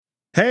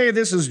Hey,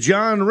 this is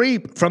John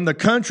Reap from the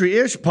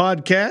Country-ish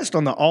podcast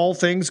on the All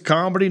Things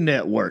Comedy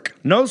Network.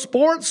 No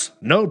sports?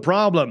 No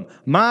problem.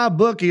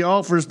 MyBookie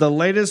offers the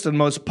latest and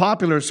most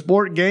popular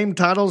sport game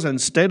titles and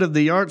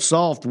state-of-the-art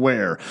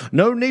software.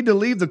 No need to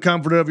leave the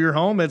comfort of your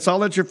home. It's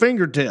all at your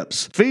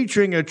fingertips.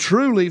 Featuring a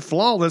truly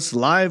flawless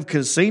live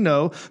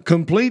casino,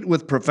 complete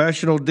with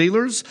professional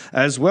dealers,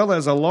 as well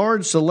as a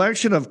large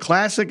selection of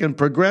classic and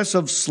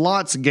progressive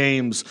slots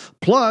games,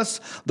 plus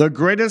the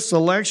greatest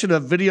selection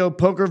of video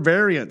poker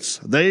variants.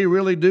 They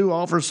really do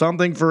offer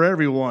something for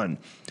everyone.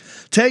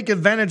 Take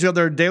advantage of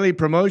their daily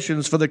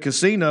promotions for the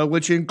casino,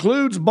 which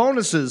includes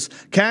bonuses,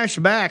 cash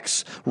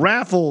backs,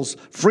 raffles,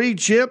 free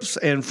chips,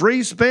 and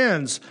free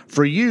spins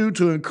for you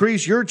to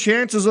increase your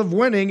chances of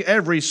winning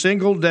every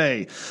single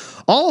day.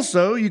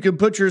 Also, you can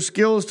put your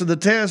skills to the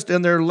test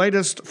in their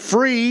latest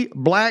free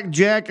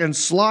blackjack and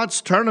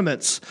slots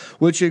tournaments,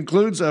 which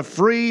includes a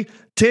free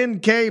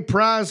 $10K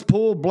prize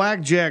pool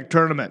blackjack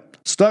tournament.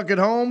 Stuck at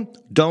home?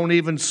 Don't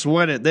even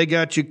sweat it. They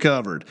got you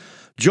covered.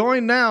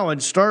 Join now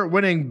and start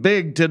winning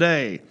big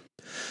today.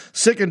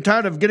 Sick and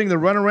tired of getting the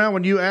runaround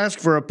when you ask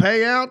for a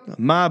payout?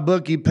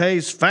 MyBookie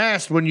pays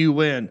fast when you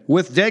win.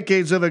 With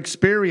decades of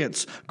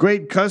experience,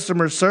 great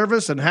customer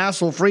service, and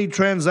hassle-free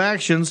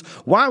transactions,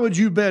 why would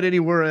you bet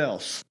anywhere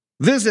else?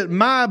 Visit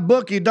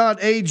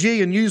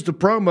mybookie.ag and use the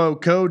promo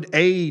code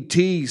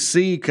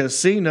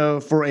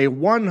ATCCasino for a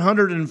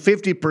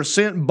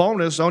 150%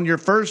 bonus on your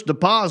first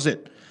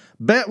deposit.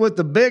 Bet with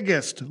the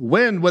biggest,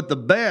 win with the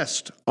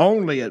best,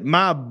 only at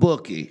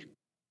MyBookie.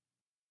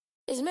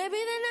 It's maybe the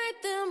night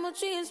that my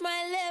dreams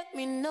might let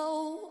me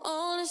know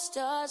all the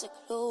stars are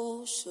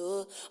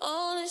closer,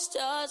 all the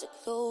stars are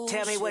closer.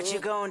 Tell me what you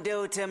gonna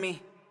do to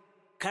me.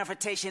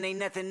 Confrontation ain't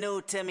nothing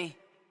new to me.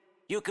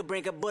 You could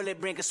bring a bullet,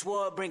 bring a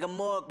sword, bring a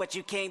morgue, but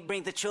you can't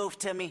bring the truth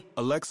to me.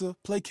 Alexa,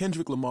 play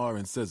Kendrick Lamar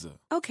and SZA.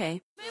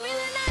 Okay. Maybe the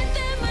night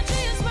that my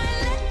dreams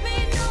might let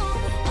me know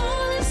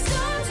all the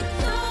stars are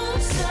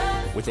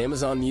closer. With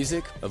Amazon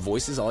Music, a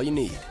voice is all you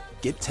need.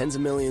 Get tens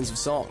of millions of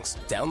songs.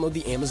 Download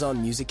the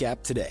Amazon Music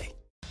app today.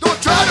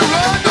 Don't try to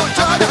run, don't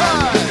try to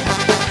hide.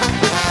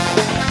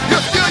 You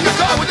steal your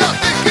car without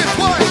thinking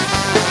twice.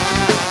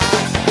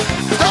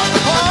 Stop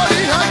the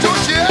party, hide your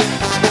shit.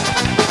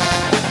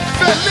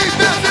 Feliz in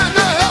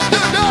the house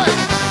tonight.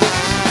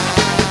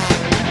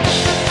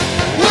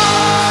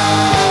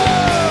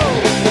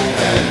 Whoa!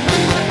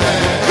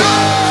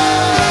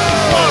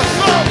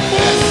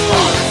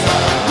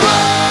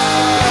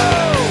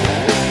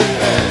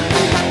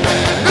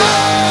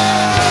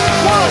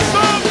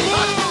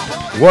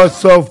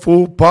 What's Up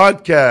Fool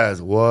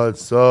Podcast?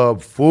 What's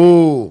Up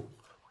Fool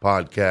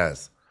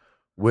Podcast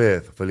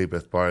with Felipe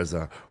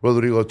Esparza,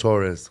 Rodrigo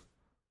Torres,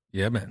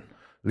 Yeah, man.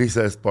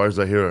 Lisa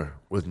Esparza here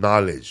with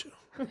knowledge.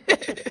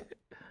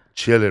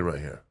 Chilling right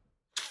here.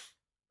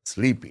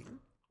 Sleeping.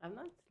 I'm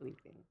not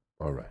sleeping.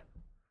 All right.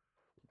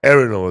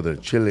 Aaron over there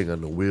chilling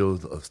on the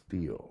wheels of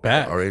steel.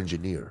 Back. Our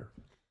engineer.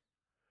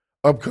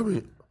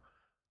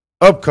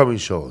 Upcoming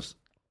shows.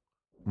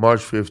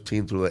 March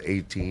 15th through the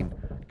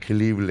 18th,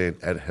 Cleveland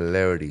at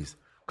Hilarities.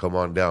 Come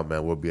on down,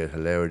 man. We'll be at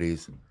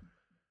Hilarities.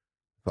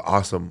 The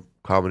awesome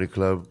comedy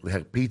club. We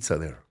had pizza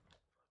there.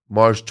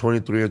 March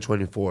 23 and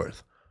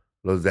 24th,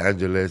 Los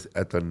Angeles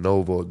at the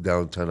Novo,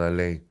 downtown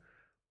LA.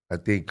 I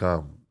think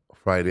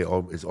Friday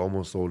is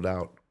almost sold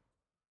out.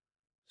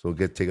 So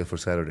get tickets for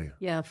Saturday.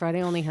 Yeah,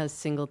 Friday only has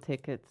single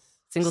tickets,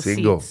 Single.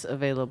 seats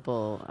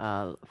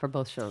available for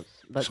both shows.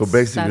 But So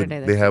basically, Saturday,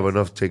 they there's have tickets.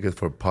 enough tickets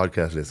for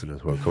podcast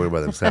listeners who are coming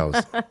by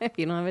themselves. If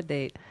you don't have a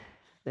date,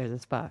 there's a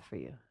spot for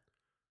you.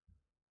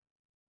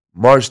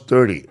 March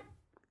 30,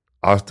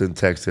 Austin,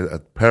 Texas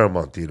at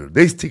Paramount Theater.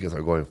 These tickets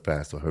are going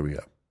fast, so hurry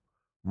up.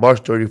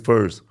 March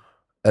 31st,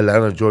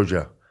 Atlanta,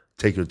 Georgia.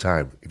 Take your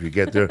time. If you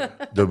get there,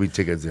 there'll be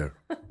tickets there.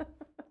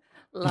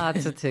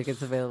 Lots of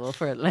tickets available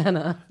for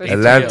Atlanta.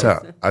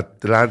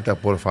 Atlanta,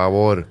 por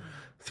favor.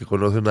 Si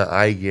conocen a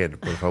alguien,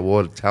 por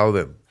favor, tell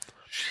them.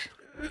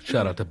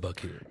 Shout out to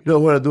Buck here. You know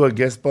who I do a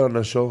guest spot on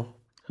the show?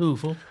 Who,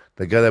 fool?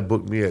 The guy that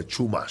booked me at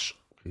Chumash.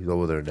 He's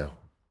over there now.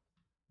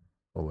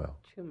 Oh, well.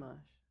 Chumash.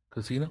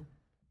 Casino?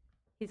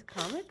 He's a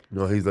comic?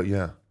 No, he's like,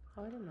 yeah,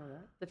 Oh, I didn't know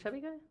that. The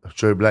chubby guy? a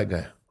straight black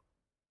guy.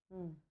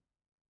 Mm.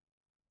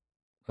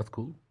 That's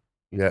cool.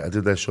 Yeah, I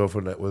did that show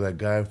with that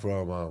guy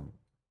from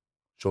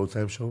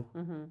Showtime show.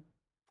 Mm-hmm.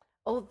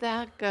 Oh,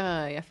 that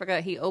guy. I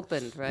forgot he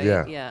opened, right?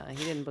 Yeah. Yeah,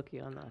 he didn't book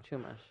you on that.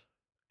 Chumash.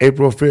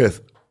 April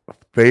 5th,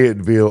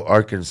 Fayetteville,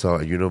 Arkansas,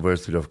 at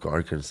University of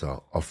Arkansas.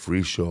 A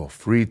free show,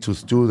 free to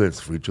students,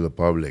 free to the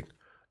public.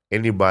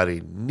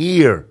 Anybody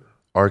near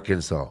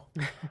Arkansas.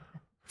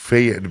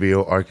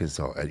 Fayetteville,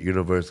 Arkansas, at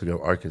University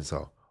of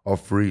Arkansas. A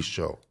free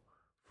show,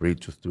 free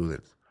to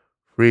students,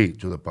 free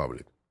to the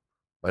public.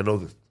 I know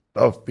this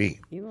stuff me.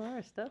 You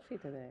are stuffy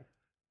today.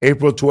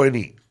 April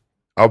 20,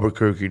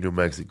 Albuquerque, New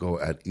Mexico,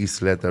 at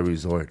Isleta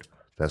Resort.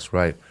 That's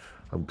right.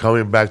 I'm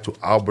coming back to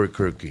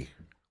Albuquerque,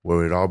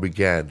 where it all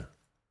began.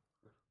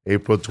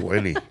 April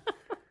 20.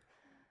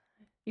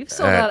 You've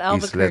sold out at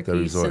Isleta Albuquerque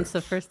Resort. since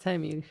the first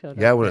time you showed up.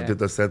 Yeah, when I there. did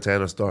the Santa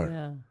Ana Star,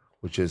 Yeah.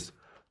 which is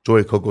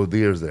Joey Coco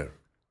Diaz there.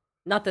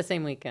 Not the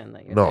same weekend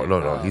that you're No, there. no,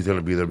 no. Oh, He's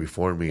gonna be there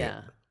before me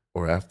Yeah.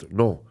 or after.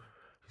 No,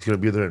 he's gonna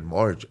be there in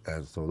March,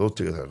 and so those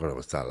tickets are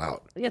gonna sell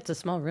out. Yeah, it's a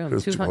small room.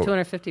 It's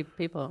 250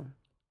 people,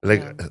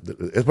 Like Yeah.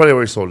 it's probably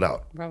already sold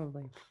out.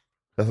 probably.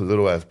 That's a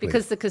little ass place.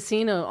 Because the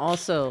casino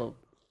also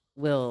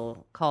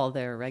will call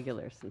their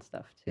regulars and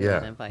stuff too Yeah.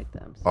 and invite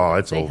them. So Oh,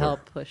 it's they over.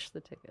 help push the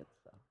tickets.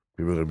 So.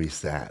 People are gonna be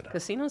sad.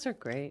 Casinos are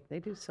great. They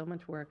do so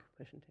much work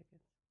pushing tickets.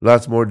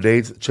 Lots more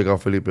dates. Check out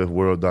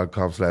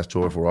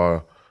FelipeWorld.com/tour for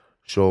all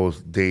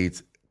shows,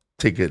 dates,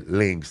 ticket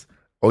links.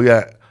 Oh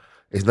yeah,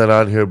 it's not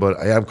on here, but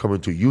I am coming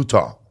to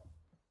Utah.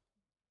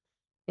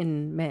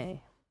 In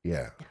May.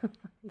 Yeah.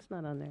 It's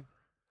not on there.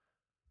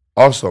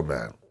 Also,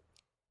 man,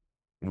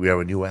 we have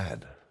a new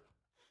ad,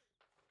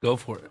 Go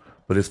for it.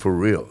 but it's for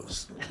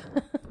reals.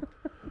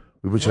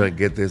 We've been trying to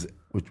get this.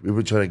 We've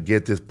been trying to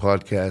get this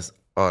podcast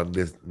on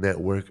this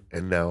network,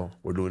 and now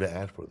we're doing an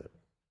ad for them.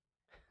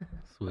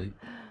 Sweet.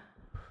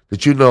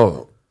 Did you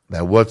know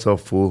that What's Up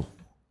Fool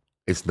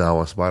is now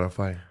on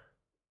Spotify?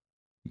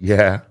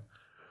 Yeah.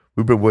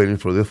 We've been waiting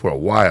for this for a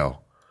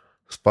while.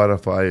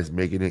 Spotify is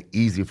making it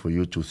easy for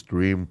you to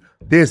stream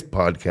this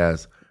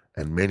podcast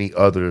and many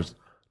others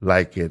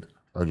like it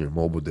on your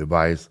mobile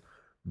device,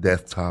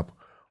 desktop,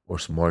 or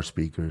smart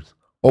speakers.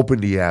 Open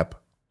the app,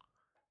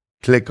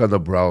 click on the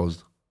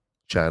browse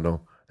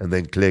channel, and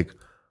then click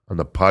on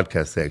the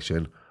podcast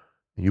section.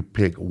 And you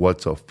pick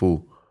What's Up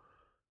Fool.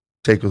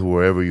 Take us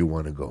wherever you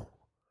want to go.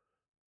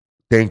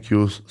 Thank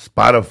you,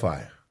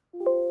 Spotify.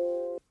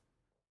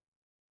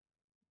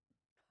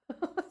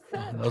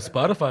 That was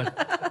Spotify.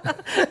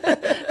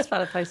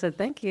 Spotify said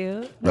thank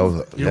you. That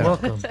was You're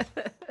welcome.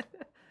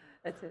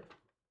 That's it.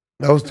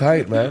 That was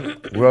tight, man.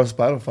 We're on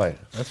Spotify.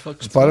 That's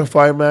fucking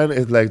Spotify, man,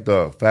 is like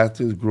the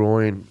fastest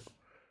growing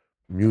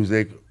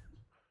music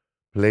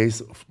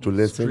place to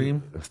listen.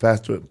 Stream.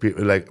 Faster,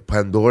 like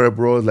Pandora,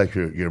 bro, is like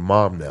your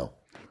mom now.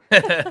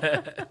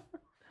 But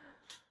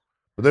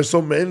there's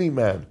so many,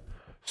 man.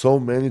 So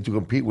many to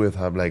compete with.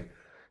 I'm like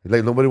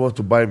nobody wants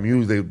to buy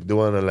music. They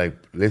want to like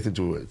listen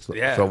to it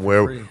Yeah,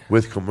 somewhere free.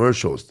 with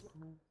commercials.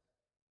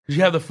 Did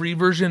you have the free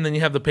version, then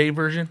you have the paid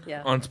version?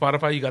 Yeah. On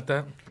Spotify, you got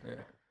that? Yeah.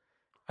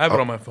 I have it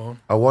on my phone.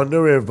 I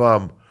wonder if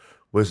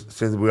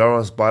since we are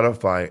on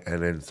Spotify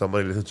and then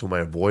somebody listens to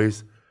my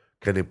voice,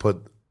 can they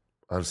put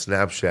on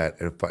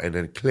Snapchat and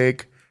then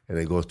click and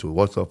it goes to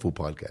What's Up Food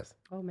Podcast?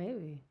 Oh,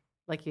 maybe.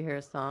 Like you hear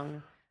a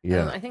song.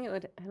 Yeah. I think it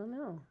would. I don't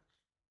know.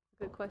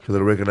 Good question. Because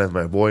they recognize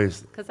my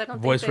voice. Because I don't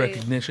Voice think they,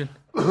 recognition.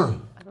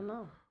 I don't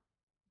know.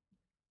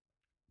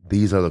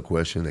 These are the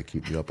questions that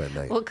keep me up at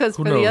night. Well, because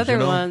Who for the knows, other you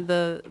know? one,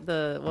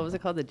 the what was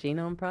it called? The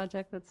Genome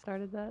Project that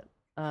started that,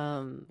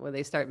 where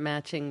they start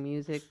matching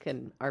music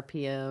and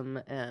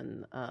RPM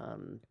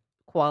and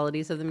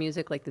qualities of the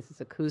music. Like this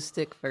is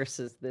acoustic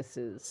versus this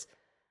is,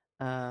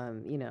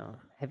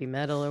 heavy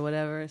metal or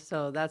whatever.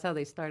 So that's how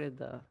they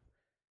started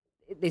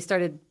They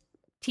started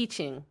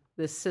teaching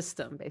this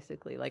system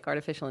basically, like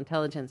artificial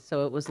intelligence.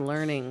 So it was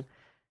learning.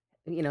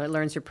 It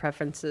learns your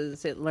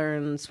preferences. It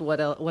learns what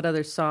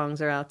other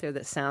songs are out there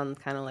that sound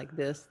kind of like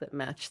this, that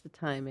match the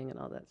timing and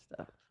all that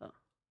stuff. So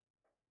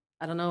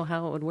I don't know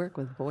how it would work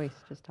with voice.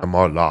 Just I'm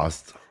all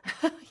lost.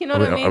 you know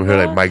what I mean? I'm here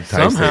like though? Mike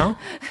Tyson. Somehow.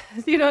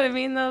 You know what I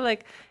mean? Though,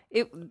 like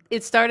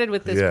it started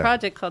with this Yeah.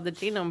 project called the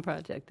Genome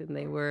Project, and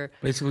they were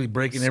Basically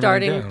breaking everything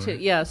starting down.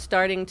 to right?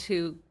 starting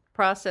to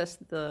process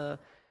the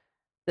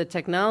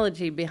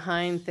technology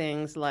behind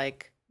things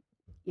like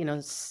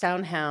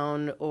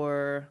SoundHound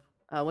or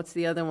what's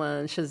the other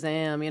one,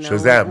 Shazam.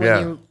 Shazam, when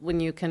yeah. when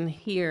you can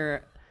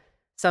hear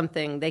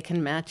something, they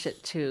can match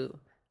it to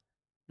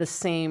the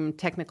same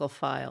technical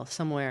file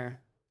somewhere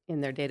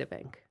in their data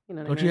bank. You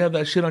know what I Don't mean? you have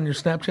that shit on your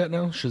Snapchat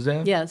now?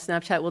 Shazam? Yeah,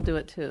 Snapchat will do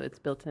it too. It's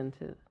built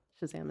into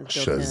Shazam. Is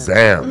built in.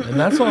 Shazam. And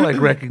that's all like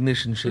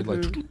recognition shit.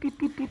 Like,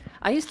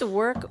 I used to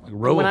work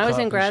RoboCop when I was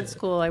in and grad shit.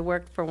 school. I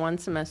worked for one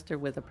semester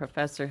with a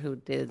professor who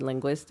did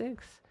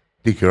linguistics.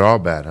 Think you're all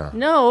bad, huh?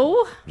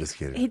 No, Just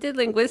kidding. he did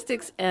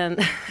linguistics and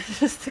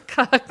just the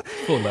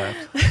full laugh.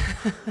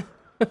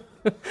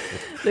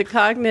 the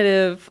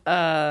cognitive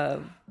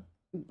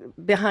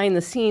behind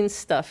the scenes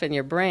stuff in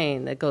your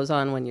brain that goes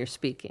on when you're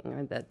speaking,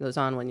 or that goes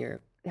on when you're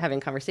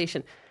having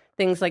conversation.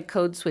 Things like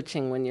code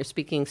switching when you're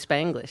speaking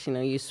Spanglish.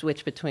 You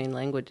switch between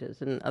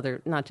languages and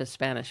other, not just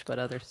Spanish, but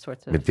other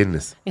sorts ¿Me of.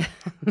 entiendes?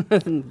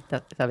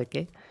 ¿Sabe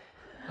qué?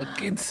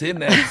 Fucking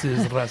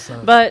synapses,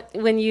 raza. But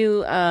when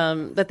you,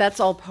 but that's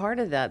all part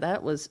of that. I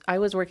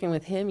was working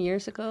with him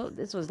years ago.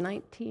 This was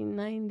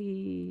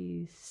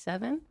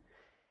 1997.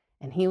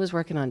 And he was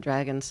working on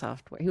Dragon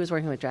software. He was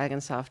working with Dragon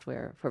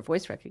software for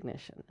voice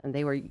recognition. And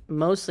they were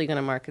mostly going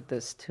to market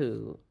this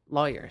to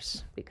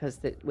lawyers because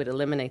it would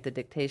eliminate the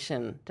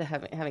dictation to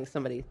having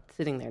somebody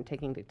sitting there and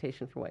taking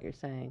dictation for what you're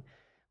saying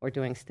or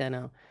doing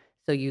steno.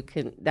 So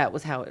that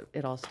was how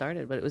it all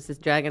started. But it was this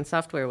Dragon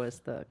software was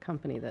the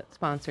company that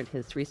sponsored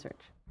his research.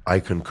 I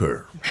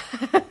concur.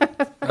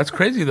 That's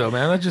crazy though,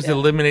 man. That's just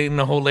eliminating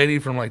the whole lady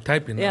from like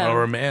typing Yeah.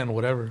 or a man,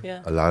 whatever.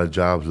 Yeah. A lot of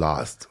jobs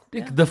lost.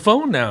 Dick, the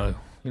phone now.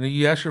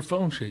 You ask your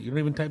phone shit. You don't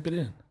even type it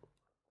in.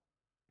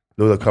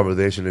 there was a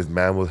conversation this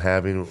man was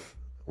having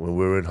when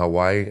we were in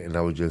Hawaii, and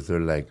I was just there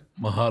like,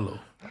 Mahalo.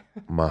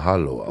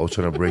 mahalo. I was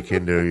trying to break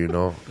in there, you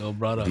know. Go,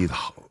 brother. These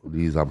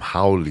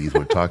howlies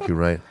were talking,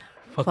 right?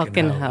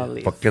 Fucking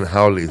howlies. Fucking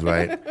howlies,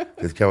 right?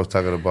 This guy was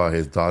talking about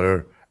his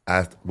daughter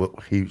asked what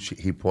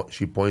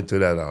she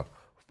pointed at a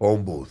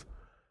phone booth,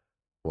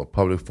 a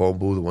public phone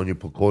booth, the one you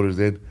put quarters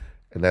in,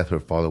 and that's her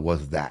father.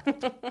 What's that?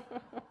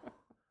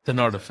 It's an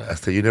artifact. I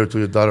said, you never took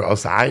your daughter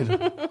outside?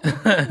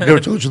 You never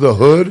took her to the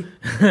hood?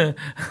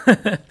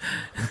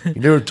 You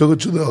never took her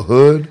to the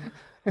hood?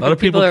 A lot of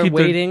people are keep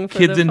waiting their for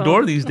kids the indoor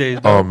phone. these days.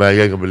 Oh, Dog. man,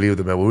 you ain't gonna believe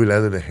it, man. When we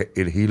landed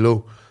in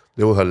Hilo,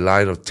 there was a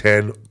line of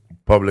 10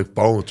 public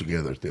phones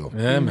together still.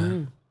 Yeah,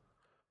 man.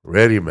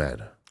 Ready,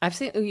 man. I've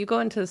seen you go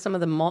into some of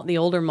the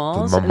older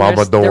malls. My and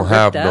mama they're don't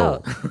have ripped no.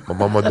 out. My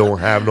mama don't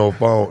have no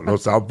phone, no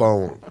cell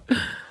phone.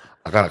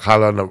 I gotta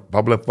call on the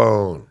public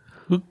phone.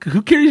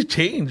 Who carries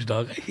change,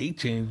 dog? I hate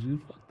change,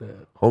 dude. Fuck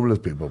that. Homeless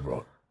people,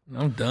 bro.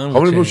 I'm done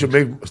Homeless with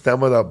people change. should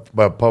stand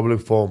by a public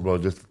phone, bro,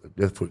 just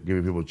for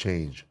giving people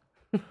change.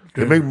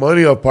 They make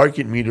money off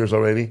parking meters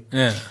already.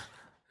 Yeah.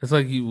 It's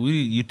like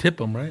you tip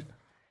them, right?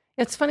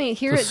 It's funny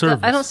here. It's a service.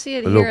 I don't see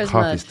it A here little as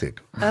coffee much.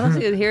 stick. I don't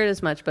see it here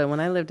as much. But when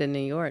I lived in New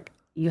York,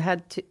 you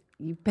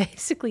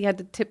basically had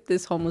to tip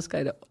this homeless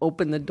guy to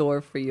open the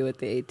door for you at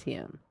the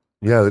ATM.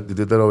 Yeah, they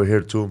did that over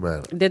here too,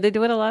 man. Did they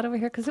do it a lot over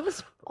here? Because it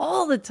was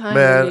all the time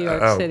Man, in New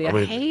York City. I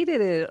mean,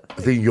 hated it.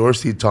 I think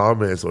Yorsey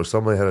Thomas or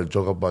somebody had a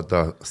joke about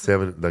the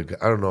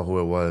I don't know who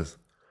it was.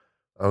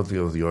 I don't think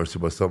it was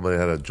Yorsey, but somebody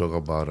had a joke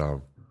about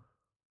or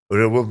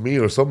it was me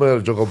or somebody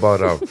had a joke about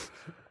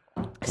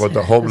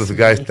the homeless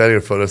guy standing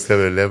in front of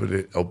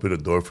 7-Eleven, open the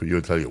door for you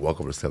and tell you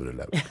welcome to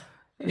 7-Eleven.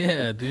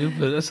 Yeah, dude.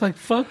 But it's like,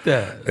 fuck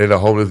that. And the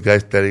homeless guy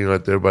standing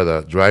right there by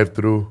the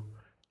drive-through.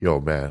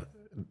 Yo, man,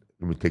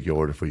 let me take your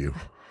order for you.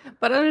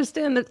 But I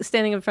understand that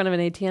standing in front of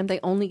an ATM, they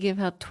only give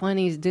out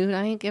 20s. Dude,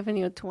 I ain't giving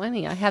you a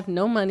 20. I have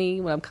no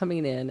money when I'm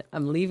coming in.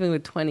 I'm leaving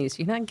with 20s.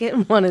 You're not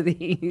getting one of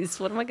these.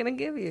 What am I going to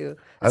give you?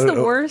 It's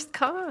the worst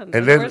con.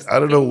 And then I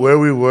don't know where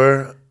we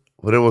were,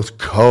 but it was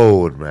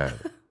cold, man.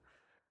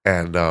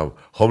 And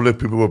homeless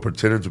people were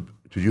pretending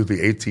to use the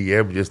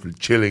ATM, just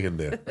chilling in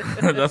there.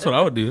 That's what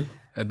I would do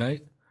at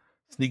night.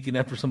 Sneaking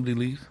after somebody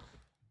leaves.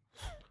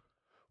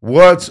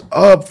 What's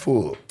up,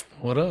 fool?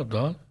 What up,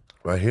 dog?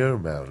 Right here,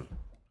 man.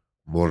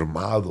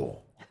 Mormado.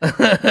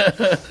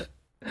 Yeah,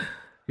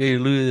 your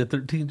Louis the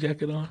 13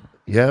 jacket on?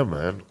 Yeah,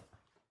 man.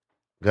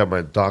 Got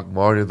my Doc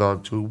Martens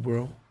on too,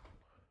 bro.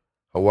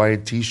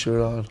 Hawaiian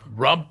t-shirt on.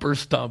 Romper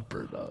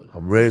stomper, dog.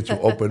 I'm ready to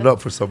open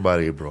up for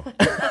somebody, bro.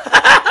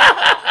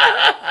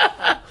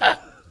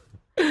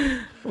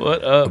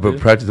 What up, I've been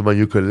dude? practicing my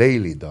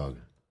ukulele, dog.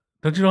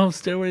 Don't you know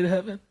Stairway to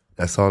Heaven?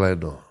 That's all I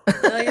know.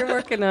 No, you're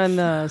working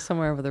on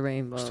Somewhere Over the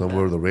Rainbow.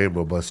 Somewhere the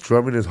rainbow. But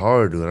strumming is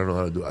hard, dude. I don't know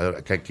how to do it.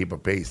 I can't keep a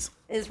pace.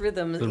 He's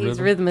rhythm?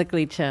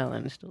 rhythmically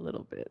challenged a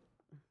little bit.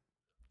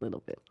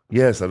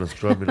 Yes, on the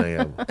strumming I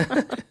am.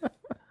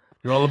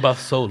 You're all about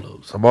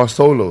solos. I'm all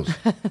solos.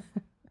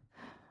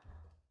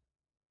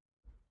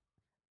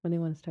 When do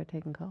you want to start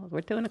taking calls?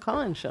 We're doing a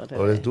call-in show today.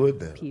 Oh, let's do it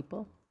then.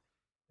 People.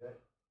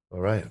 All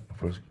right.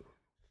 First.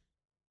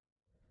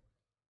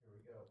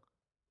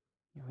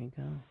 Here we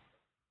go.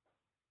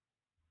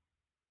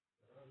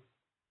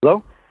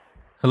 Hello?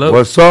 Hello?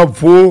 What's up,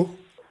 fool?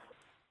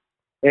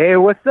 Hey,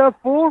 what's up,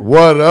 fool?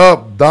 What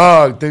up,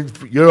 dog?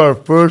 You're our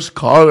first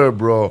caller,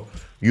 bro.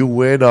 You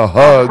win a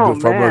hug Oh,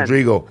 from man.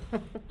 Rodrigo.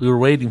 We were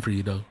waiting for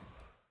you, dog.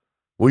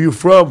 Where you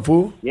from,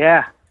 fool?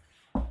 Yeah.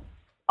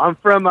 I'm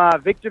from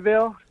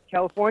Victorville,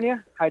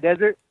 California, High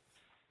Desert.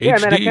 Yeah,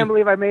 man, I HD. can't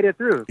believe I made it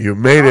through. You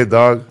made it,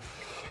 dog.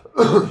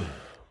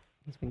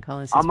 He's been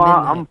calling since I'm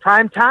midnight.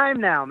 prime time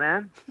now,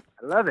 man.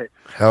 I love it.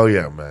 Hell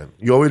yeah, man.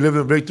 You always lived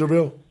in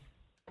Victorville?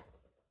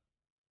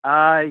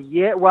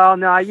 Yeah, well,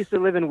 no, I used to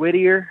live in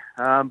Whittier,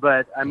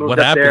 but I moved What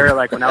up happened? there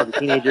like when I was a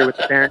teenager with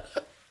the parents.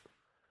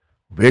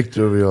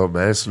 Victorville,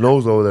 man. It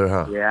snows over there,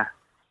 huh? Yeah.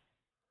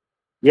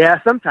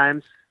 Yeah,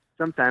 sometimes,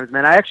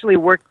 man. I actually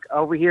work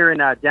over here in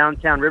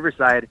downtown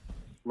Riverside,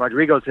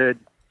 Rodrigo's hood.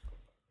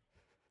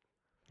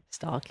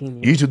 Stalking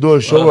You you. used to do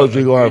a show,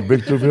 Rodrigo, out in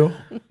Victorville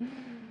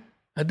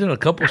I did a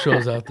couple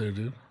shows out there,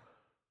 dude.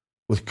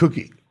 with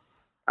Cookie.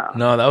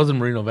 No, that was in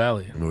Merino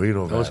Valley.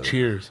 Marino That was Valley.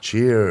 Cheers.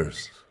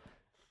 Cheers.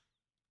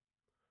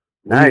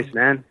 Nice,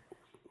 man.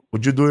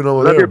 What you doing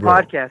over Love there, your bro?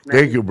 podcast, man.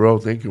 Thank you, bro.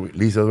 Thank you.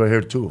 Lisa's right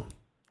here, too.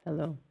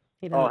 Hello.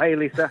 Oh, hey,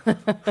 Lisa.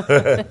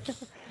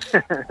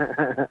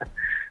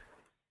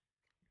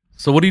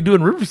 So what do you do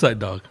in Riverside,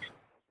 dog?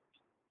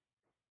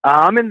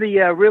 I'm in the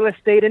real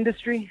estate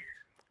industry.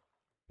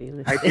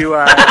 Real I estate. do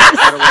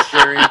auto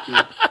insurance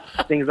and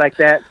things like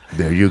that.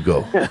 There you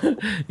go.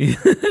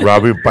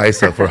 Robbing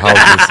paisa for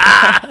houses.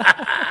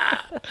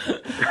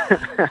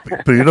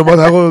 Pero yo nomás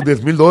hago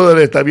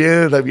 $10,000. Está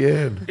bien, está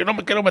bien. Yo no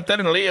me quiero meter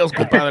en líos,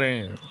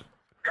 compadre.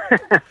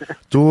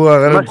 Tú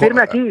agarra Mas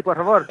firme aquí, por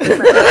favor.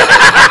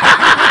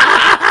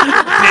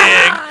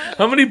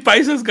 How many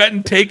paisas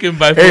gotten taken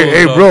by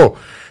Hey, fools, dog? bro.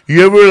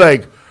 You ever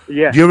like?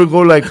 Yeah. Do you ever go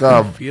like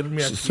Firme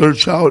aquí.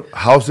 search out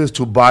houses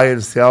to buy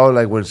and sell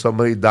like when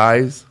somebody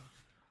dies?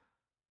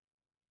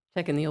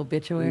 Checking the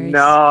obituaries.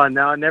 No,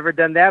 never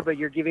done that. But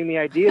you're giving me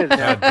ideas.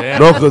 Now.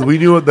 No, because we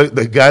knew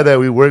the guy that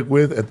we work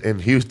with in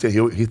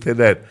Houston. He said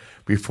that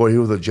before he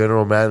was a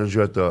general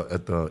manager at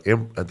the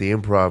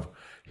Improv.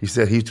 He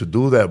said he used to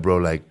do that, bro.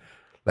 Like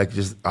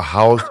just a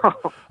house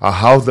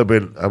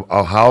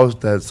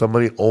that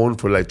somebody owned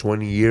for like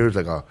 20 years,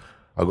 like a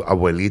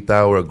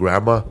abuelita or a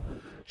grandma.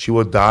 She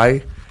would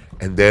die,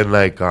 and then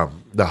like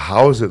the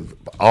house is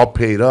all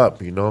paid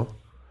up, you know,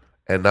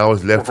 and now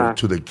it's left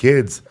to the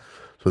kids.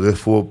 So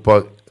this fool,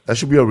 but that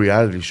should be a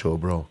reality show,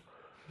 bro.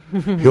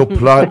 He'll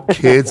plot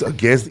kids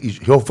against each.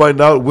 He'll find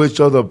out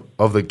which of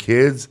the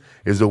kids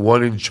is the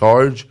one in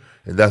charge,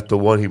 and that's the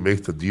one he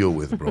makes the deal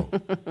with, bro.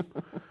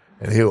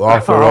 And he'll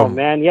offer Oh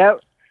man, yeah.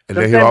 and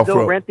then Sometimes he'll they'll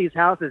offer rent these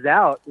houses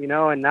out, you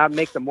know, and not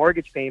make the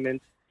mortgage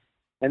payments,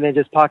 and then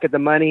just pocket the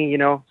money, you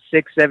know,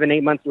 6, 7,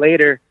 8 months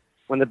later,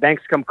 when the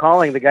banks come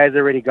calling, the guy's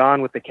already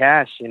gone with the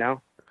cash, you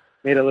know,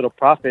 made a little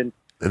profit.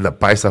 And the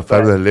paisa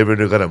family living,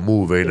 they're gonna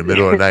move in the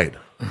middle of the night.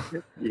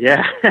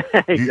 Yeah,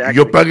 exactly.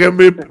 Yo pagué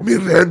mi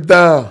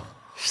renta.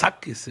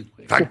 Sáquese,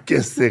 güey.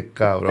 Sáquese,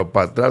 cabrón.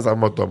 Para atrás,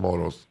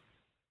 motomoros.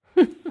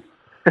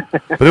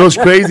 But it was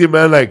crazy,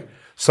 man. Like,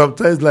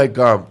 sometimes, like,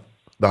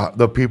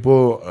 the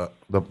people,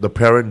 the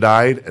parent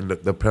died, and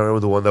the parent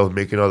was the one that was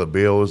making all the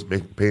bills,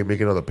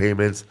 making all the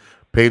payments,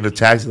 paying the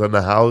taxes on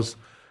the house.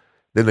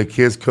 Then the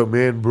kids come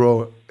in,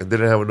 bro, and they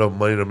didn't have enough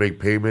money to make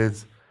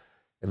payments,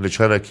 and they're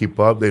trying to keep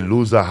up. They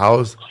lose the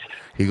house.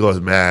 He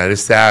goes, man,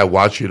 it's sad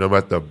watching them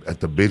at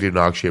the bidding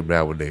auction,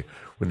 man, when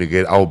they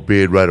get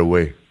outbid right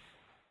away.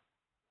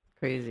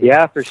 Crazy.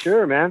 Yeah, for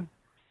sure, man.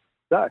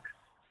 Sucks.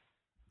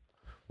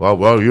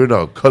 Well, you're in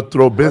a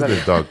cutthroat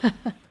business, dog.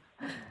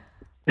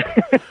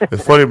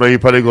 It's funny, man. You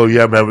probably go,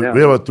 yeah, man, we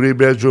have a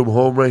 3-bedroom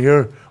home right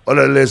here. Oh,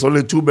 it's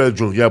only 2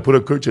 bedrooms. Yeah, put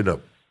a curtain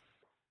up.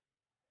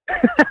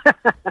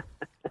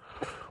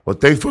 Well,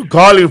 thanks for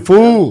calling,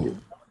 fool.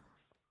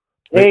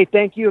 Hey,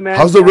 thank you, man.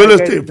 How's the real You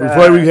estate? guys,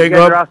 Before we you hang guys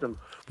up, are awesome.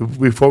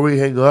 before we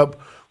hang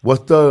up,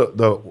 what's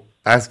the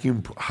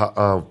asking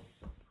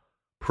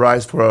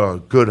price for a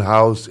good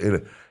house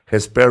in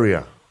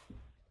Hesperia?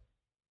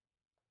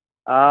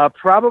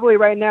 Probably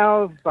right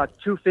now about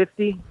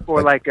 $250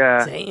 for like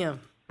a Damn.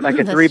 like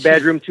a That's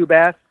 3-bedroom,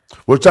 2-bath.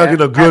 We're talking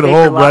Yeah, a good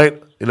half-acre home, lot.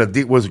 right? In a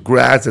deep with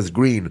grass that's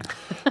green.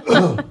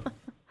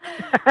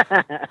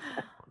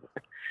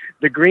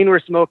 The green we're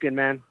smoking,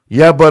 man.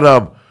 Yeah,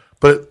 but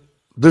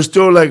they're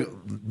still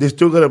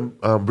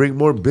gonna bring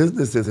more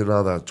businesses and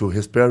all that to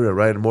Hesperia,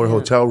 right? And more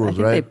hotel I rooms, think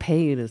they right?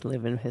 pay you to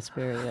live in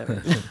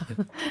Hesperia.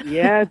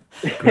 Yeah,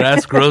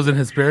 Grass grows in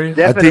Hesperia. I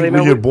definitely. think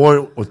when you're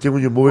born, when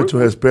you're moving to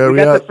we got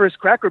Hesperia. the first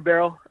Cracker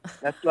Barrel.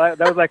 That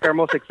was like our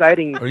most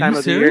exciting Are time you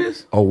of the year.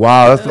 serious? Oh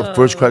wow, that's the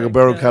first Cracker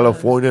Barrel in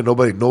California.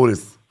 Nobody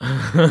noticed.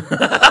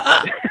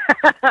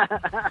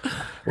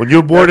 When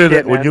you're born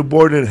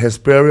in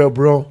Hesperia,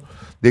 bro,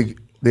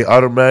 they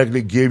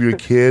automatically give your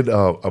kid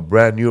a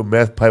brand new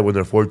meth pipe when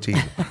they're 14.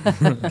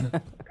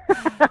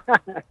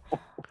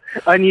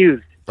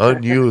 Unused,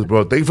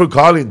 bro. Thanks for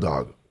calling,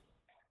 dog.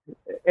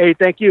 Hey,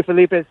 thank you,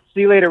 Felipe.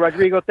 See you later,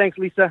 Rodrigo. Thanks,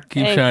 Lisa.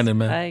 Keep shining,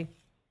 man. Bye.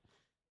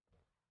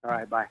 All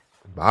right, bye.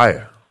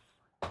 Bye.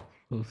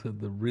 Who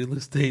said the real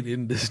estate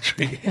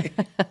industry?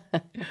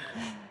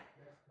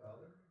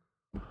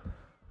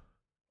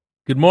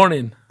 Good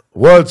morning.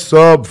 What's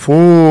up,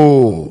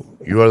 fool?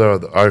 You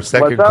are our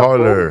second What's up,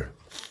 caller.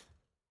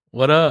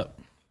 What up?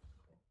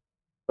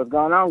 What's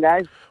going on,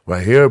 guys?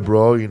 Right here,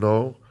 bro, you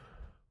know.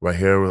 Right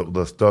here with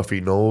the stuffy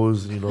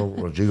nose, you know.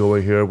 Rodrigo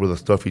right here with a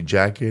stuffy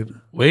jacket.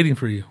 Waiting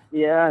for you.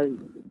 Yeah,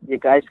 you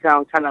guys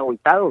sound kind of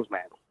aguitados,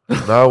 man.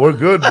 No, we're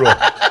good, bro.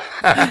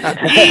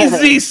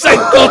 Easy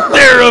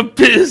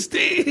psychotherapist.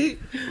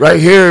 Right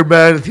here,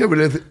 man. It's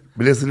been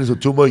listening to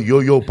too much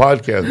Yo-Yo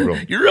podcast, bro.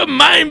 You're a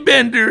mind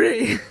bender,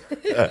 eh?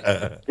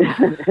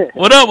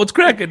 What up? What's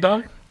cracking,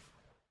 dog?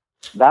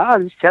 Nah,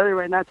 I'm just chilling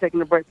right now,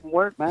 taking a break from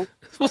work, man.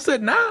 What's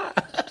that? Nah.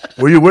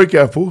 Where you work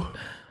at, fool?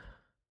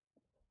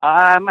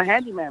 I'm a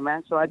handyman,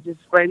 man. So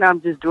right now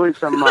I'm just doing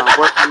some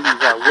work on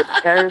these wood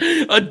chairs.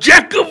 A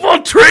jack of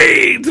all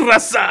trades,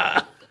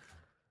 Rasa.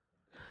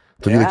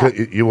 So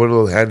you're one of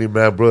those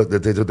handyman, bro,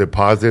 that they just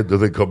deposit, then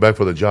they come back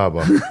for the job,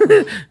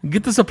 huh?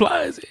 Get the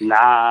supplies.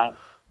 Nah,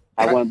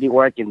 I want to be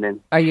working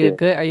then. Are you a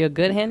good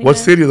handyman? What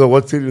city,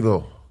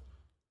 though?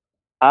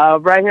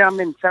 Right here, I'm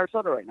in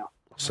Sarasota right now.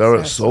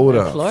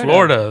 Sarasota.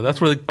 Florida. That's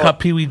where they caught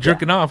Pee Wee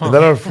jerking off, huh? Is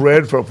that our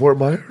friend from Fort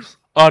Myers?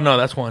 Oh, no,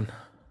 that's one.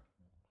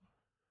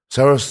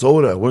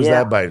 Sarasota. Where's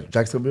that by?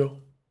 Jacksonville?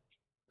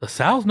 The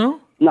South,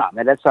 no? No,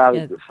 man, that's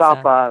Yeah,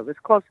 south. It's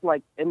close,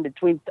 like in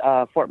between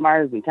Fort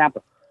Myers and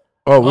Tampa.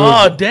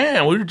 Oh,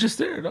 damn. We were just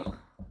there, dog.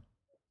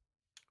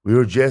 We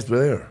were just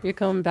there. You're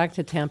coming back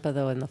to Tampa,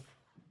 though, in the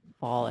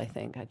fall, I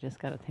think. I just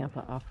got a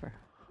Tampa offer.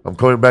 I'm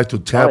coming back to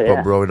Tampa,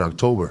 yeah. bro, in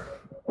October.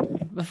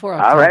 Before All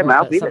October, right, man,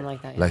 I'll but be something there.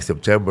 like that. Like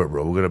September,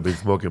 bro. We're going to be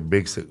smoking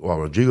Rodrigo's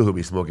going to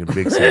be smoking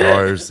big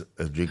cigars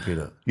and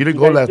drinking. You didn't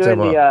go last time,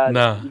 huh?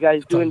 Nah. You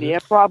guys doing the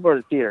improv or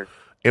the theater?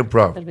 That'd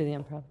Improv. be the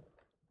improv.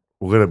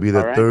 We're going to be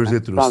there All right, Thursday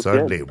man. through Sounds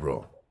Sunday, good.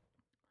 bro.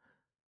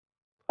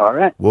 All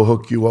right. We'll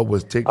hook you up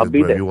with tickets, I'll be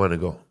bro, if there. you want to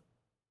go.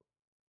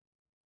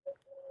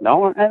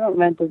 No, I don't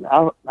rent it.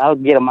 I'll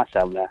get it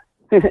myself now.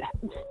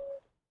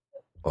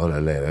 Oh,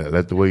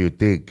 that's the way you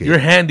think. You're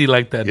handy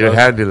like that, You're dog.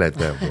 handy like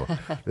that,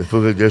 bro. This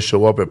fool can just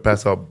show up and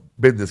pass out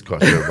business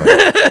cards to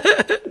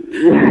everybody.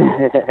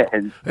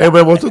 Hey,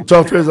 man, what's the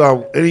toughest?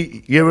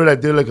 You ever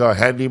did like a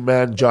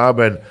handyman job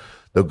and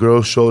the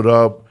girl showed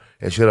up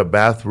and she had a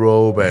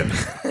bathrobe and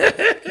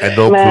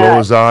no Man,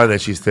 clothes on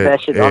and she said,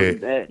 that shit hey,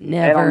 that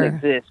Never. don't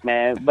exist,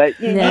 man. But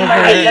you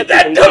Never.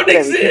 That don't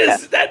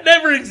exist. That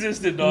never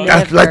existed, dog.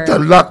 that's like the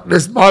Loch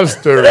Ness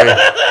Monster.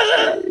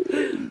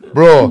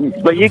 Bro,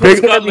 But you big, can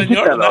get a Scotland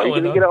Yard visa, on though. that You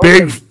one, can get a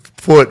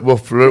Bigfoot will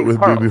flirt with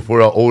me before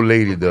an old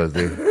lady does.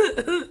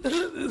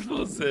 This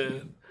fool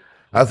said.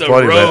 That's The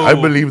funny, man. I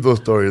robe. believe those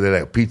stories. They're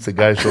like pizza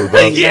guy shows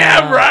up.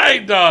 Yeah,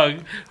 right,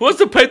 dog. What's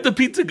the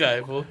pizza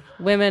guy, fool?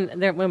 Women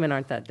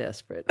aren't that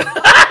desperate.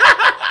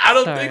 I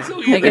don't Sorry. think so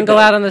either. They can go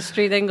out on the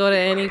street. They can go to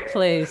any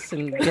place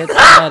and get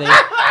somebody.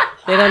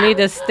 They don't need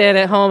to stand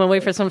at home and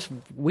wait for some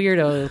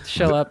weirdo to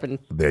show up and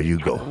There you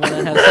go. want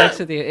to have sex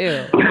with you.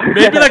 Ew.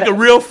 Maybe like a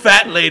real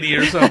fat lady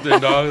or something,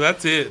 dog.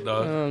 That's it,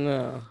 dog. Oh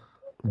no.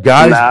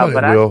 Guys, Nah, play,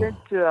 but bro. I've been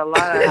to a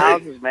lot of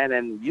houses, man,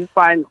 and you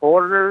find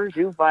hoarders,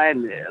 you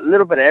find a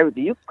little bit of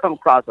everything. You come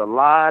across a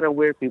lot of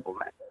weird people,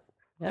 man.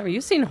 Yeah,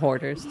 you've seen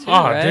hoarders too,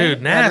 Oh, right?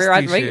 dude,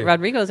 nasty shit.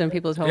 Rodrigo's in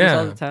people's homes Yeah.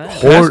 all the time.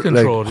 Hoard,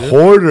 control, like, dude.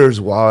 hoarders,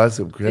 wow, that's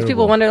incredible. These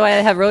people wonder why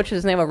they have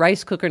roaches and they have a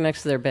rice cooker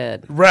next to their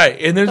bed. Right,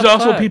 and there's What the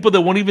also fuck? people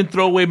that won't even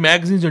throw away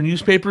magazines or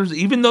newspapers,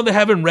 even though they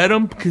haven't read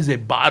them, because they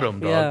bought them,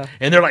 dog. Yeah.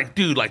 And they're like,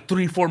 dude, like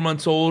 3-4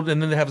 months old,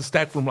 and then they have a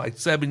stack from like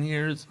 7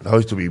 years. That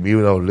used to be me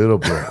when I was little,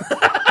 bro.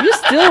 You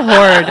still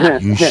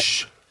hoard. You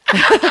shh.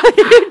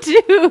 You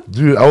do.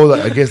 Dude,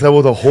 I guess I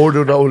was a hoarder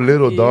when I was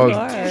little, dog.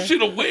 are.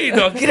 Shit away,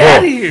 dog. Get Bro, out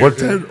of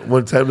here.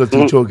 One time the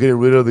teacher was getting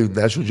rid of the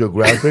National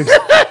Geographics.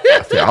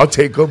 I said, I'll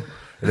take them.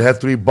 And they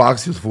had 3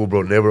 boxes full,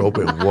 bro. Never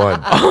opened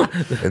one.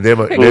 And then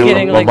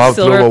getting, my like, mom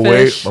threw them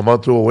away. silverfish. My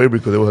mom threw them away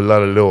because there was a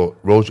lot of little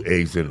roach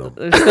eggs in them.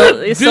 It's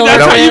still, Dude,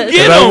 that's how you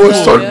get And I them.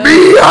 was fool.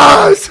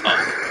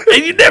 sonillas.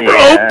 And you never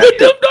Yeah. opened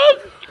them,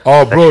 dog?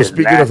 Oh, bro, shit's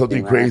speaking nasty, of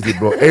something man. crazy,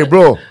 bro. Hey,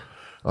 bro,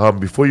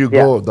 before you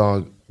go,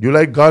 dog, you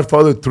like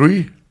Godfather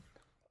 3?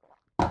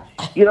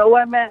 You know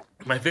what, man?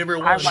 My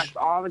favorite I one. watched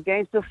all the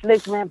gangster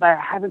flicks, man, but I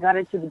haven't got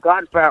into the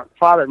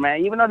Godfather,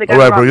 man. Even though they got All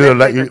right, it on bro, you don't Netflix,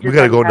 like- I we just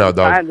gotta go haven't now, had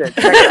dog. time to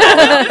check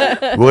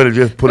it out. We're going to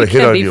just put a hit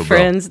can on be you, bro.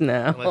 friends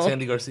now. Like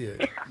Sandy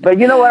Garcia. But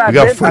you know what? We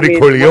got Freddie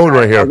Corleone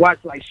right I here.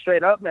 watched like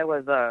straight up, man,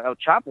 was El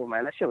Chapo,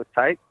 man. That shit was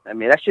tight. I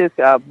mean, that shit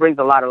brings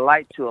a lot of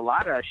light to a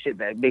lot of shit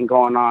that's been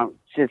going on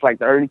since like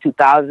the early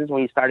 2000s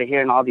when you started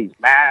hearing all these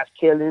mass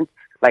killings.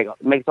 Like,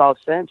 it makes all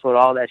sense what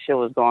all that shit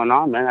was going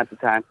on, man, at the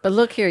time. But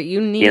look here, you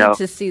need know?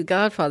 to see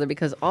Godfather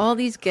because all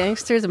these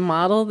gangsters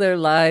model their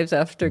lives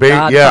after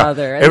Yeah.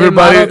 Godfather. And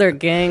Everybody- they model their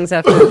gangs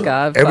after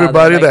Godfather.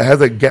 Everybody Like, that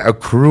has a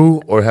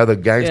crew or has a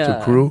gangster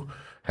Yeah. crew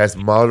has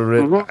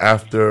modeled it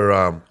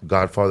after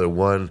Godfather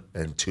 1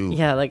 and 2.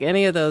 yeah, like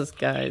any of those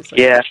guys. Like,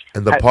 Yeah.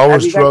 And the Have- power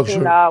have you guys structure.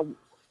 seen,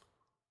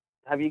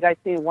 have you guys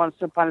seen Once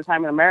Upon a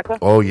Time in America?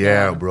 Oh,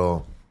 yeah,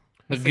 bro.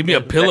 Give me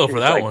a pillow for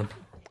that one.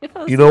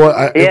 You know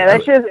what? Yeah,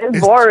 that shit is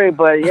boring,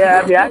 but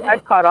yeah, I mean, I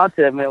caught on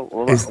to it a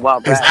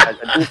while back.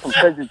 A dude from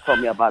prison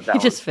told me about that He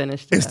one. just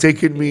finished. It's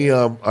taken me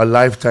a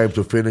lifetime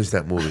to finish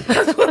that movie.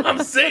 That's what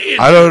I'm saying.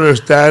 I don't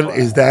understand.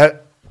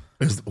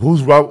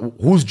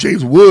 Who's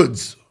James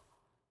Woods?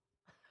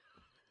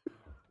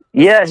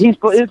 Yeah,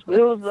 it was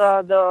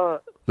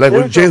the... Like it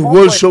when was James the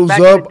Woods homeboy shows back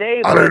in the up,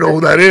 day, I don't but know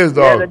who that is,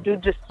 Yeah, dog. the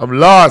dude just... I'm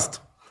lost,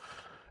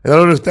 and I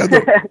don't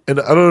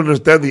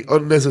understand the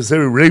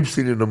unnecessary rape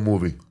scene in the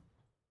movie.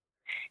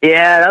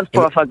 Yeah, that's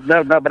fucked up.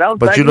 No, but that was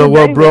But back you in know the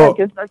what, day, bro? man,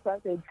 'cause that's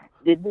how they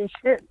did this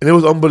shit. And it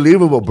was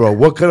unbelievable, bro.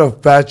 What kind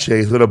of fat chick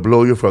is gonna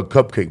blow you for a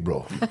cupcake,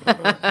 bro?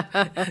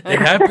 It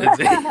happens.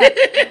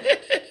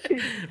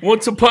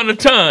 Once upon a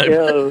time.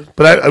 Yo,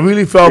 But I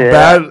really felt Yeah.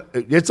 bad.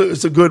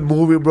 It's a good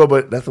movie, bro.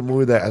 But that's a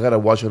movie that I gotta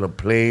watch on a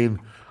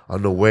plane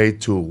on the way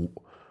to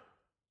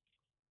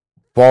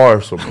far,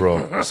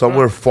 bro.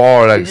 Somewhere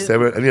far, like I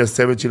need a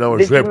 17-hour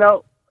did trip. you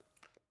know?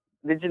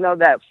 Did you know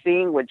that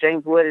scene with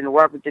James Wood and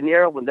Robert De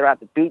Niro when they're at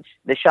the beach?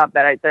 They shot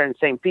that right there in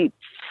St. Pete.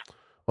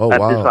 Oh At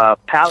wow,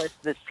 this palace,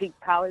 this Peak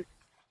Palace.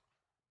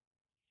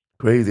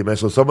 crazy man.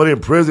 So somebody in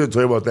prison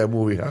told you about that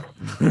movie, huh?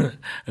 I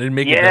didn't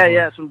make it. Yeah, that far.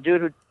 yeah, some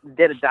dude who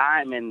did a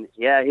dime, and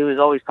yeah, he was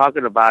always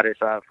talking about it.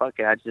 So fuck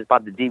it, I just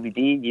bought the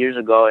DVD years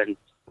ago, and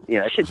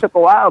that shit took a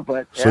while,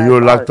 but So yeah, you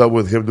were I locked saw it. up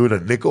with him doing a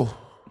nickel?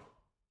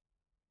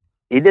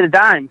 He did a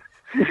dime.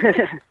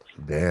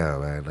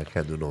 Damn, man, I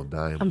can't do no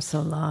dime. I'm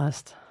so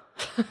lost.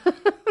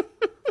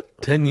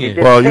 10 years.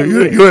 Well,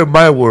 you're in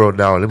my world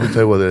now. Let me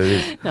tell you what it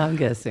is. No, I'm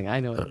guessing. I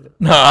know what it is.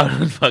 No,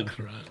 I'm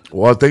fucking around.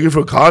 Well, thank you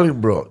for calling,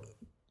 bro.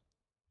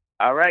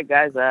 All right,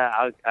 guys,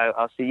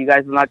 I'll see you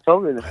guys in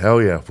October. Then.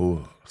 Hell yeah,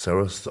 fool.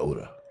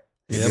 Sarasota.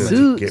 Yeah, Get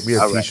man. me- Get me a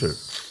All right. t-shirt.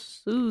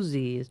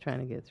 Susie is trying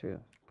to get through.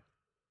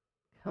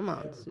 Come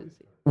on, Susie.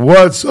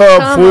 What's up,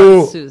 Come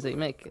fool? on, Susie.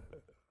 Make it.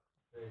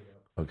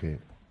 Okay.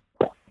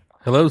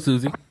 Hello,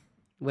 Susie.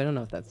 We don't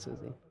know if that's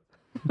Susie.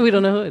 We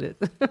don't know who it is.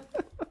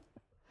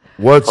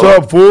 What's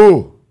up,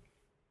 fool?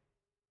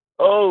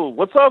 Oh,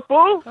 what's up,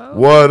 fool?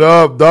 What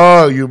up,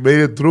 dog? You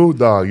made it through,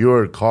 dog.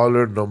 You're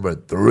caller number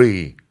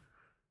 3.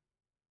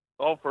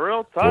 Oh, for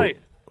real? Tight.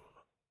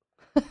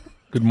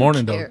 Good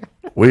morning, dog.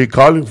 Where you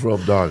calling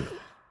from, dog?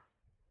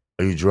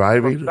 Are you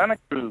driving? From Santa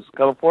Cruz,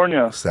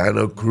 California.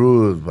 Santa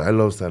Cruz. I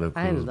love Santa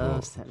Cruz. I love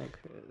bro. Santa Cruz.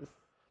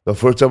 The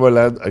first time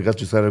I got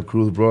to Santa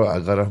Cruz, bro, I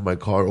got out my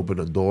car, opened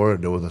the door,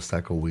 and there was a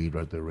sack of weed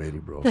right there ready,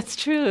 bro. That's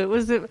true. It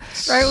was right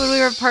when we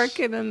were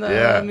parking in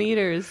the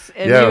meters,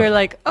 and Yeah. you were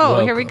like,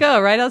 "Oh, here we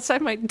go, right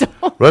outside my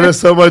door." Right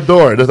outside my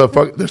door.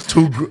 There's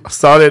 2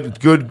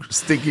 solid, good,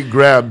 stinking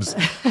grams.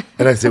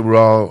 And I said,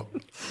 bro,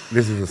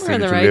 this is the We're in city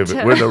the to right live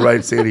in. We're in the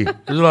right city.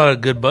 There's a lot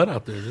of good bud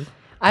out there, dude.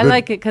 I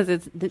like it because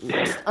it's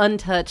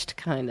untouched,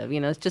 kind of.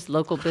 It's just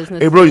local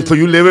business. Hey, bro, so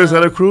you live in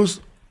Santa Cruz?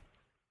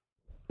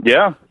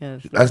 Yeah.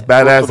 Yes. That's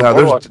badass. the How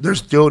boardwalk. there's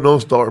still no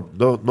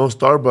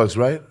Starbucks,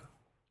 right?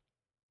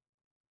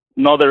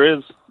 No, there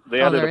is.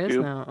 They Oh, added there a is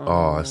few. now.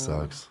 Oh, that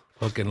sucks.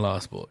 Fucking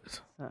Lost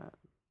Boys.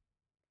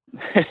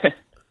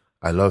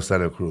 I love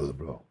Santa Cruz,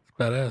 bro.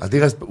 Badass. I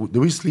think did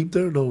we sleep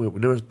there? No, we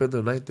never spent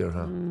the night there,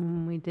 huh?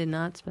 We did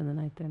not spend the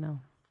night there. No.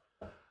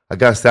 I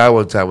got sad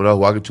one time when I was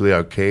walking to the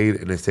arcade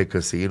and they said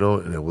casino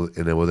and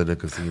it wasn't a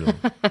casino.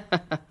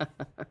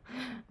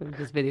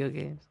 Just video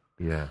games.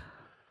 Yeah.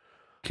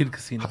 Kid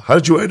Casino. How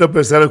did you end up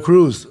in Santa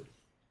Cruz?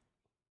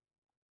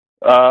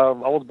 I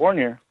was born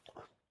here.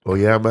 Oh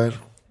yeah, man.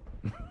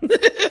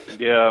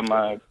 Yeah,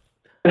 my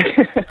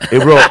Hey,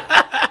 bro.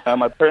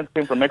 my parents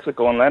came from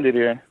Mexico and landed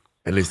here.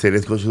 And they say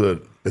let's go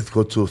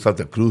to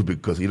Santa Cruz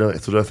because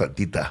es una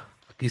santita.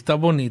 Aquí está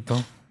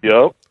bonito.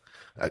 Yup.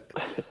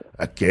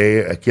 Aquí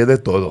es de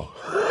todo.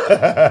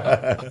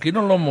 Aquí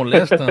no lo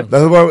molestan.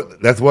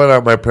 That's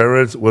what my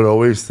parents would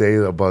always say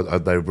about a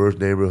diverse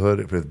neighborhood.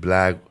 If it's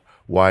black,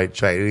 white,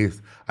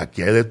 Chinese,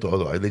 aquí hay de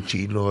todo. Hay de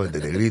chino, de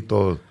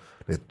negrito,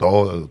 de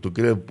todo. Tú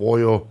quieres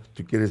pollo,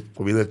 tú quieres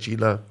comida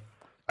china.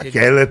 Aquí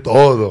hay de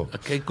todo.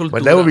 Aquí hay My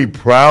cultura. dad would be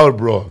proud,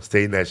 bro,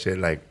 saying that shit.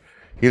 Like,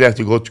 he'd have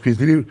to go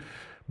to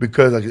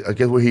because I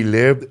guess where he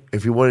lived,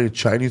 if he wanted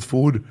Chinese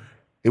food,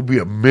 it'd be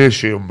a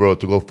mission, bro,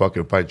 to go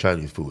fucking find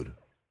Chinese food.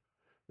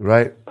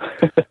 Right?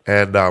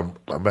 And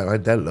my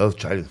dad loves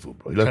Chinese food,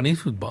 bro.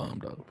 Chinese food bomb,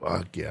 dog.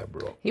 Fuck yeah,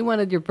 bro. He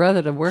wanted your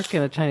brother to work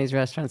in a Chinese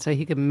restaurant so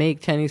he could make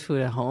Chinese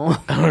food at home.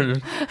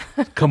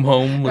 Come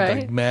home with Right?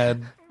 like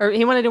mad. Or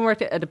he wanted him to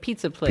work at a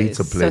pizza place,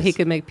 so place. he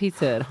could make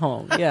pizza at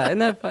home. Yeah, isn't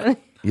that funny?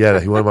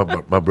 Yeah, he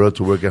wanted my brother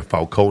to work at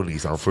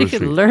Falcone's on He First could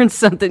Street. learn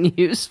something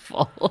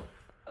useful.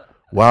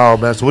 Wow,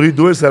 man. So what do you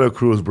do in Santa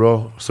Cruz,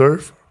 bro?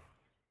 Surf?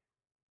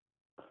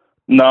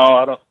 No,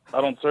 I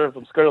don't surf.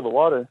 I'm scared of the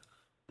water.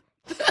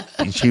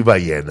 Ichi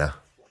ballena.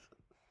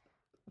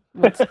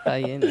 What's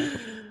ballena?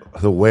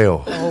 The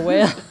whale. Oh,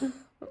 well.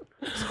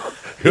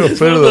 You're It's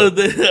afraid of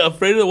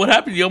afraid of what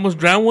happened? You almost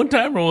drowned one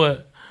time or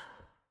what?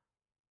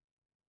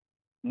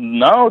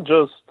 No,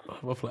 just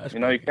What flash?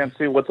 you can't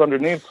see what's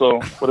underneath. So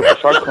what if a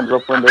shark comes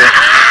up one day?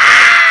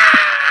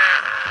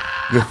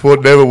 Your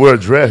foot never wear a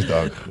dress,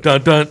 dog.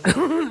 Dun dun.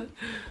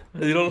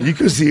 You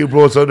can see it,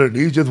 bro. It's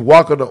underneath. Just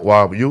walk on the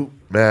wow.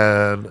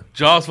 Man.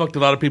 Jaws fucked a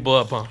lot of people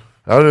up, huh?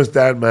 I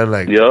understand, man.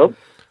 Like, Yup.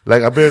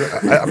 Like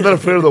I'm not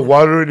afraid of the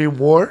water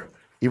anymore.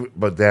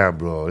 But damn,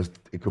 bro,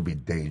 it could be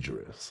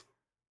dangerous.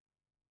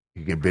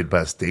 You get bit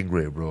by a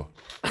stingray, bro.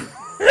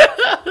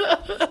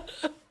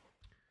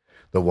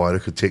 The water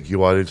could take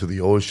you out into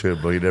the ocean,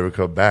 but you never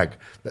come back.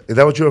 Is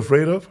that what you're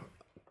afraid of?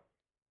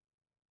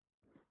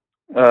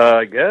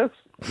 I guess.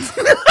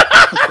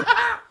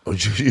 Or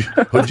you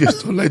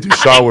just don't like to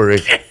shower,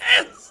 eh?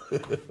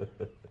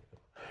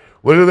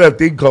 What is that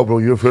thing called, bro?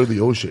 You're afraid of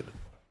the ocean.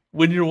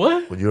 When you're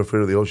what? When you're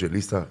afraid of the ocean.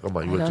 Lisa, come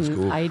on, you went to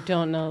school. I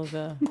don't know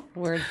the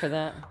word for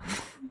that.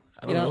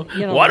 I don't know.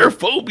 You don't Water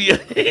phobia.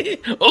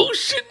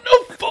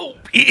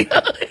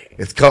 Oceanophobia.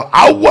 It's called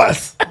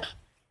aguas.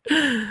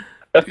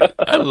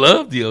 I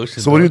love the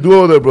ocean. So what do you do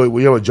over there, bro?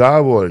 You have a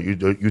job or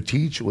you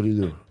teach? What do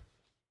you do?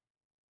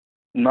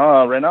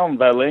 No, right now I'm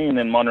valeting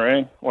in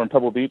Monterey or in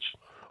Pebble Beach.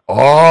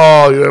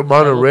 Oh, you're in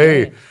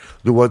Monterey.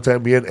 The one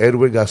time me and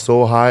Edwin got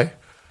so high,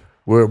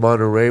 we're in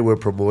Monterey, we're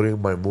promoting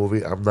my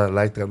movie, I'm Not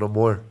Like That No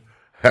More.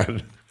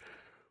 And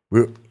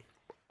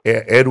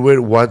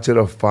Edwin wanted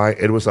to find,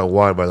 Edwin San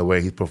Juan, by the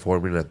way, he's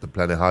performing at the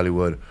Planet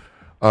Hollywood.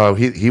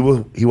 He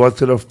wanted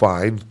to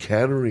find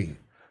cannery,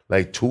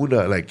 like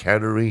tuna, like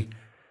cannery,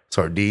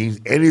 sardines,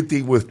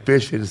 anything with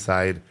fish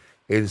inside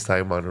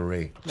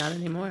Monterey. Not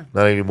anymore.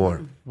 Not anymore.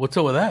 What's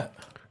up with that?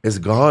 It's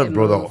gone,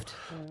 bro.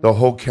 The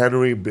whole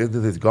cannery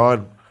business is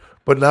gone.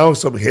 But now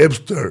some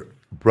hipster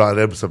brought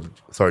him some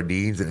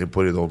sardines and he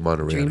put it on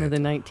Monterey. Dream of the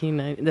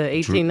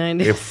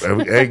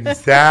 1890s.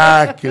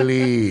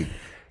 Exactly.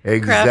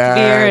 Craft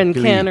beer and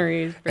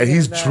canneries. And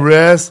he's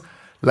dressed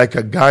like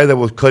a guy that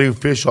was cutting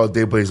fish all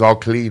day, but he's all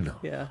clean.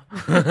 Yeah.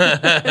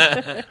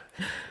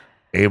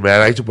 Hey,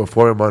 man, I used to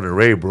perform in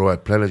Monterey, bro,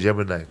 at Planet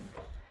Gemini.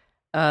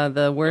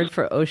 The word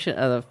for ocean,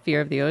 the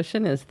fear of the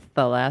ocean is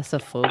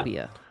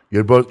thalassophobia.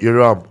 You're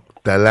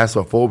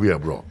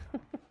thalassophobia, bro.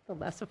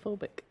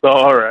 Thalassophobic. So,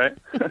 all right.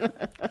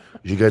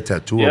 You get a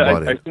tattoo Yeah,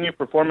 about I it. seen you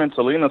perform in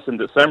Salinas in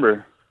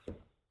December.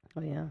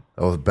 Oh yeah.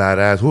 That was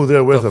badass. Who was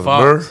there with The us?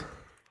 Fox. Murr?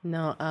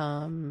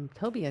 No,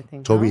 Toby, I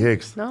think. Toby no?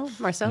 Hicks. No,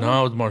 Marcelo. No,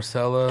 it was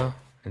Marcella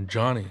and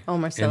Johnny. Oh,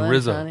 Marcella and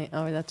Rizzo. Johnny.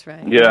 Oh, that's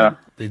right. Yeah.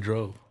 They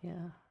drove. Yeah.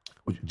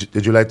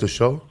 Did you like the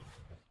show?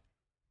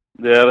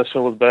 Yeah, that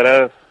show was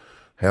badass.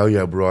 Hell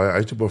yeah, bro. I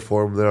used to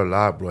perform there a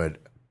lot, bro. At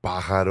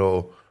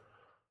Pajaro,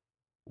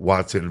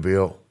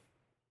 Watsonville.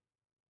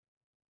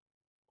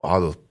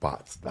 All those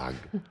spots, dog.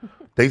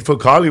 Thanks for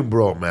calling,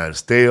 bro, man.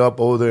 Stay up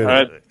over there All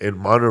right. in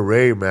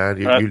Monterey,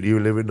 man. All right. You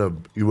live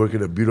you work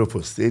in a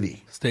beautiful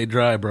city. Stay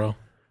dry, bro.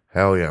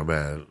 Hell yeah,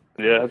 man.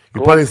 Yeah, that's You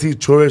cool. probably see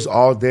tourists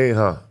all day,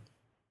 huh?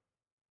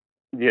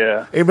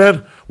 Yeah. Hey,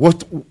 man,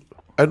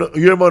 I know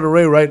you're in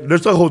Monterey, right?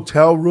 There's a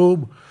hotel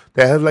room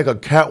that has like a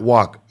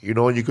catwalk, you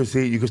know, and you can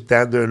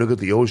stand there and look at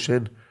the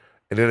ocean,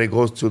 and then it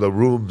goes to the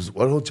rooms.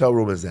 What hotel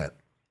room is that?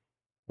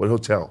 What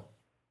hotel?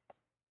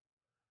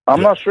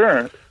 I'm not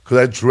sure. Because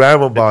I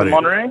dream about in it.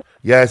 Monterey?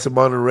 Yeah, it's in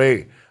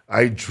Monterey.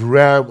 I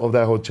dreamt of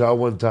that hotel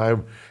one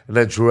time, and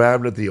I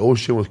dreamt that the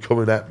ocean was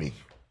coming at me.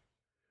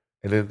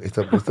 And then it's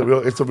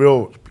a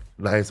real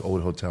nice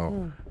old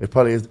hotel. It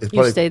probably is. It's You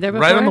probably stayed there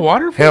before? Right on the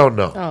water? Hell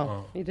no.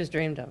 Oh, you just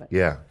dreamed of it.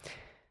 Yeah.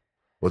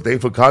 Well,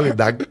 thanks for calling,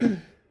 Doc.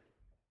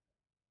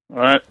 All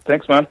right.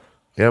 Thanks, man.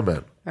 Yeah,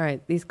 man. All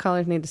right, these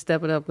callers need to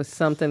step it up with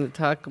something to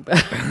talk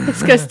about.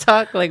 These guys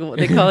talk like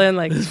they call in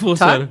like fool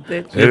talk, said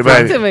they, Hey, talk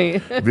man, to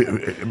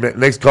me.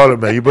 Next caller,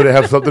 man. You better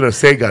have something to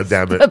say,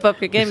 goddammit. Step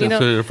up your game. You So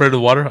know. you're afraid of the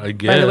water? I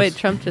guess. By the way,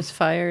 Trump just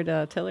fired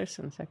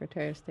Tillerson,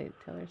 Secretary of State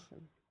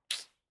Tillerson,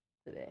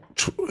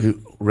 today.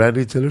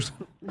 Randy Tillerson?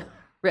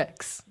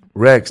 Rex.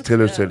 Rex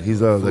Tillerson. He's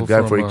the Fool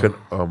guy for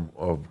from,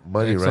 of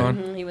money, Exxon. right?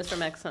 Mhm, he was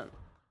from Exxon.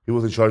 He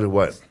was in charge of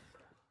what?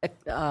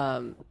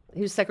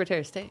 He was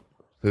Secretary of State.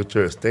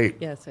 Secretary of State.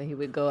 Yeah, so he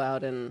would go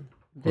out and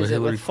What visit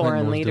Hillary with Clinton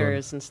foreign was doing.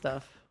 leaders and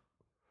stuff.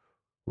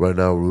 Right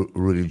now,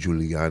 Rudy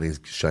Giuliani is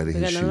shining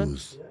We his got another one?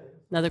 shoes.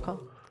 Another call.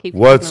 Keep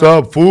What's keeping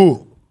on. up,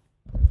 fool?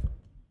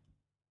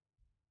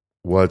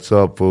 What's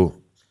up, fool?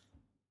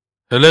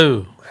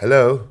 Hello.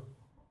 Hello.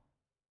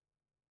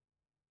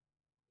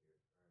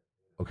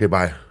 Okay,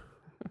 bye.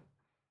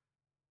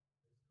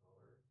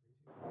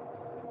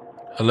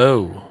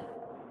 Hello.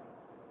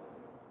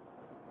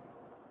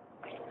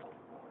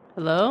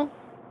 Hello?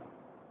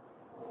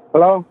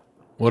 Hello?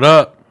 What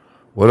up?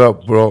 What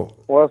up, bro?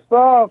 What's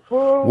up,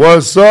 fool?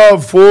 What's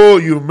up,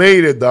 fool? You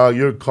made it, dog.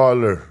 You're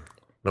caller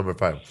number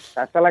 5.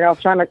 I felt like I was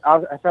trying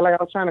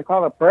to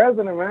call the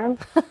president, man.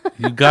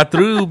 You got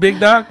through, big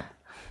dog?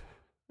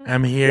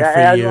 I'm here I for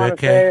just you, wanna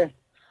okay?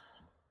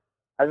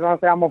 I just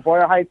want to say I'm a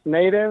Boyle Heights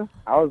native.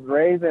 I was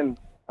raised in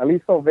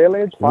Aliso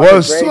Village.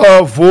 What's Greg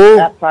up, fool?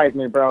 Baptized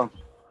me, bro.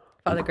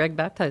 Father Greg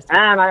baptized him.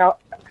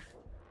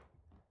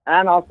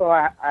 And also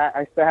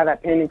I still have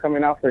that painting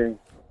coming out for you.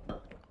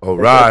 All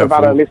It's right,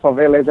 about fool. Aliso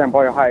Village and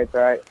Boyle Heights,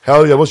 right?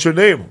 Hell yeah. What's your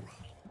name?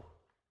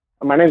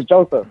 My name's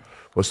Joseph.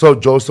 What's up,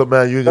 Joseph,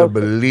 man? You're going to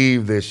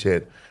believe this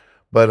shit.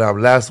 But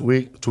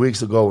 2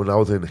 weeks ago, when I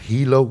was in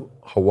Hilo,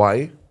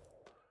 Hawaii,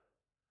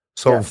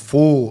 some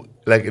fool,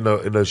 like in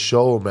a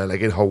show, man,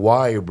 like in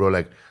Hawaii, bro,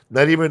 like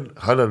not even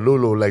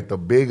Honolulu, like the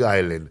big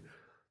island.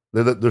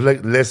 There's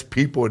like less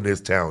people in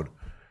this town.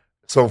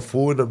 Some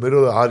fool in the middle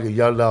of the audience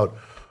yelled out,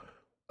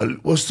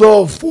 "What's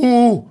up,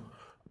 fool?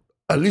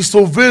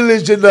 Aliso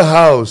Village in the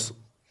house."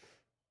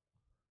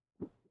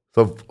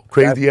 Some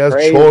crazy ass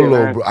crazy,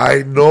 cholo, man. bro.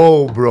 I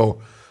know,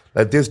 bro.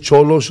 Like this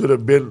cholo should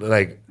have been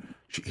like,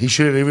 he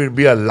shouldn't even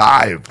be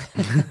alive.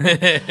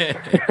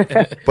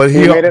 But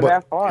He made it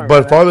that far,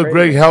 but man. Father That's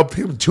Greg crazy. helped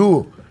him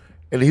too,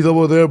 and he's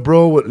over there,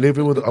 bro,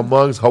 living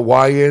amongst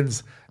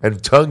Hawaiians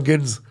and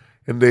Tongans,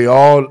 and they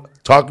all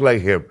talk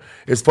like him.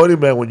 It's funny,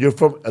 man. When you're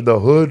from the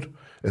hood,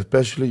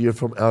 especially you're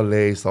from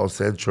LA, South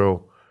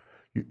Central,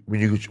 when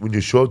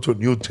you show up to a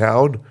new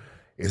town,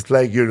 it's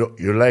like you're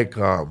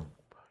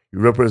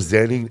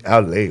representing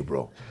LA,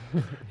 bro.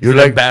 You're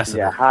like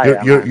ambassador.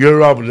 You're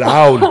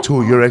loud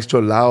too. You're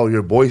extra loud.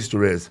 You're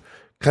boisterous.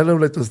 Kind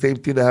of like the same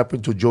thing that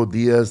happened to Joe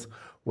Diaz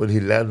when he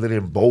landed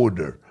in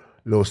Boulder,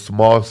 little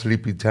small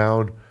sleepy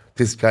town.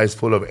 This guy's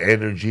full of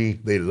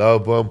energy. They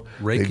love him.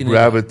 Raking They it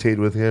gravitate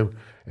with him.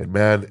 And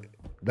man,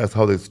 that's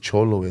how this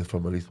cholo is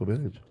from Aliso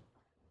Village.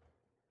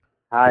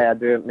 Hi, I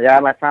do.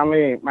 Yeah, my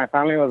family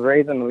was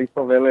raised in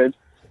Aliso Village.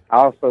 I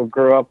also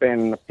grew up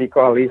in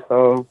Pico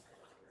Aliso,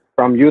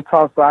 from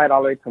Utah side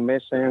all the way to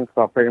Mission.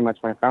 So pretty much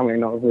my family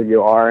knows who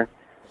you are.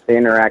 They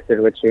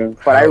interacted with you.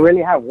 But I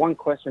really have one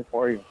question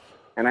for you,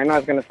 and I know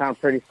it's gonna sound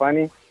pretty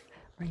funny.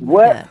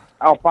 What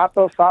El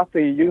Pato sauce do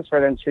you use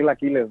for them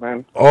chilaquiles,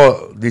 man?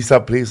 Oh,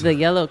 Lisa, please. The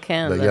yellow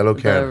can. The yellow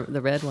can.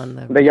 The red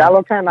one. The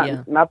yellow can,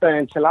 yeah. not the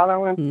enchilada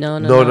one? No.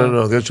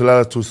 The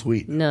enchilada's too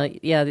sweet. No,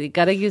 yeah, you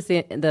gotta use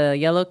the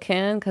yellow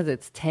can because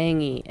it's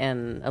tangy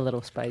and a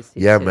little spicy.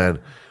 Yeah, too. man.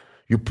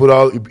 You cut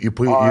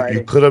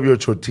up your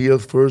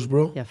tortillas first,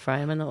 bro. Yeah, fry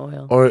them in the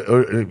oil. Or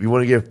if you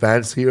want to get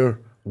fancier,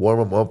 warm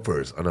them up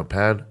first on a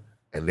pan,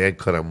 and then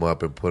cut them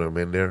up and put them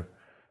in there.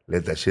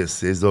 Let that shit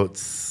sizzle.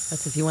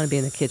 That's if you want to be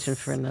in the kitchen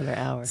for another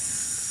hour.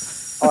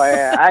 Oh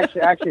yeah, I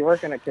actually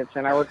work in the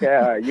kitchen. I work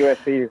at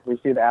USC. We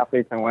see the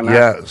athletes and whatnot.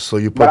 Yeah, so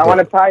you put. But I want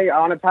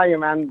to tell you,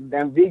 man.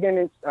 Them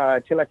vegan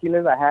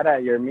chilaquiles I had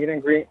at your meet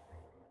and greet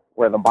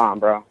were the bomb,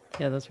 bro.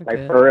 Yeah, those were like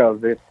good. for real,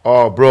 dude.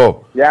 Oh,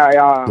 bro. Yeah.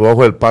 The one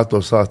with el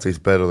pato sauce tastes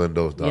better than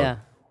those, dog. Yeah,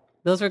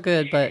 those were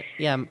good, but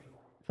yeah,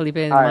 Felipe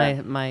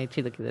and my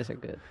chilaquiles are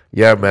good.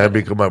 Yeah, man,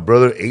 because my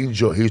brother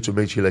Angel, he used to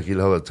make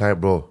chilaquiles all the time,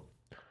 bro.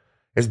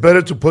 It's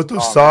better to put the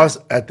sauce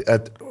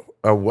at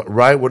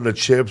right when the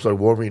chips are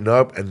warming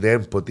up, and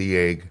then put the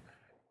egg,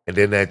 and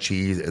then add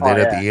cheese, and then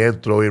at the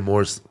end throw in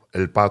more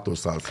el pato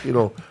sauce, you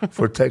know,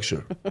 for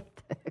texture.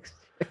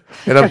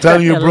 And I'm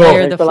telling you, bro,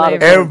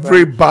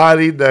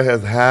 everybody that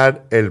has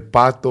had el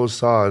pato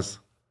sauce,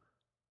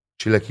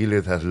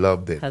 chilaquiles has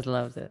loved it.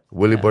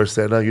 Willie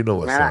Barcena, you know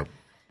what's up.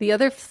 The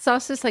other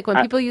sauces, like when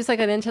people use like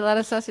an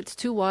enchilada sauce, it's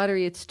too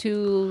watery, it's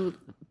too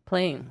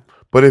plain.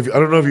 But I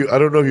don't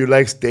know if you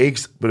like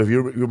steaks, but if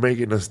you're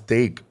making a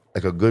steak,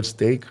 like a good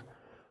steak,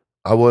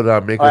 I would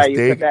make a steak.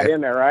 You put that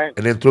in there, right?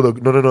 And then throw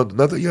no,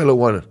 not the yellow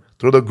one.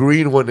 Throw the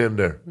green one in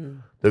there.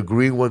 The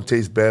green one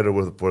tastes better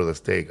for the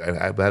steak.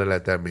 I've had it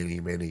like that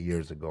many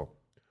years ago.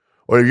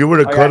 Or if you were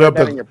to cut up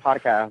in your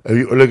podcast.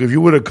 If you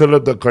were to cut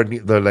up the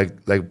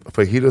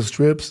fajita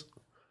strips,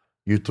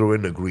 you throw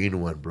in the green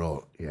one,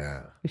 bro.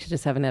 Yeah. We should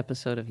just have an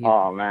episode of you.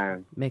 Oh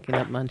man, making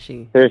up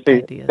munchy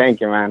seriously. ideas.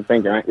 Thank you, man.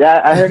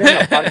 Yeah, I heard in the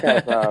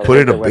podcast. Put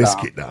in a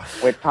biscuit now.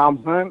 With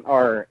Tom Hunt,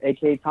 or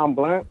AKA Tom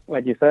Blunt,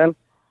 like you said.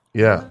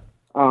 Yeah.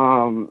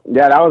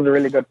 Yeah, that was a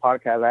really good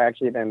podcast. I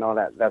actually didn't know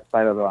that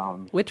side of the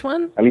Which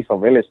one? Aliso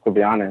Village, to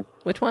be honest.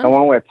 Which one? The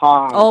one with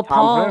Tom. Oh, Tom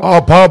Paul. Hunt.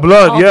 Oh, Paul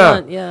Blunt. Paul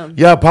Blunt, yeah.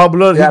 Yeah, Paul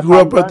Blunt. Yeah, He grew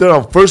Tom up right there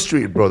on First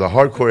Street, bro, the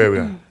hardcore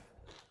area.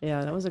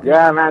 Yeah, that was a good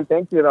Yeah, one. man.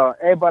 Thank you, though.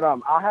 Hey, but I'll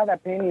have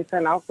that painting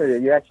sent out for you.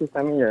 You actually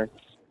sent me your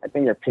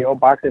PO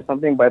box or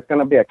something, but it's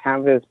gonna be a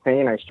canvas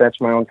painting. I stretched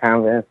my own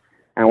canvas.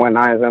 And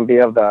whatnot. It's gonna be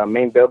of the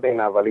main building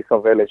of Aliso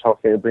Village.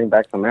 Hopefully, it'll bring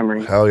back some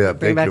memories. Hell yeah, Bring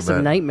thank back you, some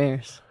man.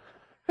 nightmares.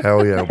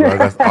 Hell yeah, bro.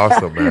 That's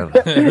awesome, man.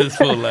 This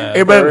fool laugh.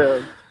 Hey,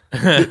 man,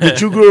 did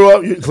you grow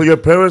up? So your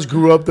parents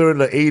grew up there in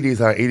the 80s,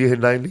 huh? 80s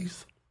and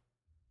 90s?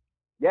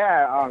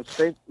 Yeah,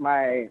 straight.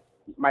 My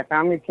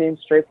family came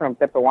straight from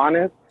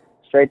Tepehuanes,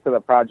 straight to the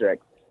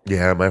project.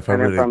 Yeah, my And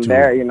family then from too.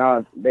 there, you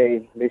know,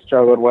 they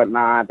struggled,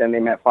 whatnot. Then they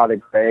met Father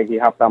Greg. He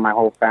helped out my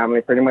whole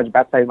family. Pretty much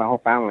baptized my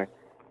whole family.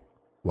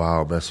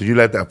 Wow, man. So you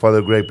like that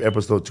Father Greg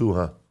episode too,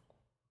 huh?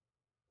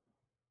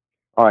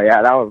 Oh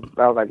yeah, that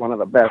was like one of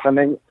the best. And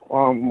then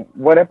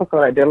what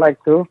episode I did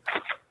like too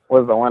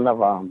was the one of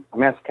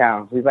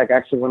Mezcal. He's like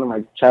actually one of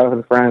my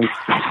childhood friends.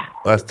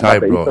 That's tight,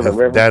 the bro. East of the His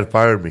River. dad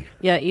fired me.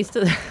 Yeah, East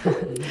of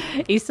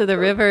the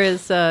River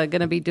is going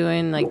to be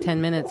doing like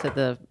 10 minutes at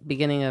the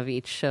beginning of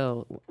each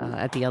show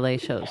at the LA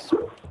shows.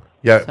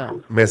 Yeah,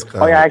 So-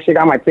 Mezcal. Oh yeah, I actually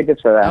got my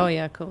tickets for that. Oh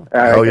yeah, cool.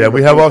 Oh yeah,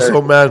 we have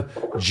also, man,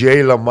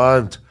 Jay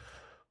Lamont,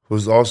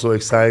 who's also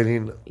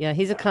exciting. Yeah,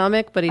 he's a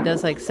comic, but he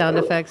does like sound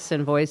effects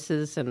and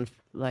voices and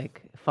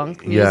like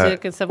funk Yeah.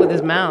 music and stuff with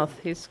his mouth.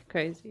 He's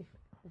crazy.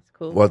 It's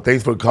cool. Well,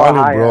 thanks for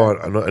calling, hi, bro.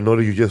 I know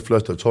that you just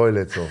flushed the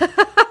toilet, so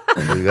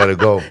you gotta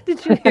go.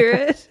 Did you hear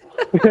it?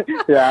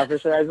 Yeah, for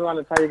sure. I just want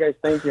to tell you guys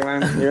thank you,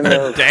 man. Even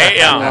though it's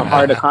Damn.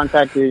 hard to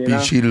contact you, you know.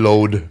 Peachy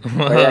load.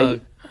 But yeah,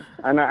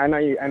 I know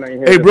you hear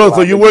Hey, this bro, a lot,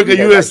 so you but work at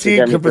guys actually USC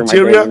get me through my day,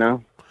 cafeteria? you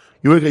know?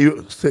 You work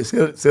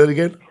at say it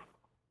again?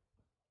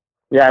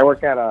 Yeah, I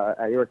work at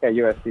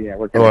USC. I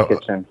work in Oh, the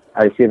kitchen.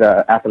 I see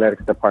the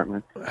athletics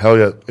department. Hell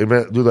yeah. Hey,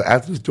 man, do the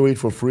athletes do it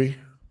for free?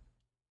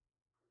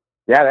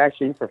 Yeah, they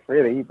actually eat for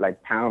free. They eat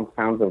like pounds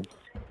of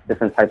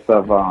different types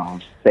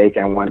of steak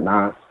and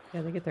whatnot.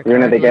 Yeah, they get their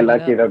Even if they card get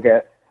loaded lucky,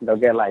 up. they'll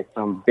get like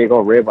some big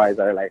old ribeyes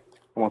that are like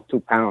almost 2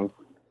 pounds.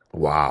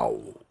 Wow.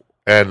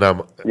 And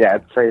Yeah,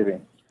 it's crazy.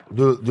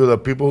 do the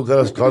people who got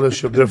a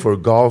scholarship there for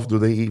golf, do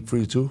they eat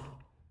free too?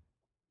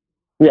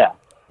 Yeah,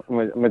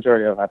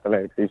 majority of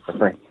athletics eat for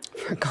free.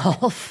 For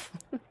golf.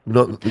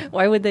 No,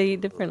 Why would they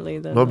eat differently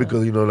than no,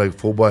 because like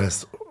football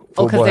has.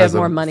 Oh, 'cause football they have has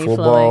more money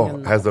Football flowing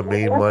and- has the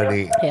main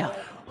money. Yeah.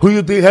 Who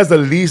you think has the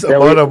least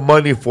amount of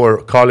money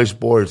for college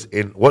sports?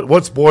 In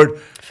what sport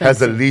has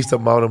the least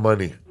amount of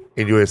money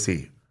in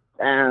USC?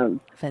 And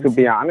to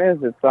be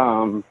honest, it's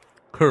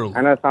Curl.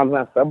 I know it sounds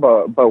messed up,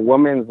 but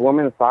women's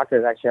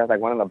soccer actually has like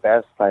one of the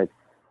best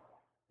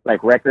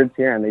like records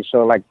here, and they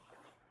show like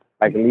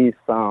least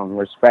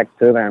respect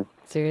to them.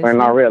 Seriously? But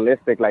not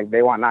realistic. Like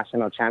they want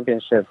national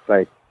championships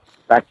like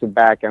back to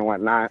back and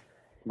whatnot,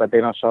 but they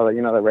don't show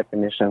the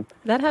recognition.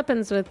 That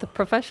happens with the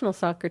professional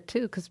soccer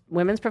too, because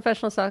women's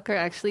professional soccer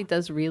actually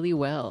does really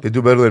well. They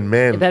do better than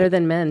men. Better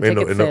than men.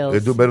 Ticket sales. They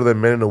do better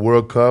than men in the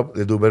World Cup.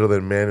 They do better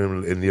than men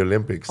in the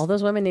Olympics. All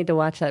those women need to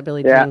watch that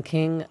Billie Yeah. Jean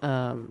King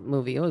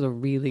movie. It was a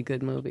really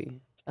good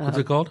movie. What's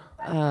it called?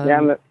 Yeah,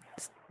 and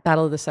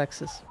Battle of the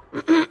Sexes.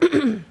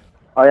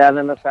 oh yeah, and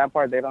then the sad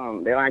part, they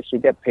don't actually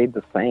get paid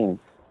the same.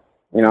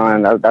 You know,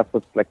 and that's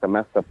what's like the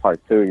messed up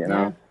part too. You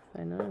know.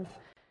 Yeah, I know.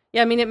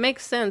 Yeah, I mean, it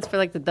makes sense for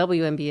like the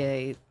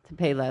WNBA to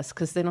pay less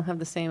because they don't have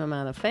the same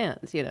amount of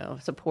fans,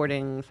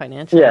 supporting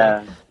financially.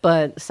 Yeah.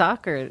 But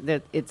soccer,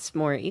 it's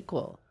more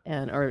equal,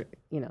 or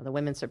the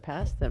women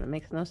surpassed them. It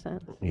makes no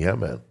sense. Yeah,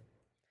 man.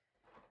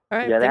 All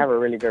right. Yeah, they have a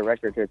really good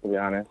record here, to be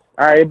honest.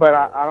 All right, but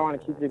I don't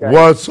want to keep you guys.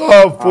 What's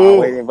up, fool?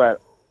 Waiting,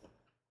 but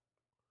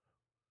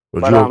I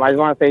just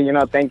want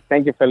to say,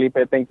 thank you, Felipe.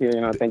 Thank you,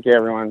 thank you,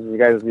 everyone. You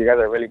guys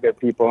are really good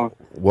people.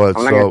 What's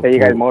I'm not gonna up, say you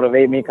guys fool?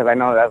 motivate me because I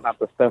know that's not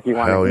the stuff you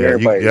want to hear.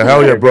 But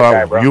Hell yeah, you're a good bro.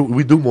 guy,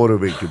 We do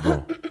motivate you,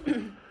 bro.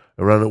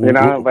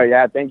 But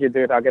yeah, thank you,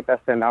 dude. I'll get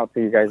that sent out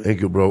to you guys.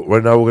 Thank you, bro.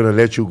 Right now, we're gonna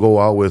let you go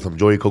out with some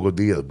Joey Coco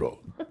Diaz, bro.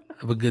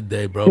 Have a good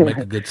day, bro. Make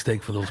a good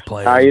steak for those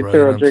players. You bro, too,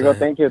 you know what I'm Rodrigo.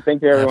 saying?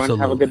 Thank you, everyone. Have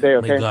a Absolutely. good day,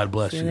 okay? May God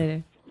bless you.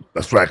 Later.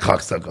 That's right,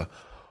 cocksucker.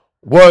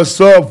 What's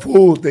up,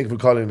 fool? Thanks for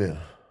calling in.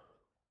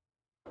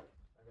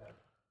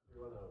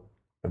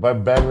 If I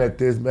bang like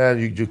this, man,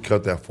 you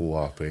cut that fool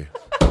off, eh?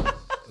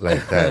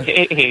 Like that.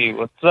 Hey,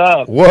 what's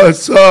up?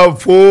 What's up,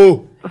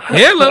 fool?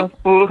 Hello.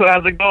 Fool,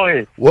 how's it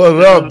going?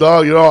 What's up,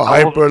 dog? You're all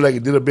hyper like you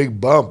did a big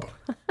bump.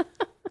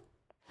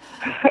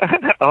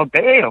 Oh,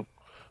 damn.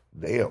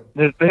 Damn.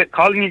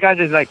 Calling you guys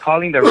is like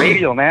calling the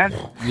radio, man.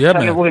 Yeah,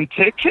 Trying to man. win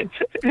tickets.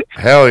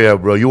 Hell yeah,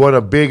 bro. You want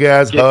a big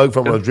ass hug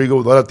from Rodrigo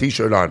without a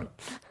t-shirt on.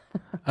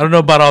 I don't know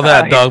about all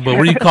that, dog, but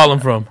where you calling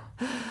from?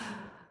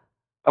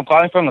 I'm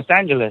calling from Los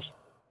Angeles.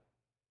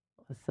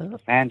 What's up?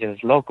 Los Angeles,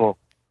 local.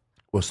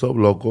 What's up,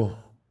 loco?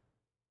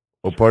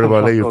 What part of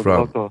LA you from?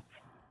 Local.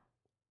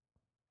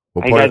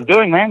 What How you part- guys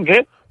doing, man?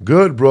 Good?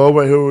 Good, bro.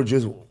 Right here, we're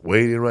just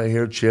waiting right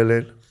here,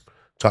 chilling,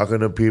 talking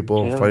to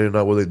people, Yeah. finding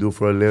out what they do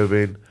for a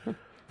living,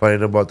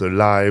 finding out about their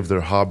lives,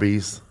 their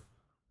hobbies.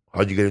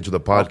 How'd you get into the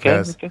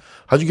podcast? Okay.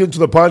 How'd you get into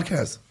the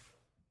podcast?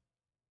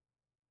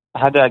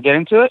 How did I get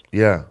into it?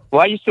 Yeah.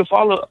 Well, I used to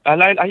follow.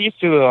 I used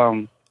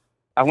to.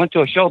 I went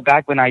to a show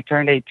back when I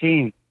turned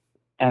 18,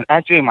 and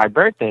actually my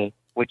birthday,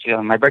 which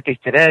my birthday's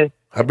today.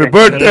 Happy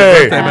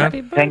birthday!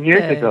 Happy 10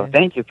 years ago.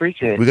 Thank you,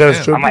 appreciate it. We got a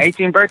strip- On my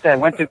 18th birthday, I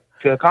went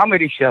to a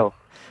comedy show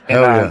in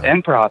Hell yeah.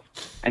 Improv,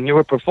 and you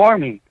were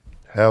performing.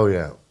 Hell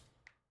yeah.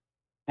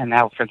 And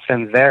now since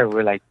there,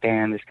 we're like,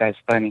 damn, this guy's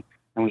funny,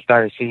 and we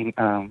started hearing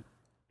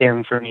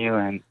from you,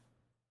 and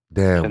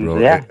Damn, bro.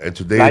 Yeah. And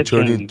today you're Life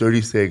turning changing.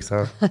 36,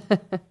 huh?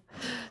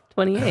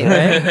 28,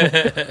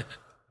 right?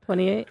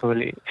 28?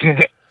 28.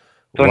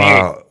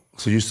 Wow.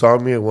 So you saw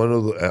me at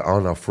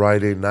on a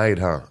Friday night,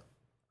 huh?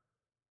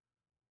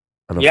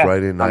 On a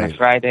Friday night. On a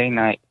Friday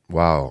night.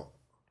 Wow.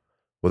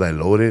 Was I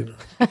loaded?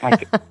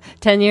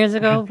 10 years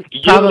ago?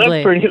 You Probably.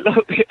 look pretty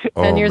loaded.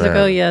 10 years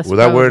ago, yes. Was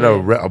I wearing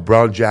probably. a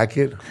brown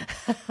jacket?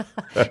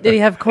 Did he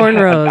have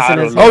cornrows? in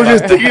his I was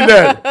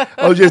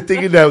just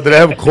thinking that. Did I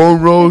have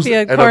cornrows If he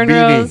had and a beanie?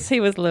 cornrows, he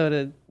was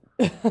loaded.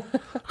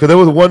 Because there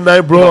was one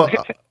night, bro.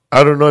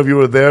 I don't know if you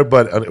were there,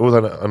 but it was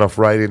on a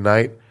Friday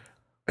night.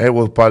 It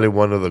was probably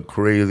one of the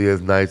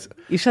craziest nights.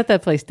 You shut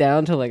that place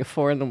down till like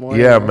 4 in the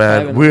morning. Yeah, or 5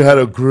 man, in we the had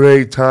a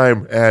great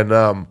time, and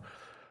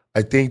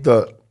I think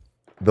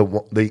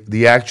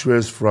the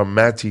actress from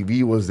Matt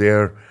TV was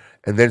there,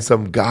 and then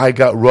some guy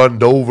got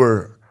run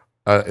over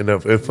in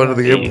front of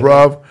the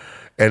Improv,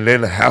 and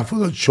then half of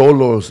the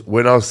cholos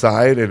went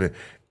outside, and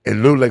it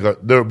looked like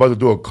they were about to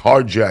do a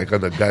carjack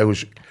on the guy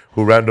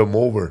who ran them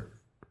over,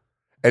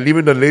 and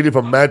even the lady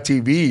from Matt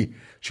TV,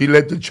 she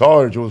led the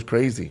charge. It was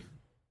crazy.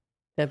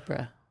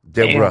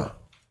 Deborah.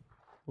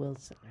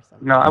 Wilson or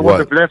something. No, I What?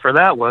 wasn't there for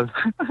that one.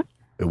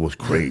 It was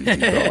crazy,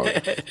 dog.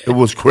 It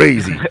was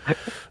crazy.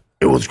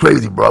 It was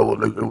crazy, bro.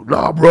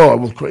 Nah, bro, it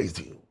was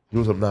crazy. It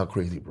was not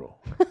crazy, bro.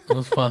 It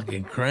was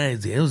fucking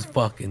crazy. It was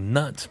fucking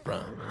nuts, bro.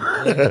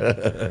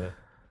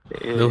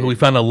 We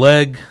found a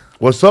leg.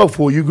 What's up,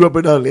 fool? You grew up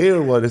in LA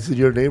or what? This is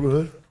your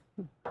neighborhood?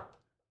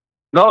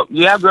 No,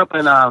 yeah, I grew up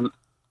in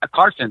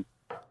Carson,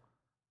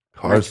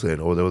 Carson.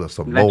 Oh, there was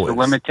some next to Samoans.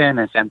 Wilmington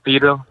and San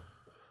Pedro.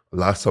 A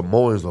lot of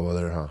Samoans over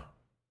there, huh?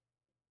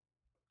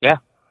 Yeah.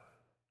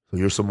 So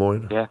you're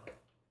Samoan? Yeah.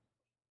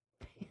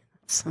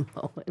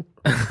 Samoan.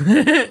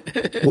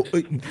 Well,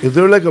 is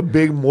there like a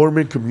big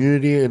Mormon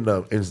community in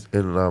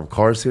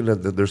Carson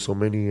that there's so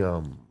many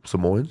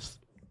Samoans?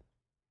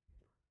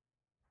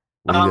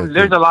 What do you guys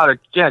There's think? a lot of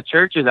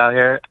churches out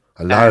here.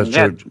 A lot of And,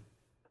 church.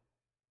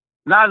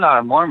 Not a lot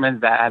of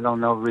Mormons that I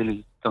don't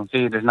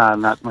see. There's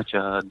not much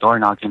door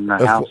knocking in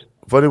the house.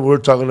 Funny, we're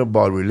talking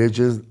about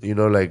religions.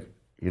 Like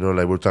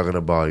we're talking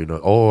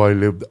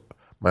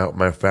about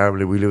my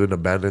family. We live in an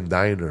abandoned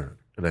diner,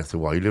 and I said,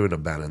 "Well, you live in an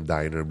abandoned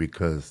diner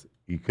because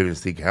you couldn't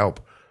seek help."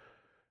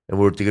 And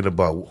we're thinking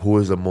about who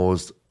is the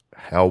most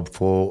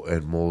helpful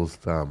and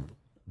most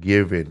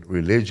giving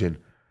religion,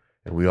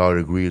 and we all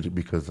agreed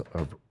because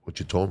of what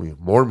you told me.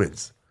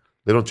 Mormons,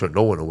 they don't turn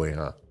no one away,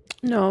 huh?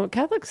 No,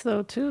 Catholics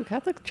though too.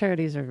 Catholic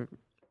charities are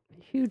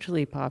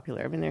hugely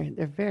popular. I mean,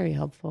 they're very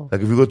helpful.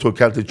 Like if you go to a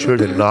Catholic church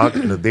and knock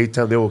in the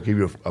daytime, they will give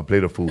you a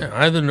plate of food.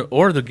 Yeah,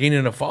 or they're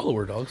gaining a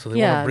follower, dog, so they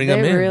want to bring them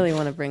in. They really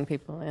want to bring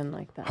people in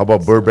like that. How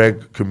about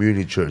Burbank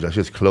Community Church? That's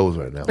just closed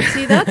right now.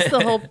 See, that's the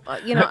whole.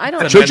 I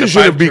don't. Churches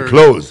shouldn't be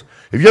closed.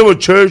 If you have a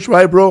church,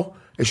 right, bro,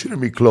 it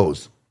shouldn't be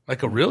closed.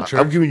 Like a real church.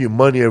 I'm giving you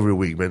money every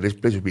week, man. This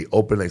place should be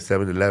open like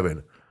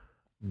 7-Eleven.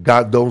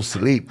 God don't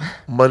sleep.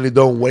 Money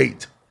don't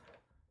wait.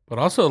 But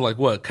also, like,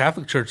 what?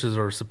 Catholic churches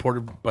are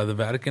supported by the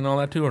Vatican and all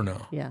that, too, or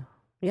no? Yeah.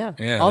 Yeah.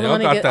 Yeah, all they the all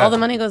money got that. all the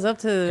money goes up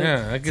to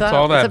Yeah, it gets it's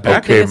all a- it's that a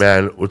back. Okay, biggest-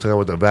 man. We're talking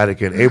about the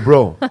Vatican. Hey,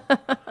 bro.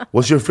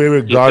 What's your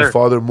favorite Yes, sir.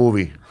 Godfather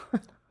movie?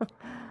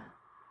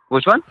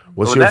 Which one? What's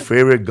What was your that?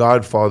 favorite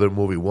Godfather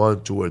movie?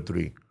 1, 2, or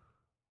 3?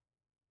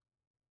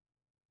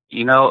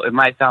 You know, it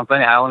might sound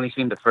funny. I only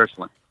seen the first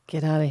one.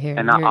 Get out of here.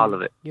 And not You're- all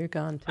of it. You're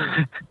gone too.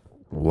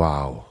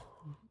 Wow.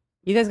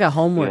 You guys got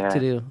homework Yeah. to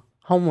do.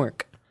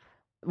 Homework.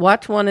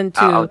 Watch 1 and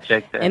 2. I'll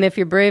check that. And if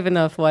you're brave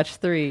enough, watch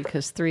 3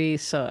 because 3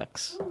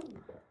 sucks.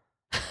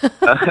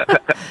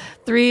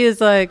 3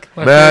 is like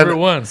My Man, favorite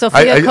one.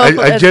 Sophia Coppola.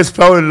 I just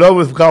fell in love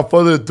with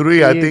Godfather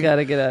 3. I You think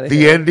gotta get out of the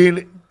here. ending,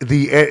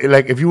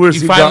 like if you were to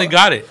You see finally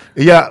got it.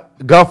 Yeah,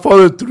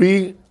 Godfather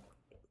 3.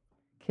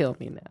 Kill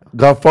me now.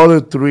 Godfather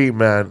 3,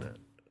 man.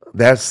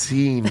 That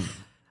scene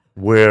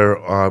where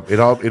it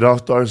all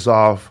starts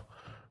off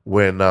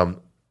when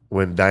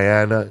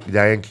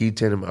Diane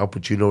Keaton and Al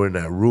Pacino were in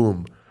that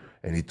room,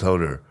 and he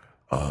told her,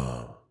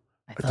 I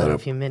thought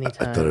of you many I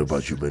times. thought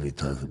about you many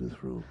times in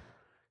this room.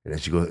 And then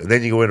she goes, and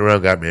then you went around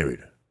and got married.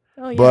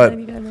 Oh, yeah, but then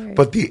you got married.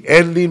 but the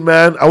ending,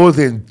 man, I was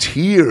in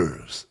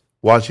tears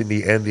watching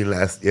the ending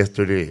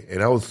yesterday,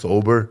 and I was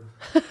sober.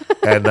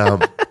 And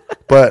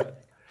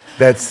but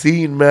that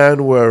scene,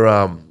 man, where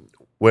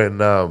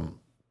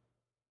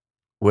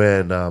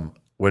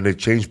when they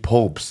change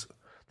popes,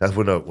 that's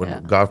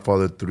when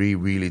Godfather 3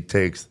 really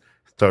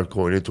starts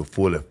going into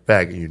full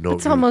effect, and you know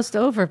It's almost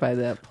over by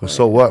that point.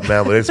 so what,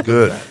 man? But it's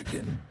good.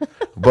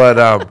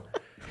 But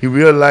he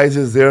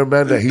realizes there,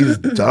 man, that he's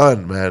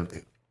done, man.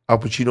 Al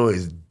Pacino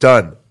is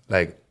done.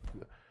 Like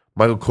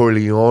Michael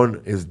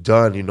Corleone is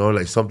done. You know,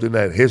 like something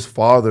that his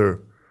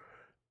father,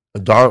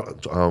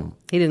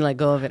 He didn't let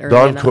go of it early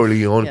Don enough.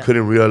 Corleone, Yeah.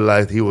 couldn't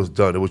realize he was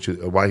done, which is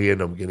why he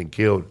ended up getting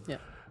killed. Yeah.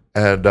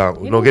 And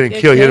didn't getting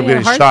get killed. He ended up killed, he had a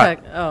getting heart shot.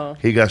 attack. Oh.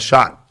 He got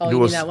shot. Oh, And you he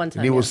mean was, that one time,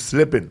 and he was yeah.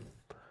 slipping.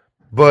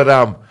 But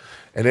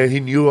and then he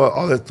knew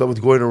all that stuff was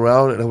going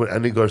around. And when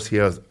Andy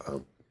Garcia was,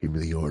 give me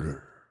the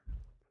order.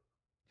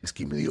 Just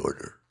give me the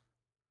order.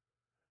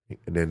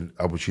 And then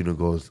Al Pacino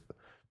goes,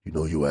 you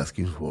know what you're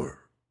asking for.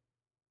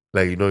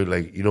 You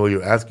know what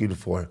you're asking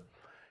for.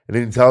 And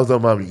then he tells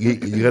them,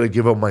 you got to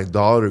give up my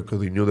daughter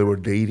because he knew they were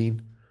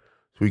dating.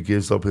 So he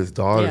gives up his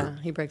daughter. Yeah,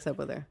 he breaks up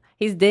with her.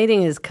 He's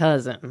dating his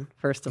cousin,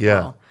 first of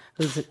Yeah. all,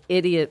 who's an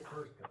idiot.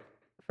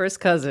 First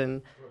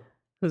cousin,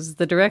 who's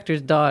the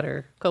director's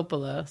daughter,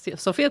 Coppola,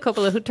 Sophia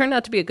Coppola, who turned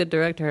out to be a good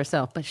director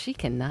herself, but she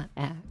cannot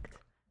act.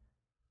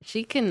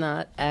 She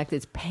cannot act.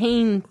 It's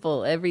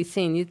painful every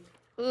scene.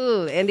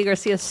 Andy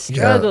Garcia's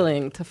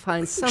struggling to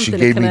find something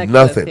gave to me connect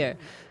nothing. with here.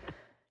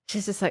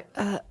 She's just like,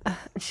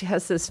 she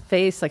has this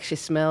face like she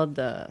smelled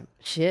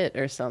shit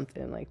or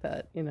something like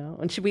that, you know.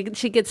 When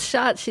she gets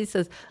shot, she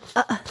says,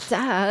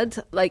 "Dad,"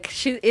 like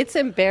it's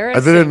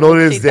embarrassing. I didn't when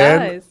notice she then.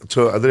 dies.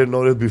 So I didn't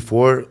notice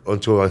before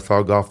until I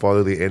saw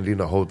Godfather, the ending,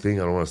 the whole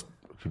thing. I don't want to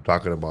keep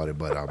talking about it,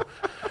 but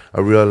I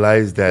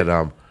realized that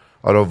out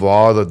of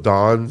all the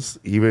Dons,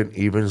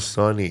 even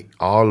Sonny,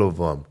 all of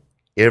them,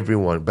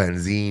 everyone,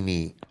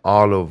 Banzini,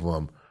 all of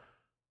them,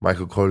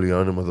 Michael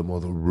Corleone was the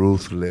most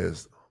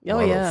ruthless Oh,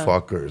 yeah.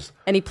 motherfuckers.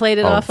 And he played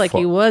it off like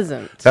he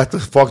wasn't. That's the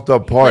fucked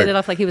up part. played it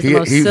off like he was the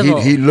most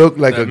civil. He looked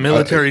like That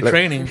military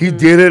training. He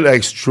did it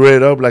like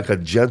straight up like a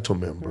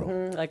gentleman,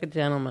 bro. Like a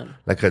gentleman.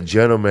 Like a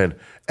gentleman.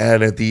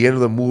 And at the end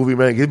of the movie,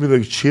 man, it gives me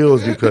the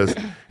chills because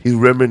he's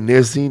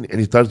reminiscing and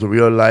he starts to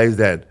realize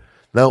that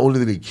not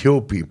only did he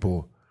kill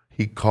people,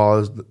 he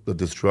caused the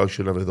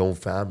destruction of his own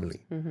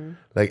family.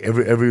 Like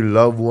every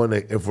loved one,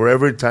 like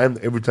every time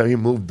he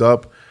moved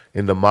up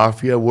in the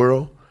mafia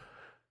world,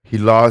 he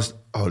lost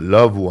a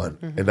loved one.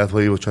 And that's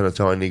what he was trying to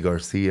tell Andy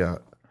Garcia,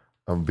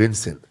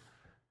 Vincent,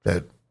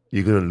 that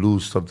you're going to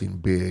lose something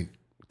big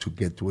to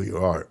get to where you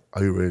are.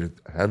 Are you ready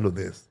to handle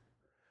this?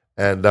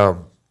 And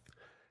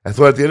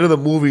so at the end of the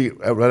movie,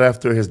 right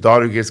after his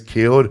daughter gets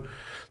killed,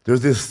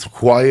 there's this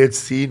quiet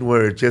scene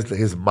where it's just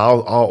his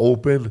mouth all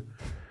open,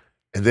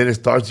 and then it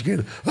starts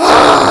again.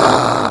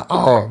 Ah!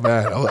 Oh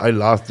man, I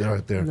lost it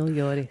right there. No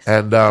llores.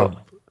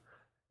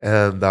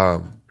 And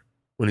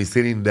when he's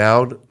sitting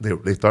down,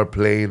 they start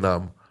playing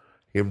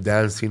him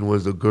dancing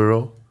with the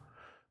girl,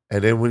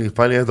 and then when he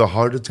finally has a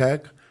heart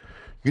attack,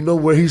 you know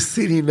where he's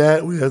sitting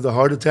at when he has a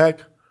heart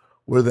attack?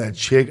 Where that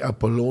chick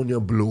Apollonia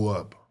blew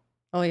up.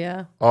 Oh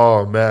yeah.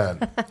 Oh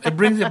man, It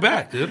brings it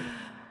back, dude.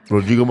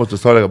 Rodrigo must have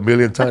saw it like a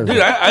million times.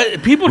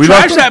 Dude, people We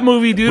trash lost that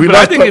movie, dude, we but I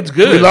lost think it's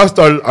good. We lost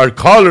our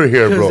caller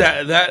here, bro.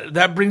 Because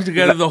that brings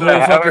together the whole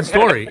fucking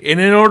story. And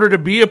in order to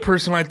be a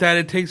person like that,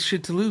 it takes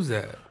shit to lose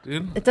that,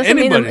 dude. It doesn't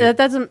Anybody. mean that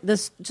doesn't.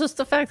 This just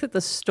the fact that the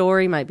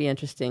story might be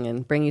interesting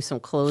and bring you some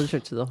closure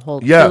to the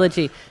whole Yeah,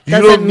 trilogy you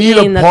doesn't don't need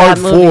mean a that part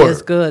that movie 4.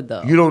 is good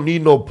though. You don't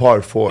need no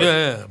part 4.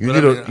 Yeah, You but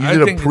need I mean, I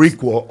a think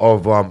prequel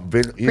of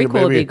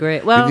Prequel would be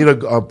great. Well- you need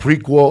a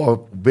prequel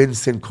of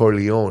Vincent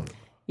Corleone.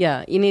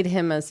 Yeah, you need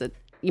him as a.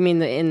 You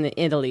mean in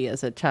Italy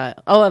as a child?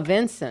 Oh, a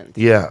Vincent.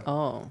 Yeah.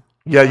 Oh.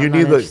 Yeah, I'm you not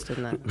need interested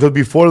in that. because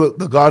before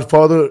the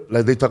Godfather,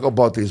 like they talk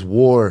about this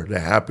war that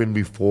happened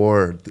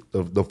before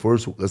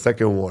the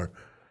second war,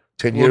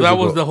 10 Well, years that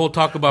ago. was the whole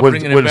talk about when,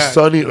 bringing it when back.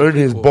 Sonny earned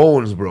his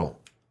bones, bro.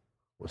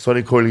 When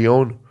Sonny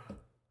Corleone,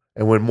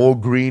 and when Mo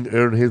Green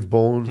earned his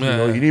bones, you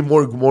know, Yeah. you need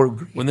more.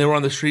 When they were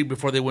on the street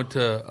before they went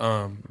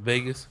to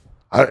Vegas.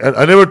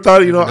 I never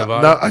thought, you know.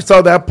 Nevada. Now I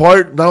saw that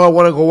part. Now I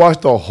want to go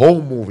watch the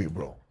whole movie,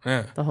 bro.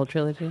 Yeah. The whole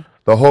trilogy?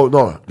 The whole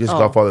just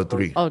Godfather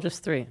 3. Oh,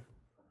 just 3.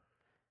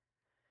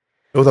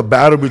 It was a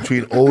battle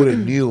between old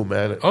and new,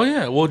 man. Oh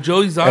yeah, well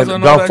Joey Zaza And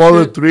and all that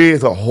Godfather shit. 3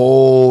 is a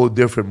whole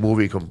different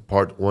movie from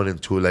part 1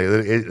 and 2. Like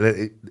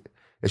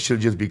it should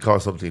just be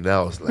called something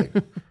else, like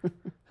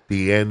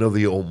the end of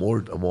the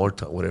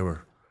Amorta,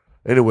 whatever.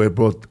 Anyway,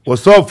 bro,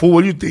 what's up, fool?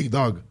 What do you think,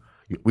 dog?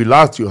 We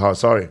lost you, huh?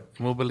 Sorry.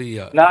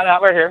 Mobilia. No,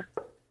 we're here.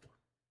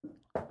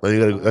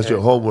 Well, that's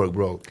your homework,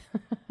 bro.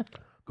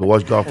 Go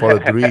watch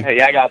Godfather 3.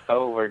 Yeah, I got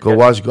over. Go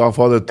watch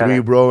Godfather 3,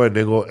 bro, and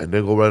then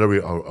go write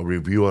a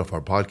review of our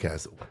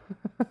podcast.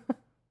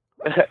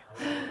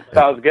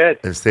 Sounds good.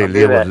 And say I'll do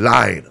Leo was that.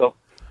 lying. So,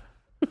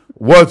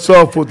 What's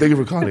up, fool? Thank you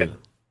for calling.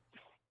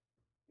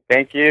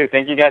 thank you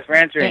guys for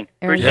answering.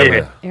 Appreciate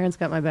it. Aaron's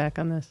got my back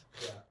on this.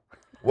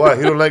 What?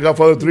 You don't like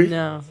Godfather 3?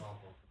 No.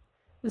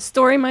 The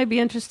story might be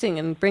interesting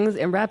and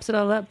wraps it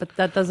all up, but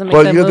that doesn't make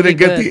But that you movie didn't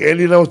get good. the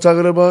ending I was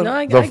talking about? No,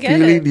 I the get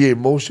feeling, it. the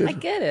emotion. I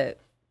get it.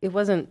 It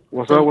wasn't.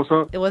 What's up? What's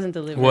up? It wasn't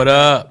delivered. What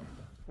up?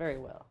 Very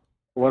well.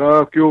 What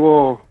up,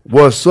 Hugo?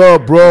 What's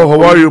up, bro?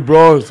 How are you,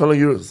 bro? It sounds like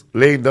you're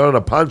laying down on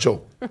a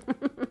poncho.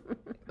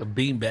 A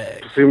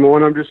beanbag.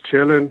 Simón, I'm just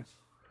chilling.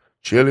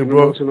 Chilling,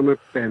 bro. Haciéndome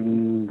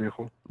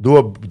pendejo.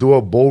 Do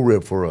a bowl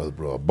rip for us,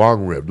 bro. A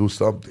bong rip. Do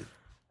something.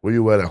 Where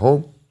you at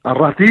home? A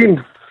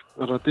ratín.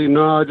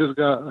 No, I just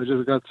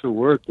got to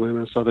work, man.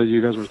 I saw that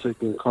you guys were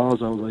taking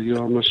calls. I was like,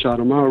 I'm gonna shout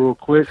them out real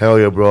quick. Hell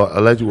yeah, bro. I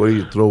like the way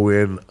you throw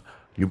in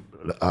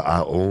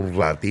our own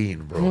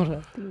Latin,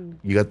 bro.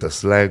 You got the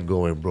slang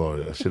going, bro.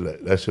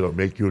 That should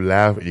make you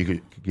laugh, and you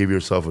could give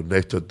yourself an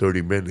extra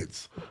 30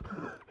 minutes.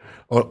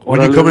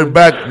 When you're coming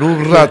back,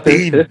 nun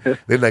ratin,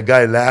 then that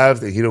guy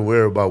laughs, and he don't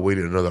worry about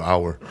waiting another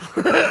hour.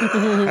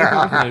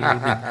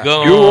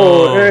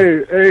 Hugo,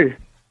 hey,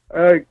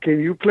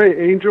 can you play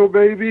Angel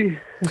Baby?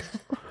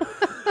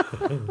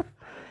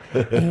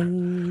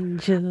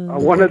 Angel. I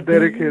want to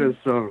dedicate a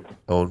song.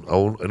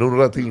 On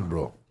Latin,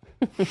 bro.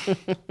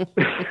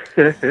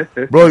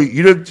 Bro,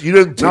 you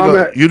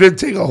didn't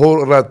take a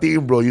whole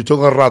Latin, bro. You took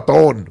a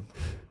raton.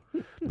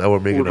 Now we're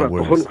making up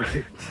words.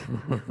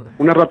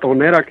 Una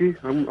ratonera aquí.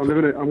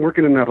 I'm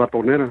working in a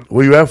ratonera.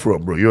 Where you at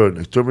from, bro? You're an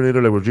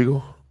exterminator like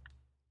Rodrigo?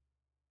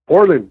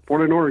 Portland,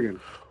 Oregon.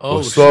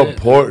 What's up,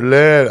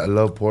 Portland? I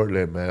love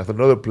Portland, man. That's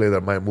another place that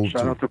I might move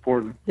Shout to. out to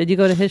Portland. Did you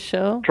go to his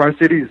show?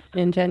 Tri-Cities.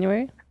 In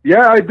January?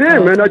 Yeah, I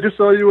did, man. I just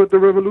saw you at the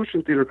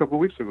Revolution Theater a couple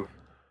weeks ago.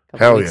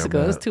 Hell weeks yeah, ago.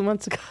 It man. was 2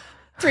 months ago.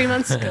 3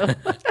 months ago.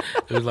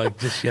 It was like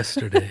just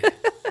yesterday.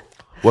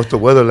 What's the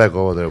weather like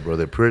over there, bro?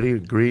 They pretty,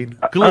 green?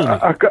 Gloomy.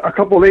 A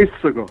couple days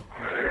ago.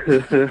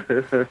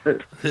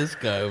 This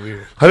guy over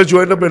here. How did you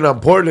end up in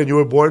Portland? You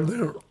were born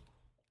there?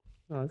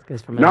 Oh, this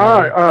guy's from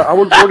Nah, I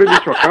was born in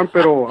Michoacán,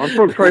 pero I'm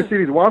from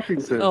Tri-Cities,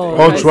 Washington.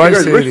 Oh,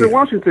 Tri-Cities. Richmond,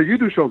 Washington, you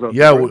do shows up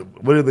Yeah, there,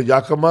 right? what is the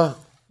Yakima?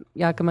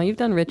 Yakima, you've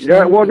done Richland.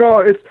 Yeah, well,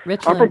 no, I'm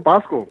Richland. from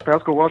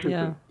Pasco, Washington.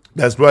 Yeah.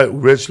 That's right.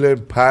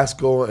 Richland,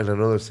 Pasco, and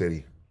another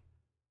city.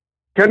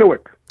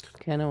 Kennewick.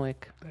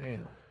 Kennewick.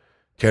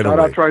 Shout out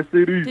Kennewick.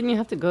 Tri-Cities. Didn't you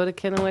have to go to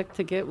Kennewick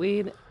to get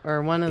weed?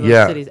 Or one of those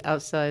Yeah. cities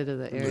outside of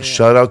the area?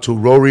 Shout out to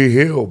Rory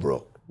Hill,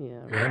 bro.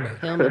 Yeah.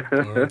 Hillman.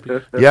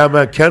 Yeah,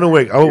 man,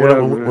 Kennewick.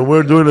 When we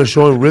were doing a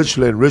show in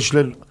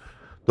Richland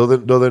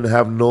doesn't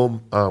have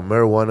no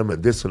marijuana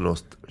medicinal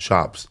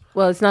shops.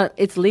 Well,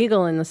 it's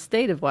legal in the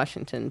state of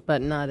Washington,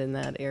 but not in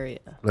that area.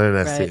 Not in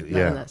that right? state, Not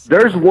yeah. in that state.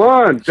 There's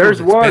one,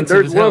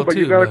 expensive as hell, but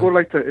you too, gotta man. go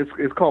like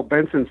it's called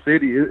Benson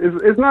City.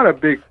 It's not a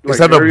big. It's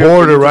like, on the area,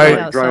 border, so you right?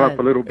 gotta drive up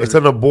a little bit. It's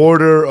on the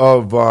border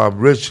of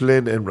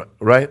Richland and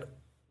right.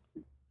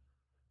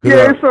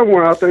 Yeah, it's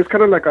somewhere out there. It's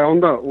kind of like on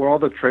where all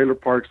the trailer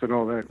parks and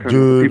all that kind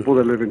Dude, of people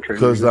that live in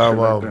trailers. because and shit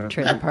like that.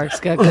 Trailer parks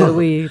got good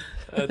weed.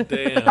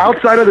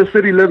 Outside of the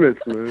city limits,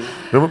 man.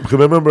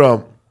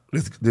 Remember,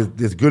 this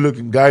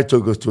good-looking guy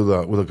took us to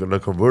the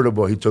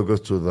convertible. He took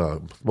us to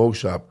the smoke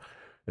shop,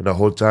 and the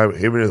whole time,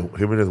 him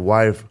and his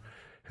wife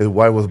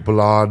was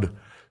blonde.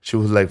 She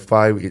was like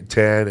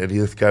 5'10", and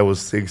this guy was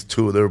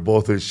 6'2". They were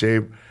both in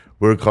shape.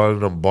 We were calling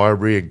them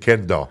Barbie and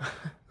Kendall.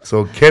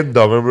 So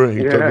Kendall, remember,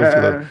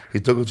 he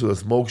took us to the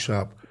smoke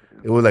shop.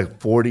 It was like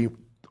 40,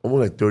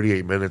 almost like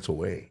 38 minutes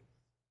away.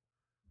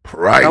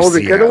 Pricey. That was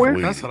in Kennewick?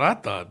 weed. That's what I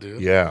thought, dude.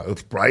 Yeah,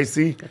 it's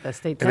pricey, That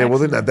state and it tax.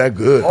 wasn't that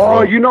good. Oh,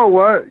 bro. you know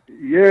what?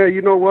 Yeah,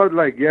 you know what?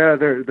 Like, yeah,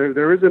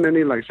 there isn't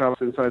any like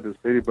shops inside the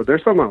city, but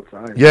there's some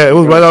outside. Yeah, it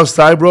was right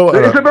outside, bro.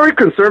 It's a very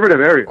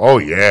conservative area. Oh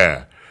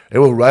yeah, it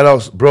was right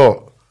out,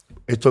 bro.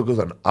 It took us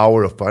an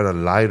hour to find a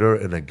lighter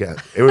and a gas.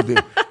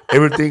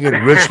 Everything in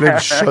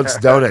Richland shuts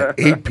down at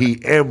 8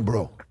 p.m.,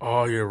 bro.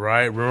 Oh, you're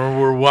right. Remember,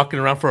 we were walking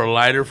around for a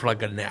lighter for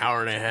like an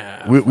hour and a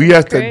half. We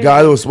asked the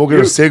guy that was smoking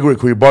a cigarette,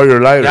 could we borrow your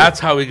lighter? That's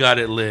how we got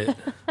it lit.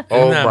 Oh,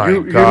 Isn't that- my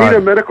You God. need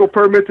a medical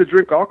permit to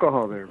drink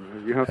alcohol there,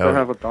 man. You have Hell. to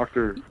have a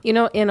doctor. You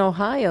know, in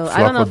Ohio, I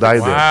don't know if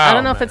it's- I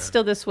don't know if it's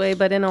still this way,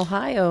 but in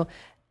Ohio,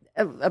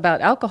 about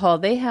alcohol,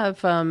 they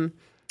have you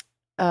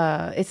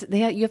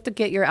have to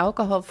get your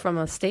alcohol from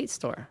a state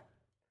store,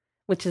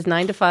 which is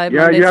 9 to 5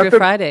 Yeah, Monday you have through to-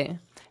 Friday,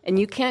 and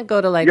you can't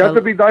go to like You have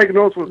to be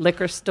diagnosed with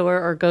liquor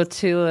store or go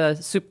to a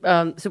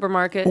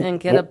supermarket and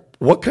get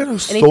What kind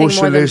of anything more than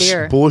socialist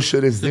beer.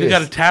 bullshit is They this?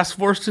 got a task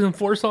force to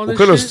enforce all What this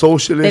kind of shit?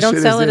 socialist They don't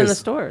shit sell is it in the this?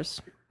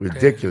 stores.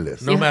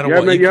 Ridiculous. No matter yeah,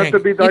 what, man, you have can't- to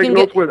be can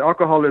diagnosed get- with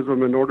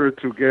alcoholism in order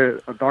to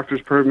get a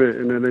doctor's permit,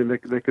 and then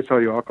they can sell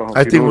you alcohol.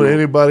 I If you think don't when know.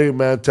 anybody,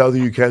 man, tells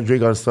you can't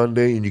drink on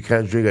Sunday and you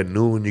can't drink at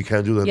noon, you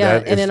can't do that, Yeah,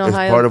 and it's, in it's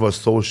Ohio- part of a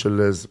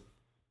socialist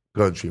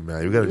country,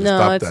 man. You got to just No,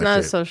 stop it's that not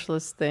a shit.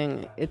 socialist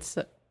thing. It's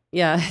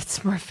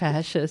it's more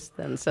fascist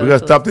than We socialist. got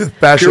to stop this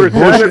fashion bullshit,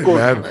 Puritanical.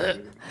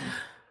 man.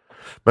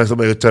 Man,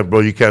 somebody will tell me, bro,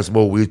 you can't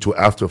smoke weed till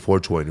after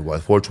 420.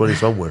 What? 420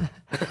 somewhere.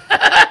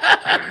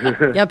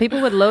 Yeah,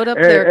 people would load up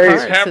Hey, their hey,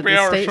 carts at happy the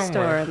hour state somewhere.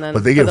 store, and then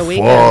But they for get the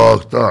weekend.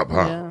 fucked up, huh?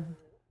 Yeah.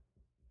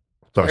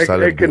 Start Hey,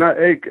 selling can weed.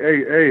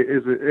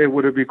 I? Hey,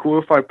 would it be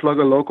cool if I plug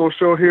a local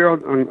show here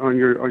on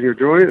your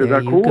joint? Is There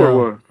that you cool go.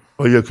 or what?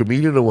 Oh, you're a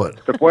comedian or what?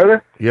 ¿Se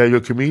puede? Yeah, you're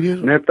a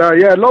comedian? Neta,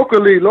 yeah,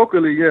 locally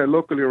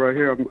right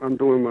here. I'm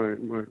doing my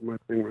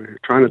thing right here,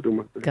 trying to do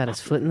my thing. Got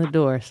his foot in the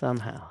door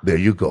somehow. There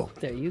you go.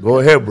 There you Go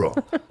ahead, bro.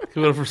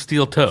 He went for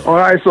steel toe. All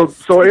right, so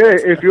yeah,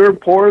 if you're in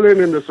Portland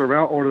and the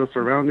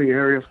surrounding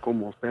areas,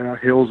 como sea,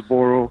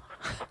 Hillsboro,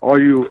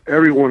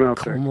 everyone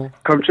out there,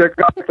 come check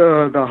out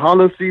the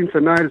Holocene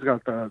tonight. It's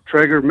got the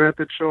Traeger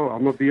Method show.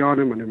 I'm gonna be on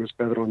it. My name is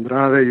Pedro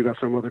Andrade. You got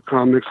some other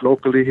comics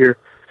locally here,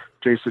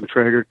 Jason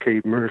Traeger,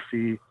 Kate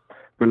Murphy,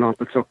 Milan.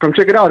 So come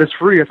check it out. It's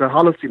free. It's at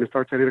Holocene. It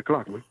starts at 8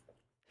 o'clock, man.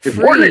 It's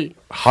Portland.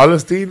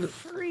 Hollistein?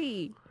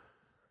 Free.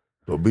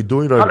 Don't be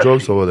doing our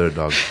jokes over there,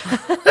 dog.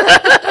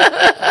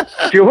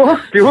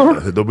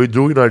 Don't be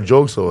doing our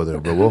jokes over there,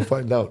 bro. We'll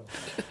find out.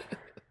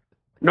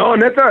 No,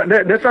 neta,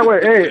 way.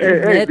 Hey.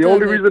 Neta, The only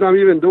neta. reason I'm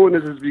even doing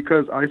this is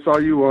because I saw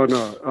you on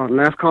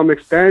Last Comic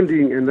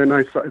Standing, and then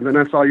I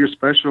saw your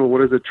special.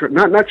 What is it?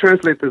 Not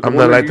translate this. I'm the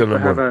one not like they that used no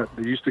to have more.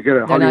 They used to get a They're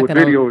not Hollywood gonna-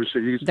 video and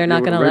shit. You used to they're be not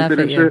able to gonna rent laugh it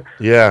at and you. shit.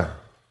 Yeah.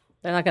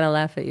 They're not gonna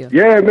laugh at you.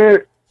 Yeah, man.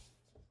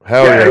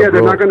 Hell yeah, They're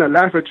bro. not gonna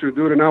laugh at you,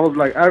 dude. And I was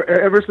like,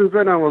 ever since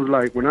then, I was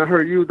like, when I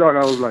heard you, dog,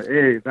 I was like,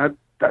 hey,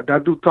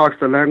 that dude talks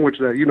the language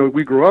that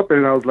we grew up in.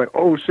 And I was like,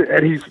 oh shit,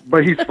 and he's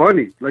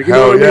funny. Like you know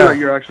Hell what I yeah. mean? Like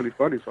you're actually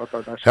funny. So I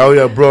thought that. Hell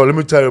yeah, bro. Let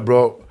me tell you,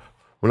 bro.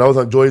 When I was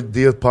on Joy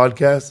Diaz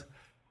podcast,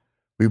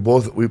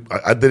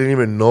 I didn't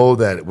even know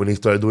that when he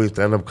started doing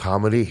stand-up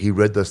comedy, he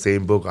read the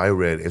same book I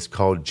read. It's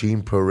called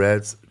Gene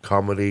Perez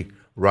Comedy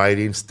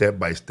Writing Step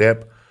by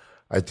Step.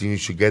 I think you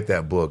should get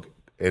that book,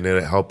 and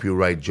it'll help you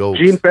write jokes.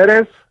 Gene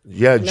Perez.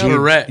 Yeah, No, Gene.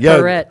 Perret. Yeah,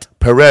 Perret.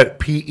 Perret.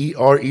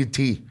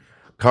 P-E-R-E-T.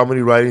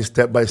 Comedy Writing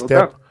Step by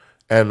Step.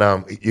 And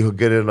you could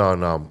get it on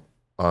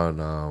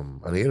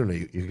the internet.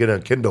 You can get it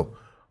on Kindle.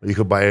 Or you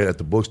could buy it at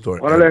the bookstore.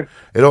 Órale. And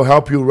it'll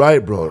help you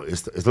write, bro.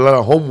 It's a lot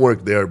of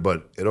homework there,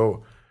 but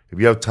if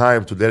you have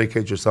time to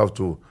dedicate yourself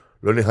to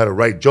learning how to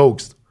write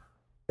jokes,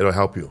 it'll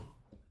help you.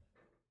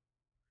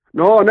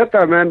 No,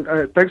 neta, man.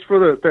 Thanks for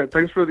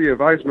the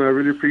advice, man. I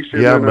really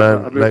appreciate Yeah, it.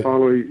 man. I've been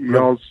following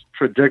y'all's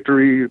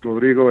trajectory,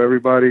 Rodrigo,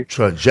 everybody.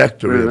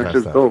 Trajectory. Man, that's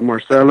just dope,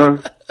 Marcela.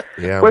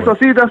 Yeah, Pues man.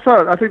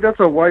 así, I think that's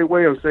a white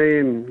way of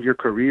saying your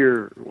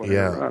career. Whatever.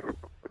 Yeah.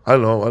 I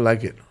don't know. I know. I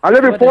like it. I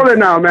live in Portland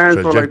now, man.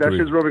 So like that Trajectory.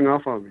 shit's rubbing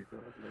off on me.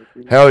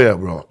 Hell yeah,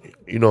 bro.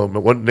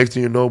 Next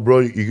thing you know, bro,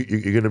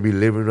 you're going to be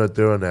living right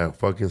there on that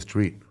fucking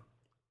street.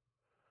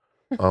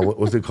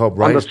 What's it called?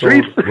 On the Bryanstone?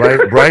 street?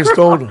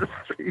 Bryanstone? On the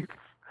street.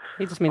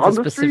 He just means On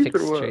a the specific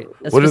streets or what? street.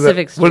 A What is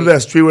specific that? What is street.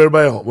 that street where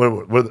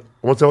everybody?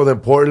 Once I was in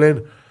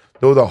Portland,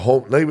 there was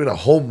not even a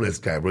homeless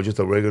guy, bro, just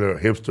a regular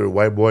hipster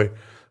white boy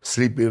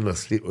sleeping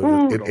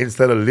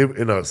instead of living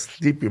in a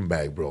sleeping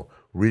bag, bro,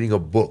 reading a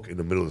book in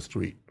the middle of the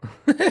street.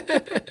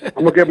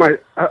 I'm gonna get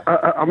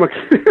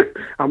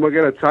I'm gonna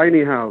get a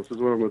tiny house. Is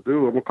what I'm gonna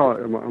do. I'm gonna call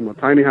it. I'm a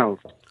tiny house.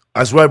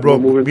 That's right, bro.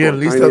 We're moving Me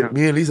and to a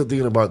tiny house. Lisa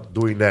thinking about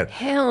doing that.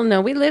 Hell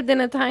no. We lived in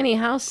a tiny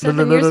house No,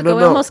 7 years ago.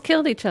 We almost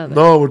killed each other.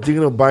 No, we're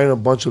thinking of buying a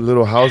bunch of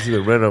little houses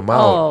and rent them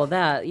out. Oh,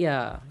 that.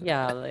 Yeah.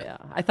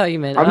 I thought you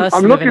meant us.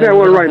 I'm living looking in at a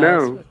one little right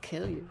house now. would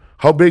kill you.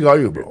 How big are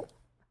you, bro?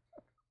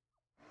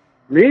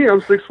 Me,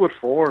 I'm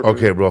 6'4".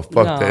 Okay, bro. Fuck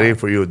No. that. Ain't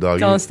for you, dog.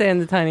 Don't stay in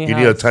the tiny You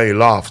house. need a tiny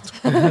loft.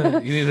 You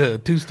need a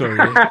 2-story.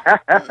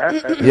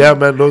 Yeah,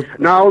 man. Those,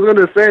 No, I was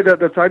gonna say that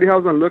the tiny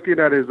house I'm looking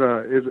at is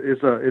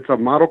a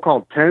model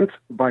called Tent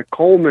by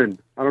Coleman.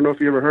 I don't know if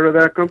you ever heard of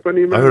that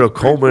company, man. I heard of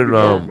Coleman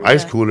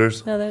ice Yeah.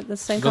 coolers. No, they're the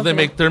same Don't they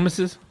company. make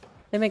thermoses?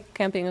 They make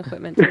camping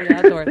equipment too. The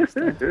outdoor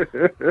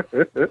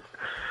stuff.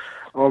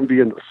 I'm gonna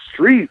be in the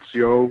streets,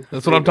 yo.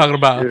 That's what I'm talking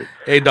about. Shit.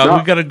 Hey, dog, No.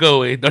 we gotta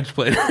go. Hey, don't you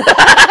play.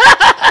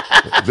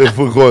 This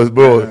fool goes,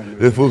 bro.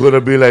 This fool's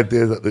gonna be like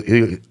this.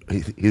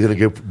 He's gonna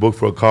get booked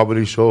for a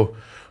comedy show.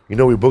 You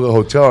know, we book a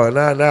hotel.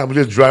 Nah, I'm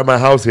just drive my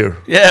house here.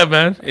 Yeah,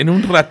 man. En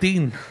un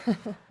ratín.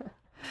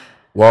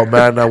 Well,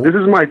 man. This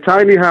is my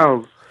tiny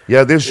house.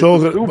 Yeah, our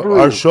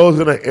show's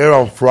going to air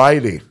on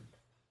Friday.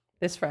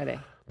 This Friday.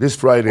 This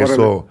Friday,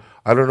 so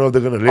I don't know if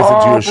they're going to listen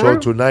to your show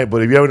tonight,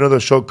 but if you have another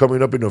show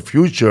coming up in the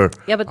future,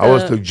 I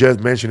would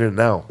suggest mentioning it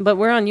now. But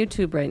we're on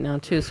YouTube right now,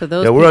 too, so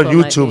those we're on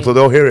YouTube, so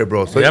they'll hear it,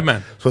 bro. So, yeah,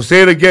 man. So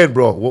say it again,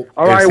 bro.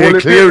 All right, well,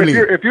 if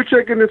you're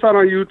checking this out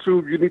on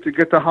YouTube, you need to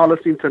get the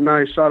Holocene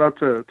tonight. Shout out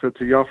to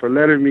y'all for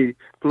letting me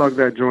plug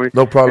that joint.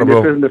 No problem,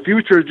 and bro. In the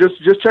future, just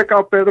check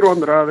out Pedro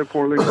Andrade,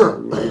 Portland,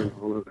 and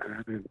all of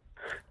that, and,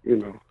 you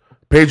know.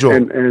 Pedro.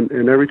 And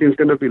everything's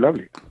going to be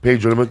lovely.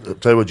 Pedro, let me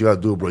tell you what you got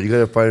to do, bro. You got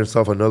to find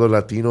yourself another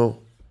Latino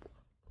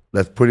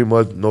that pretty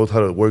much knows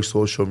how to work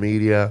social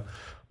media,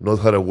 knows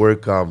how to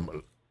work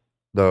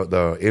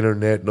the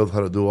internet, knows how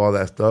to do all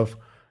that stuff,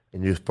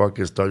 and you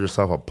fucking start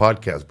yourself a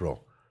podcast, bro.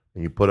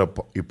 And you put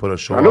a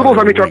show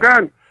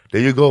on.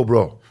 There you go,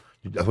 bro.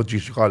 That's what you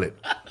should call it.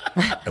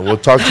 And we'll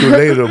talk to you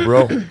later,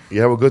 bro.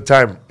 You have a good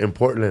time in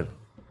Portland.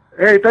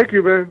 Hey, thank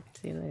you, man.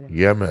 See you later.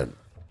 Yeah, man.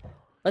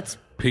 Let's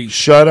peace.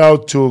 Shout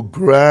out to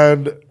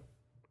Grand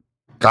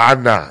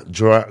Ghana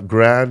or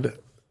Grand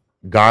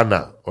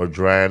Ghana.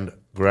 Grand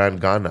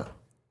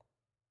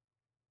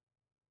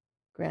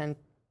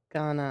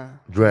Ghana.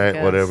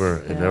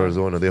 Whatever, in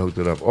Arizona. They hooked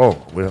it up.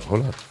 Oh, wait,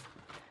 hold on.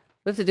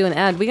 We have to do an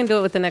ad. We can do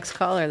it with the next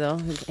caller, though.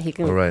 He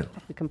can. All right.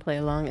 We can play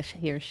along,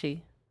 he or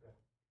she.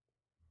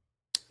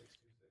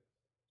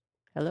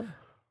 Hello.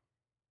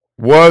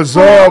 What's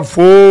up,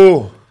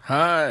 fool?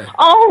 Hi.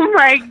 Oh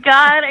my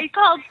God! I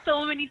called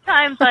so many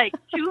times, like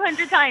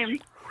 200 times.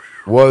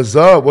 What's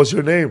up? What's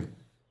your name?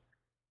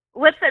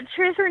 What's that,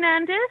 Trish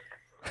Hernandez?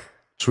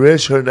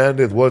 Trish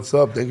Hernandez. What's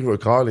up? Thank you for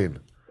calling.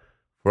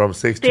 From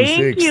 626.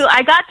 Thank you.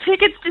 I got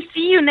tickets to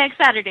see you next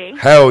Saturday.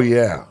 Hell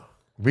yeah.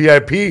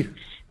 VIP?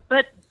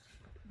 But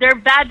they're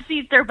bad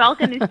seats. They're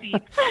balcony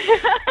seats.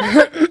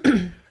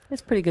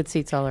 There's pretty good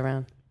seats all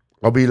around.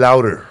 I'll be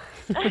louder.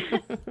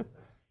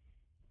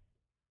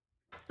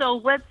 So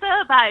what's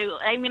up?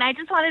 I mean, I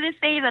just wanted to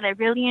say that I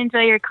really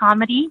enjoy your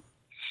comedy.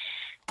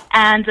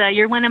 And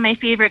you're one of my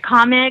favorite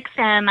comics.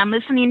 And I'm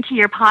listening to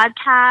your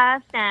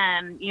podcast.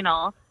 And, you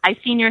know, I've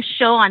seen your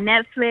show on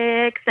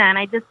Netflix. And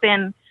I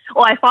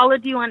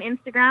followed you on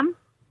Instagram.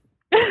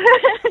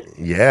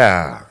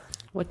 Yeah.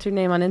 What's your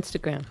name on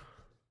Instagram?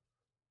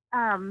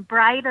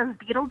 Bride of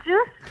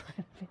Beetlejuice.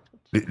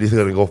 This is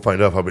going to go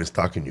find out if I've been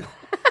stalking you.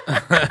 Yeah,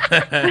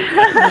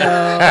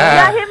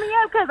 hit me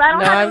up because I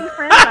don't have any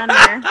friends on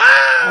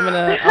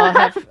there.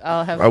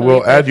 I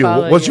will add you.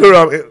 What's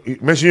your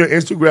mention your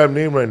Instagram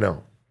name right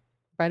now?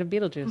 Bride of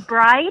Beetlejuice.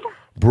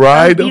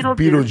 Bride of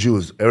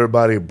Beetlejuice.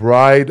 Everybody,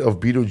 Bride of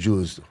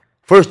Beetlejuice.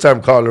 First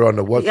time caller on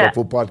the What's Up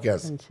Food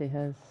podcast. And she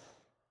has.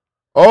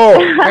 Oh,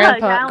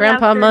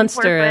 Grandpa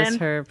Munster as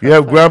her. You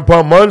have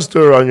Grandpa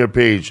Munster on your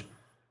page.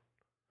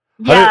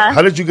 Yeah.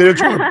 How did you get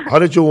into How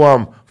did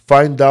you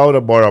find out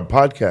about our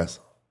podcast?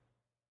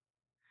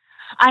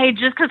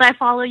 Because I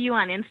follow you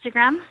on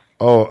Instagram.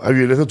 Oh, have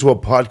you listened to a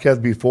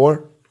podcast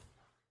before?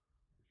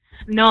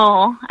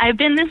 No, I've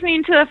been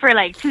listening to it for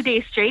like 2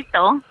 days straight,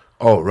 though.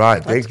 Oh,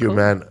 right. Thank you,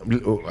 man.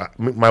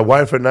 My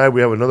wife and I,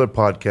 we have another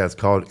podcast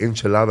called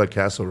Enchilada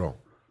Casserole.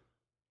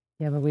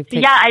 Yeah, but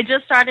I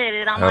just started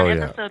it. I'm on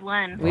episode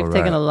 1. We've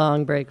taken a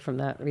long break from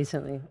that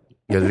recently.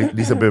 Yeah,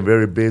 Lisa been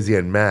very busy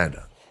and mad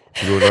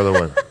to do another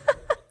one.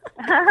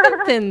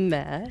 I've been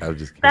mad. I'm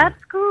just kidding.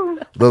 That's cool.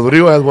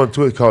 Rodrigo has one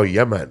too. It's called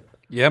Yeah Man.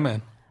 Yeah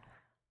Man.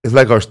 It's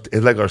like our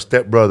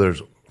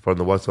stepbrothers from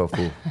the What's Up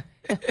Food.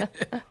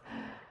 But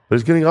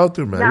it's getting out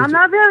there, man. Yeah, I'm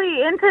not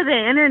really into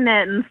the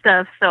internet and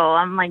stuff, so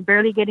I'm like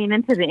barely getting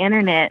into the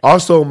internet.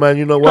 Also, man,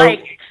 you know what?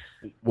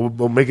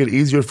 We'll make it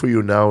easier for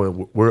you now.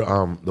 We're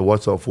the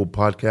What's Up Food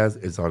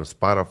podcast is on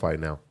Spotify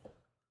now.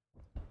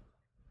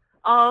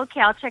 Oh,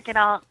 okay, I'll check it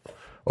out.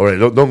 All right,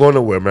 don't go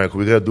nowhere, man. 'Cause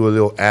we gotta do a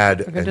little ad.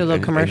 We're gonna do a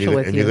little commercial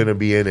with you, and you're gonna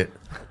be in it.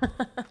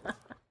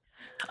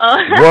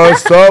 Oh.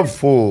 What's up,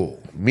 fool?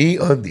 Me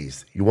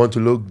Undies. You want to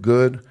look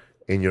good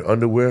in your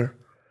underwear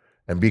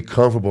and be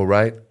comfortable,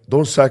 right?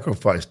 Don't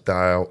sacrifice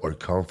style or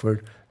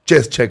comfort.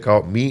 Just check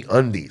out Me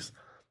Undies,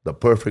 the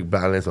perfect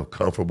balance of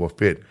comfortable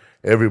fit.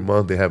 Every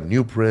month they have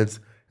new prints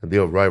and they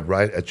arrive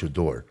right at your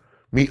door.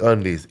 Me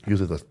Undies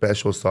uses a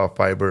special soft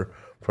fiber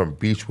from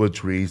beechwood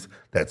trees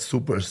that's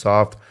super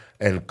soft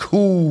and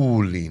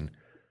cooling.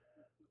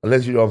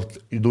 Unless you're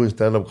doing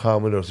stand-up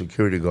comedy or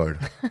security guard.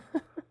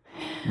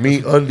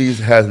 Me Undies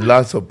has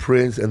lots of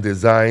prints and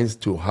designs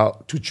to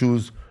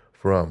choose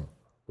from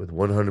with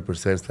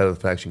 100%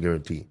 satisfaction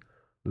guarantee.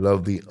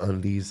 Love the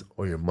undies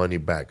or your money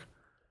back.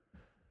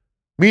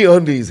 Me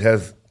Undies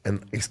has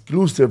an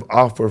exclusive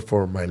offer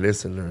for my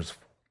listeners.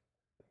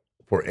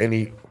 For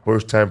any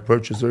first-time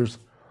purchasers,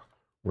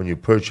 when you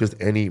purchase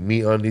any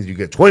Me Undies, you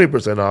get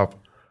 20% off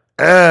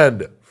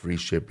and free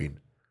shipping.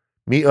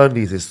 Me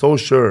Undies is so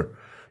sure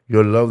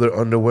you'll love their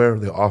underwear,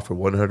 they offer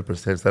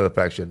 100%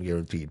 satisfaction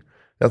guaranteed.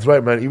 That's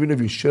right, man. Even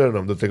if you shit on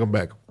them, they'll take them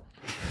back.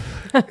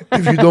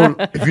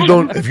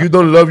 If you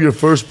don't love your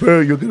first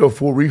pair, you'll get a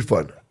full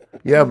refund.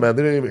 Yeah, man,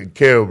 they didn't even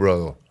care,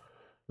 bro.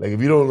 Like,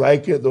 if you don't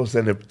like it, they'll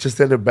send it. Just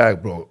send it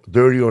back, bro.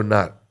 Dirty or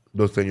not,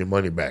 they'll send your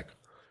money back.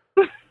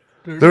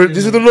 This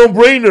is a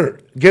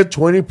no-brainer. Get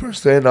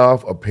 20%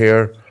 off a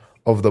pair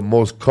of the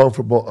most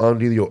comfortable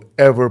undies you'll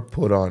ever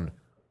put on.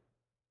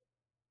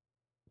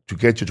 To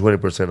get your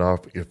 20%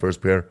 off your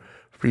first pair,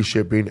 free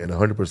shipping, and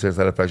 100%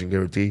 satisfaction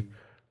guarantee,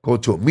 go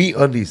to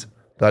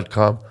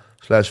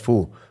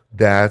meundies.com/fool.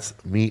 That's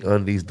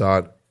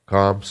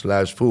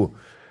meundies.com/fool.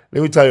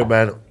 Let me tell you,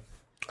 man,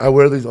 I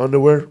wear these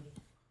underwear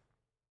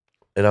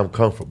and I'm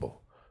comfortable.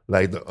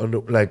 Like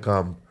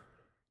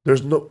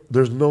there's no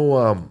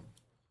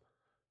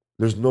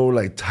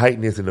like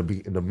tightness in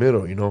the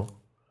middle, you know?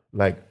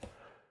 Like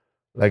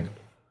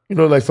you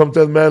know, like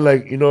sometimes, man,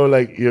 like, you know,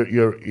 like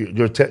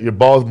your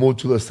balls move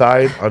to the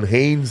side on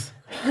Hanes.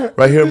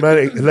 Right here, man,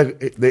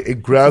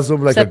 it grabs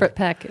them like separate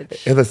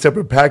package. It's a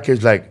separate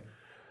package, like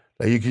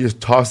you can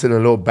just toss it in a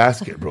little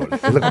basket, bro.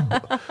 It's like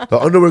the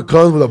underwear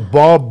comes with a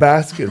ball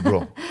basket,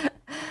 bro.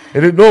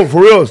 And no,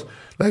 for reals.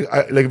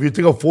 Like if you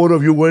take a photo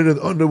of you wearing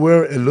the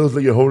underwear, it looks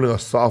like you're holding a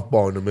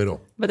softball in the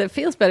middle. But it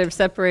feels better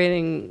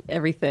separating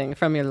everything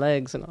from your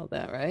legs and all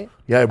that, right?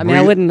 Yeah, I mean,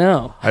 I wouldn't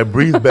know. I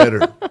breathe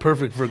better.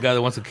 Perfect for a guy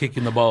that wants to kick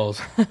you in the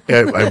balls.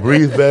 Yeah, I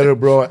breathe better,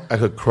 bro. I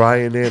could cry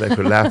in it. I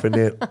could laugh in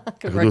it. I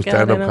could do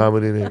stand-up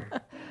comedy in it.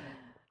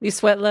 You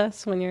sweat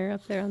less when you're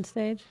up there on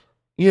stage?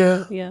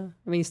 Yeah. Yeah.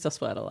 I mean, you still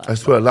sweat a lot. I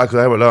sweat a lot because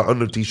I have a lot of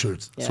under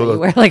t-shirts. Yeah, so you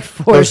wear like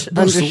four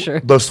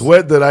undershirts. The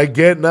sweat that I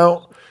get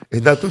now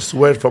is not the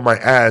sweat from my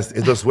ass.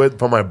 It's the sweat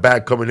from my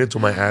back coming into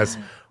my ass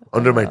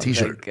under my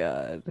t-shirt. Oh, my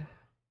God.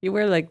 You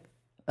wear like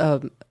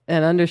an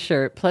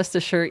undershirt plus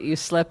the shirt you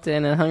slept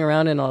in and hung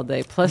around in all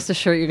day plus the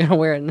shirt you're going to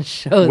wear in the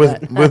show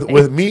that night.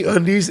 With me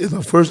undies is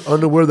the first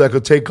underwear that I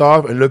could take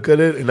off and look at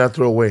it and not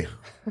throw away.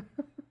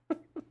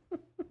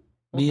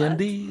 Me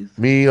undies.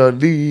 Me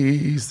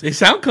undies. They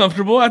sound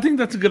comfortable. I think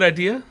that's a good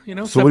idea. You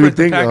know, so what do you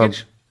think?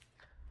 Package.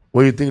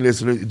 What do you think,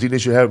 listeners? Do you think they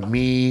should have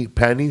me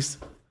panties?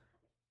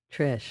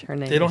 Trish, her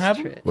name. They don't is have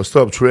Trish. them? What's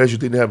up, Trish? You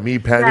think they have me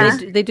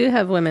panties? They do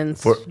have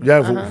women's. For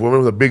women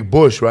with a big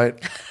bush, right?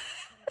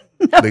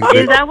 Is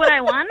that what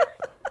I want?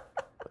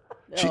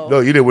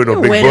 No, you didn't wear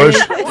no big bush.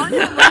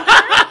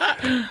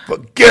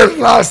 But get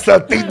lost. I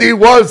think they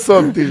want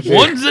something.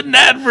 One's an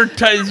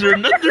advertiser,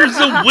 another's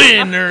a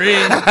winner.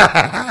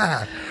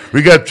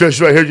 We got Trish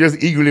right here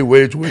just eagerly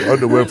waiting to wear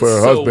underwear for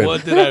her husband. So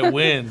what did I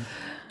win?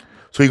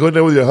 So you going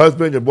there with your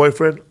husband, your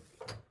boyfriend?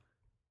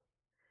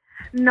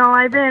 No,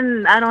 I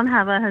don't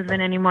have a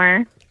husband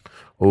anymore.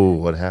 Oh,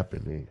 what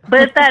happened?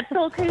 But that's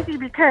so crazy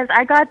because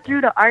I got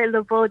through the Art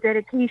Laveau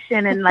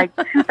dedication in like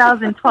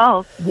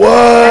 2012. What?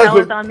 And I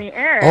was on the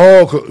air.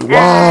 Oh,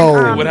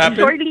 wow. And, what happened?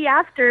 Shortly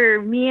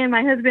after, me and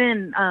my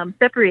husband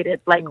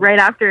separated, like right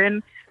after,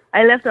 and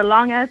I left a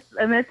long-ass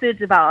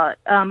message about,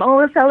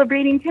 we're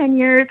celebrating 10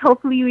 years.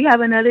 Hopefully we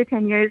have another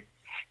 10 years.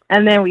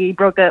 And then we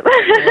broke up.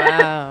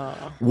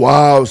 Wow.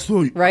 Wow.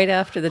 So right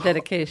after the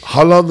dedication.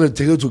 How long did it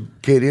take you to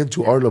get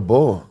into Art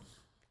Laveau?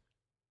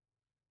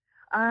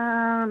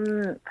 I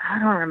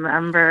don't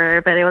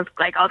remember, but it was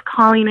like I was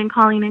calling and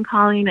calling and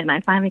calling, and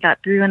I finally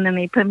got through, and then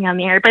they put me on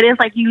the air. But it's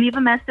like you leave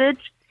a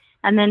message,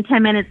 and then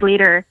 10 minutes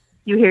later,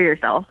 you hear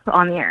yourself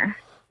on the air.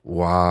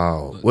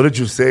 Wow. What did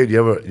you say?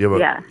 What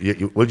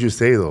did you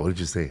say, though? What did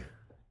you say?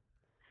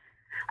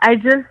 I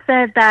just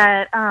said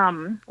that,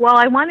 well,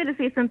 I wanted to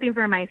say something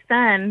for my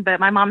son, but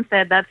my mom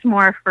said that's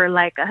more for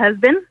like a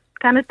husband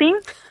kind of thing.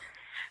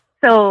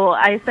 So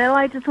I said,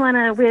 I just want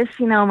to wish,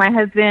 my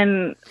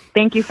husband,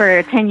 thank you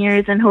for 10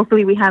 years, and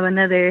hopefully we have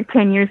another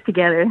 10 years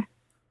together.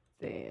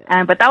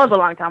 Damn. But that was a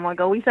long time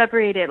ago. We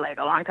separated like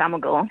a long time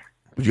ago.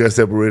 You guys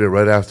separated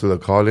right after the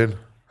call-in?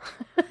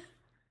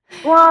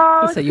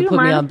 Well, so you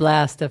put me on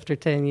blast after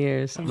 10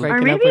 years. I'm breaking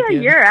or maybe up with a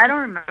you. year. I don't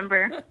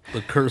remember.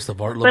 The curse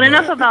of Art Laveau. But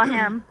enough about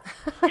him.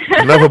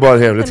 Enough about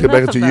him. Let's get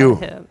back to you.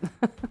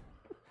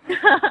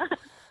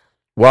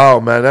 Wow,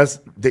 man,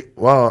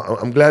 wow.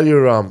 I'm glad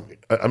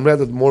I'm glad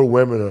that more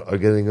women are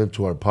getting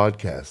into our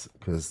podcast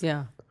because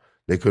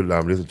they could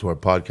listen to our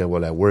podcast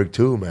while at work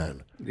too,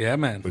 man. Yeah,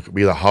 man. We could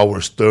be the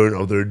Howard Stern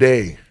of their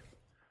day.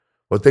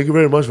 Well, thank you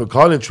very much for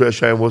calling,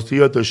 Trisha, and we'll see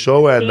you at the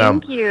show. And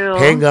thank you.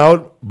 Hang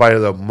out by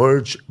the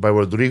merch by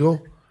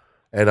Rodrigo,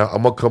 and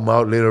I'm gonna come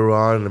out later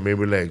on, in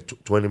maybe like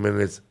 20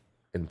 minutes,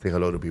 and say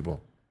hello to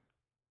people.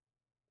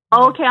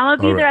 Okay, I'm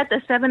gonna be there at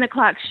the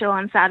 7:00 show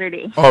on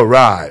Saturday. All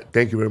right.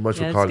 Thank you very much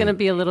for calling. It's gonna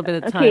be a little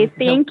bit of time. Okay,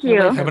 thank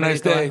you. Have a nice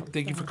day.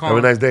 Thank you for calling.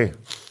 Have a nice day.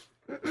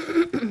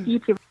 You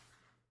too.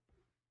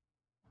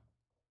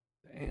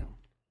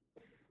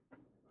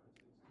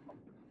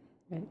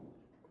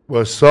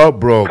 What's up,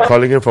 bro?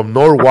 Calling in from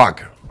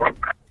Norwalk.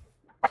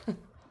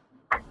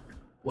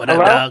 What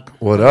up, dog?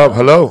 What up?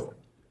 Hello.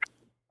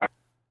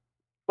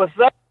 What's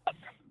up?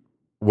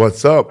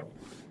 What's up?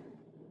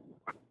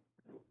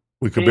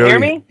 We could Can you hear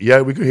me?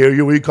 Yeah, we could hear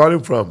you. Where are you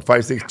calling from?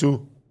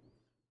 562.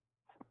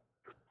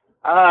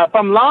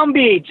 From Long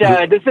Beach.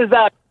 This is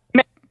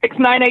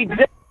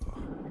 6980.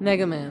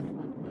 Mega Man.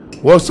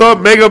 What's up,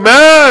 Mega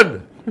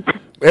Man?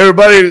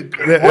 Everybody.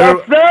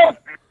 What's up?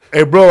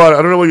 Hey, bro, I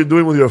don't know what you're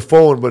doing with your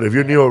phone, but if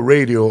you're near a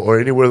radio or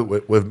anywhere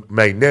with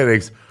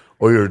magnetics,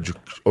 or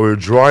you're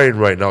drawing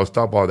right now,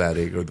 stop all that.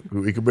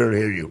 We can barely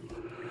hear you.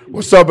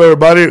 What's up,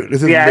 everybody?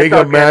 This is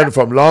Mega Man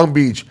from Long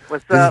Beach.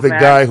 What's this up, is the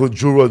man? guy who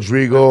drew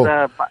Rodrigo.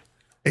 What's up?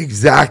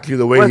 Exactly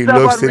the way What's he up,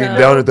 looks sitting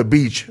down at the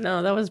beach.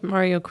 No, that was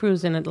Mario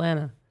Cruz in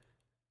Atlanta.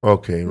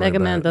 Okay, Mega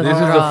right, Man does This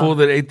is raw. the fool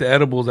that ate the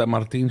edibles at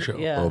Martin's show.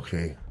 Yeah.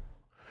 Okay.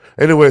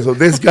 Anyway, so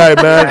this guy,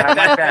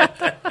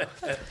 man,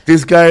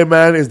 this guy,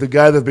 man, is the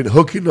guy that's been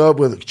hooking up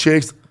with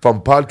chicks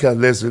from podcast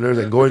listeners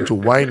and going to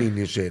whining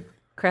and shit.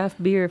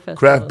 Craft beer festival.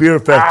 Craft beer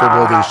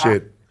festival and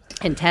shit.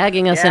 And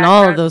tagging us in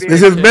all of those.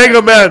 This is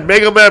Mega Man,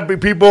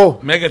 people.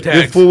 Mega This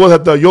tags. fool was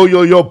at the Yo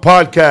Yo Yo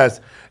podcast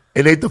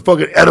and ate the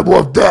fucking edible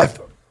of death.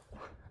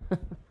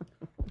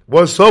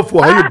 What's up,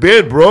 fool? How you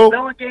been, bro?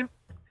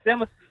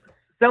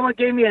 Someone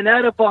gave me an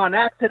edible on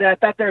accident. I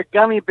thought they were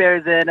gummy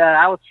bears, and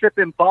I was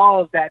tripping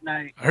balls that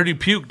night. I heard you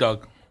puke,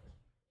 dog.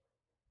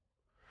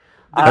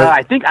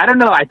 I think I don't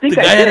know. I think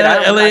The I guy did. at I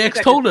don't know. I LAX think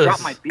I told just us.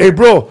 dropped my beer. Hey,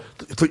 bro,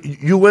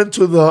 you went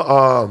to the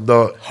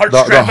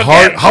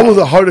heart. How was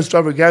the heart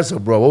extravaganza,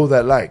 bro? What was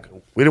that like?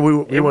 We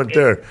weren't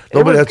there.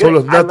 Nobody had told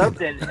us I nothing.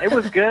 loved it. It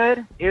was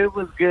good. It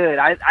was good.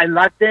 I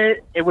loved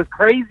it. It was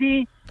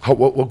crazy.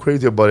 What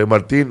crazy about it,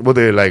 Martin? Were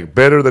they like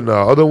better than the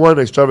other one,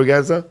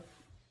 extravaganza?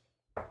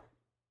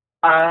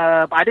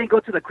 I didn't go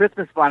to the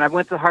Christmas one. I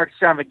went to Heart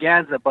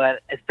Extravaganza,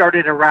 but it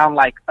started around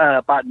like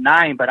about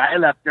 9. But I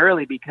left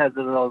early because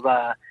of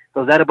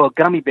those edible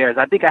gummy bears.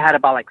 I think I had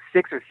about like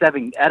 6 or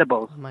 7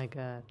 edibles. Oh my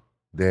god.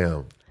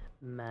 Damn.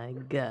 My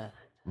god.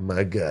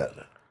 My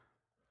God.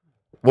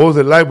 What was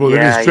it like, bro?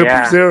 Yeah, Any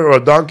strippers there or a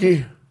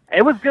donkey?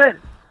 It was good.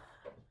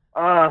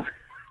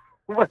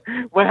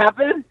 What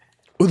happened?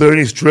 Were there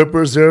any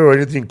strippers there or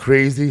anything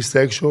crazy,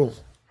 sexual?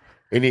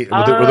 Were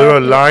there a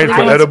line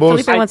for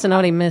edibles? Felipe wants to know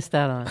what he missed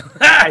out on.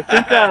 I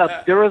think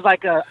there was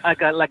like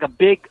a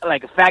big,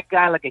 like a fat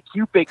guy, like a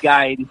Cupid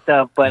guy and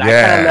stuff. But I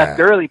kind of left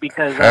early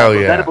because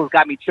those edibles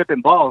got me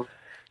tripping balls.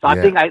 So I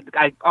think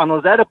I on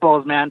those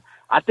edibles, man.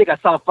 I think I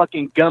saw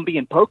fucking Gumby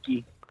and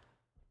Pokey.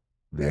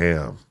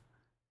 Damn.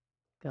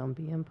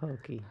 Gumby and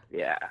Pokey.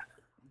 Yeah.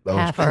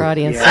 Half our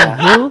audience Yeah.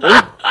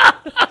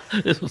 said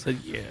who? This was like,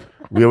 yeah.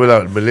 We have a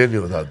lot of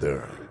millennials out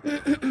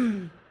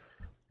there.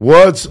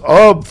 What's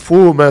up,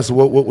 fool, man? So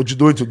what you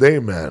doing today,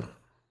 man?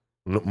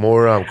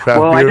 More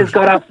craft Well, beer? I just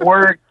got off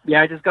work.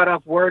 Yeah, I just got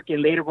off work,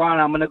 and later on,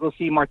 I'm gonna go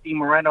see Martin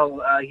Moreno.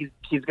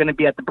 He's gonna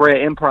be at the Brea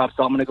Improv,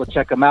 so I'm gonna go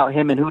check him out.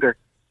 Him and Hooter.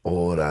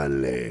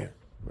 Orale.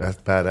 That's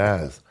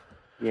badass.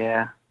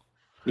 Yeah.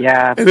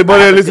 Yeah.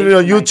 Anybody listening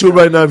on YouTube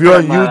right now, if you're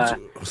on From,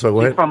 YouTube. So go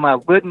he's ahead. from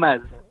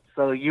Woodmuz.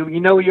 So you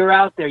know you're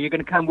out there. You're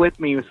gonna come with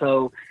me.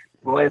 So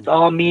it's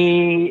all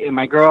me and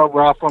my girl.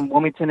 We're all from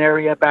Wilmington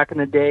area back in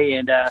the day,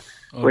 and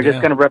we're just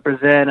damn. gonna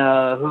represent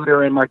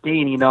Hooter and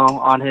Martin. You know,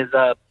 on his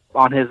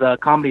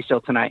comedy show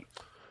tonight.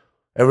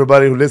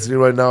 Everybody who's listening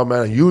right now,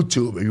 man, on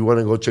YouTube, if you want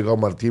to go check out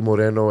Martin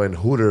Moreno and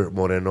Hooter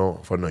Moreno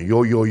from the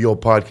Yo Yo Yo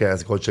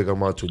podcast, go check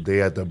them out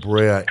today at the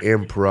Brea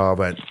Improv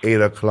at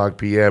 8 o'clock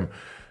p.m.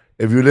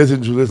 If you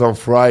listen to this on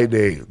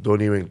Friday,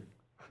 don't even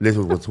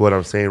listen to what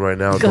I'm saying right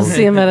now. Go Don't-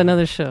 see him at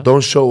another show.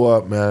 Don't show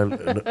up, man,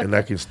 and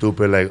acting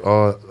stupid like,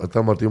 oh, I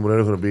thought Martin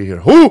Moreno's going to be here.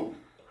 Who?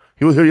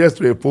 He was here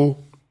yesterday,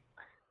 fool.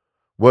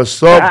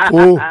 What's up,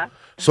 fool?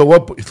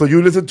 So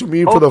you listened to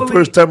me for the Hopefully-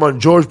 first time on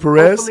George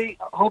Perez?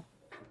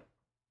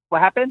 What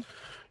happened?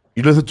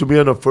 You listened to me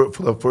on for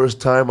the first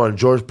time on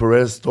George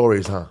Perez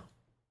stories, huh?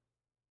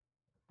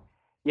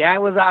 Yeah, I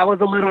was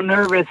a little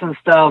nervous and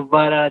stuff,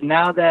 but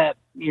now that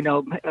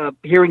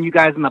hearing you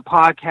guys on the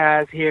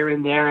podcast here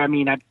and there, I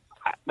mean,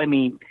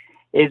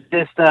 it's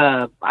just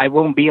I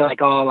won't be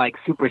like all like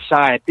super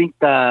shy. I think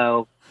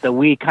the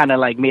week kind of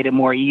like made it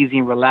more easy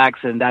and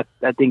relaxed, and I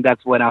think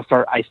that's when I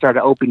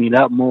started opening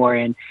up more,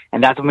 and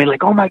that's when I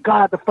like, oh my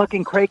god, the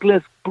fucking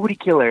Craigslist booty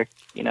killer,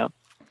 you know.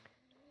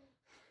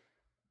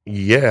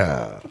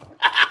 Yeah.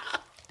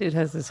 Dude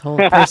has this whole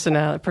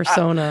persona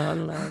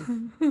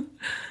online.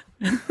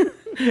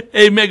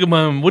 Hey, Mega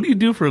Man, what do you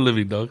do for a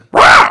living, dog?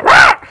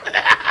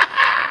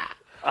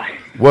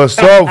 What's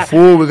up,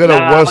 fool? We got a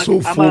Nah, what's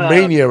up, fool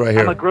mania right I'm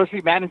a here.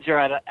 grocery manager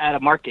at a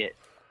market.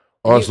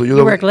 Oh, so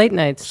You work late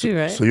nights too,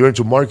 right? So you're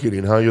into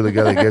marketing, huh? You're the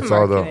guy that gets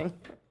all the Marketing.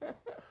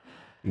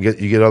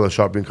 you get all the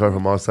shopping cart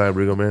from outside,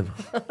 bring them in.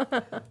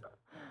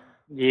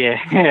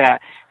 Yeah.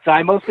 So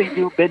I mostly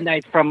do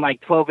midnights from like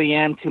 12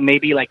 a.m. to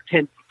maybe like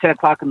 10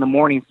 o'clock in the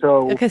morning.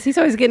 So Because he's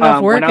always getting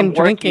off work when I'm and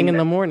drinking working- in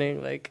the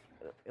morning, like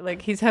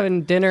he's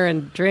having dinner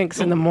and drinks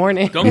in the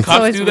morning. Don't It's cops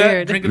always do that?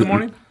 weird. Drink in the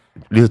morning?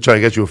 He's trying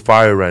to get you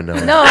fired right now.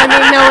 No, I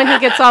mean when he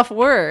gets off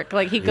work,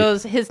 like he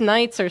goes, his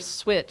nights are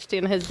switched,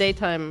 and his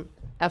daytime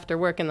after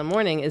work in the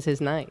morning is his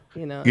night.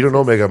 You know. You don't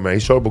know Mega Man.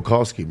 He's Charles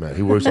Bukowski, man.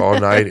 He works all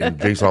night and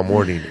drinks all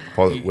morning.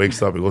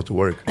 Wakes up and goes to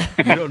work.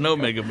 You don't know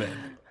Mega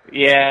Man.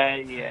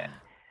 yeah.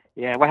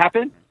 What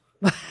happened?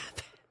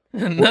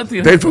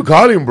 Nothing. Thanks for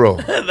calling, bro.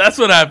 That's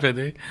what happened.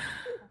 Eh?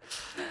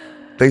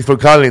 Thanks for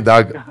calling,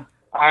 dog.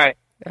 All right.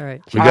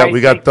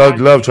 We got Thug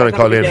Love trying to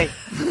call in.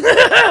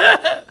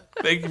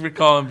 Thank you for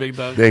calling, big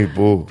dog. Thanks,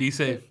 boo. Be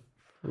safe.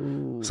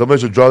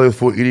 Somebody should draw this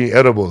fool eating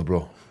edibles,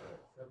 bro.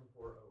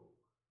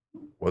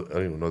 What? I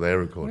don't even know the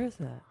area code. Where's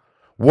that?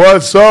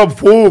 What's up,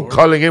 fool?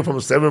 Calling in from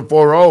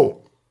 740.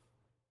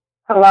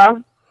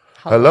 Hello?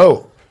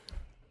 Hello.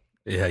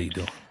 Hey, how you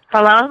doing?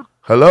 Hello?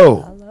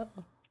 Hello.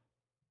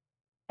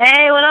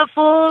 Hey, what up,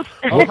 fools?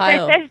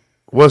 Ohio.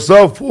 What's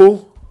up,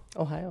 fool?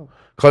 Ohio.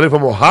 Calling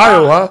from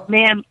Ohio, huh?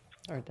 Man,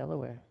 Or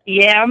Delaware.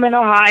 yeah, I'm in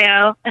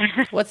Ohio.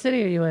 What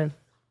city are you in?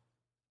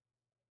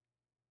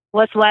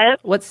 What's what?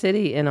 What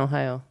city in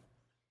Ohio?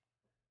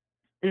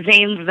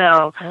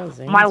 Zanesville.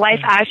 Zanesville. My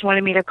wife, Ash,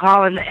 wanted me to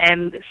call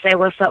and say,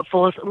 what's up,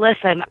 fools?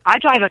 Listen, I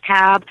drive a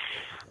cab.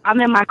 I'm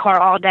in my car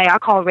all day. I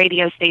call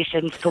radio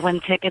stations to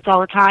win tickets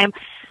all the time.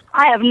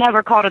 I have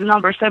never called a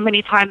number so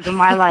many times in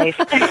my life.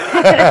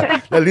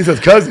 That's Lisa's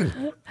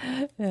cousin.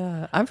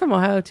 Yeah, I'm from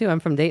Ohio too. I'm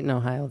from Dayton,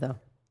 Ohio, though.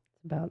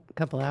 About a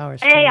couple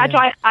hours. Hey,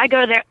 I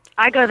go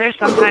there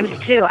sometimes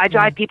too. I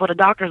drive people to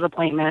doctor's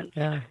appointments.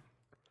 Yeah.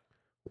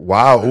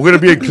 Wow. We're going to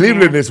be in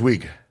Cleveland this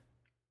week.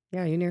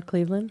 Yeah, are you near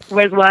Cleveland?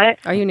 Where's what?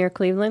 Are you near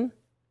Cleveland?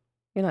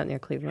 You're not near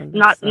Cleveland.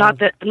 Not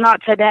That's,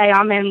 not today.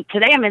 I'm in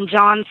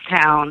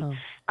Johnstown.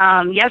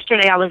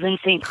 Yesterday I was in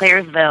St.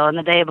 Clairsville, and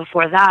the day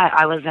before that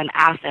I was in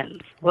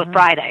Athens. Well,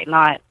 Friday,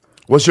 not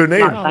What's your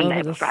name? not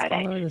Sunday, but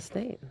Friday. all over the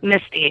state.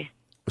 Misty.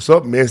 What's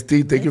up,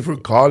 Misty? Thank you for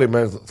calling,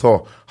 man.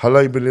 So, how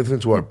long you been listening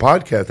to our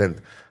podcast?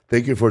 And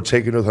thank you for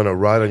taking us on a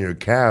ride on your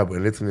cab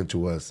and listening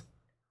to us.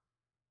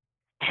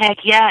 Heck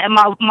yeah! And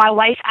my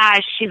wife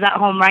Ash, she's at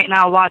home right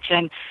now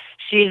watching.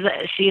 She's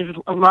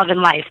loving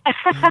life.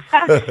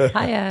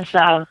 Hi, Ash.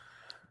 So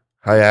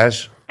Hi,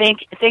 Ash.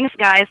 thanks,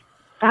 guys.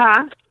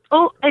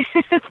 Oh,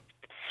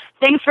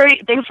 thanks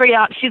for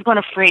y'all. She's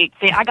gonna freak.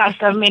 I got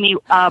so many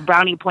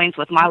brownie points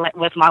with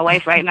my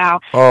wife right now.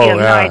 Oh, you have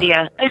no yeah.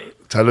 idea.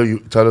 Tell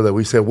her that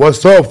we said,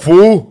 "What's up,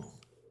 fool?"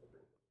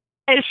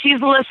 And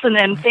she's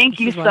listening. Thank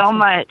you so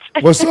much.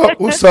 What's up?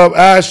 What's up,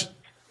 Ash?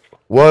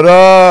 What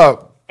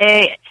up?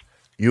 Hey.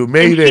 You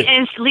made it.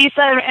 And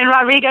Lisa and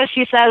Rodrigo,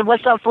 she said,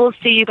 "What's up, fools?"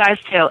 To you guys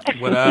too.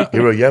 What up?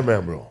 You're a yeah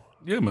man, bro.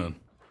 Yeah, man.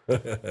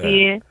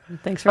 Yeah.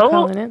 Thanks for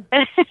calling in.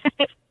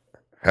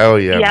 Hell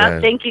yeah,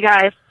 man. Thank you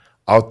guys.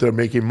 Out there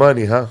making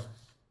money, huh?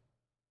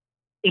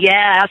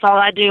 Yeah, that's all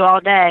I do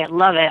all day.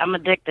 Love it. I'm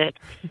addicted.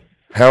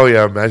 Hell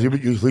yeah, man.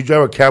 You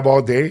drive a cab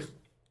all day?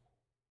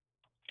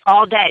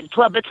 All day.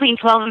 Between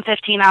 12 and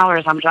 15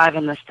 hours, I'm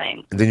driving this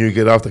thing. And then you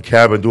get off the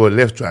cab and do a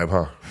Lyft drive,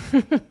 huh?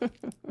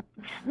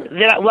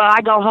 Well,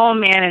 I go home,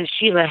 man, and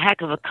she's a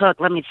heck of a cook.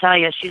 Let me tell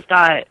you,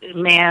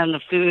 the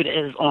food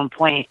is on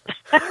point.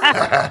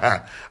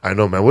 I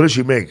know, man. What does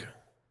she make?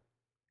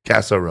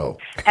 Casserole.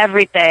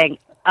 Everything.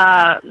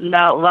 No,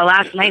 well,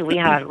 last night we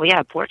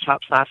had pork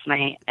chops last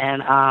night,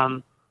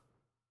 and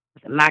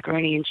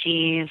macaroni and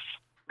cheese,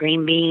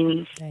 green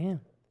beans. Damn.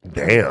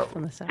 Oh,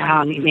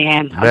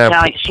 man, I'm Man,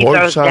 telling you, she pork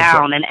throws chops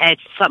down, and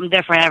it's something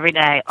different every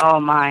day. Oh,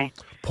 my.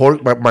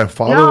 Pork, my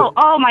father. No,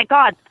 oh, my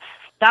God.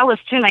 That was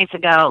 2 nights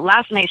ago.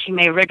 Last night she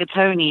made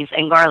rigatonis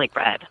and garlic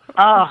bread.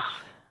 Oh.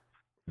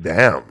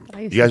 Damn.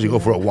 You guys should go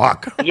for a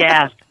walk.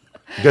 Yeah.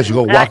 You guys should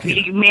go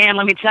walking. Man,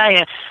 let me tell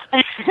you.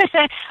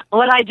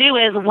 What I do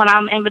is when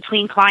I'm in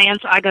between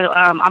clients, I go,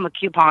 I'm a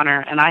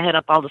couponer, and I hit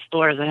up all the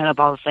stores and hit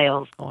up all the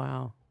sales.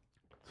 Wow.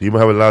 So you might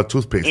have a lot of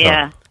toothpaste,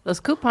 Yeah. huh? Those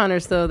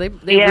couponers, though, they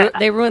Yeah.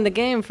 ruin the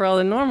game for all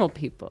the normal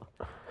people.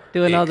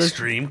 Doing all this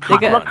Extreme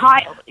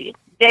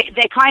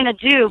They kind of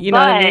do, You know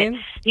but what I mean?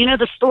 you know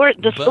the stores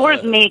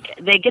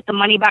they get the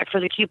money back for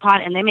the coupon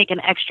and they make an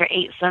extra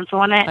 8 cents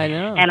on it. I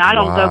know. And I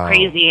don't go Wow.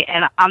 crazy,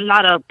 and I'm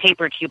not a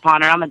paper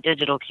couponer. I'm a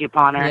digital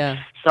couponer.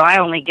 Yeah. So I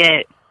only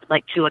get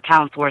like 2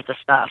 accounts worth of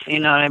stuff. You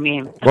know what I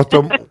mean?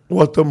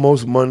 What the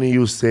most money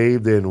you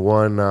saved in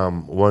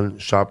one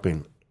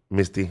shopping,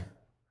 Misty?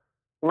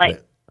 like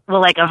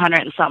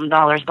 $100 and something.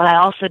 But I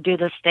also do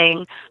this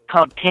thing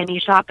called penny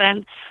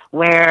shopping,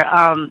 where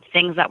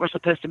things that were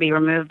supposed to be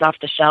removed off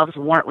the shelves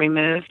weren't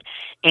removed,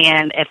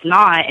 and if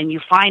not, and you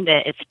find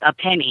it, it's a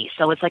penny.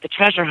 So it's like a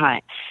treasure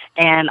hunt.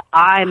 And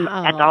I'm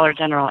at Dollar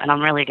General, and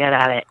I'm really good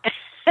at it.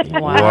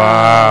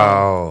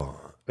 Wow.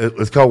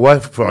 It's called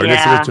what for our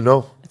listeners to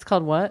know? It's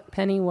called what?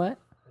 Penny what?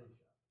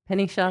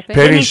 Penny shopping?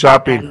 Penny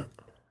shopping.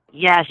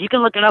 Yes, you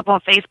can look it up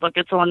on Facebook.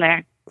 It's on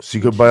there. So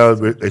you could buy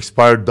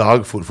expired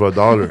dog food for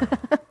 $1.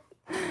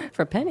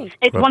 For a penny.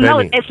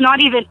 It's not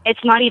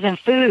even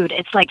food.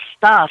 It's like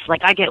stuff.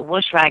 Like I get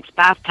whoosh rags,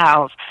 bath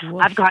towels.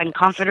 I've gotten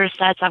comforter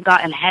sets. I've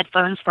gotten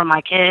headphones for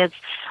my kids.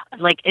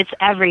 Like it's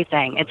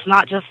everything. It's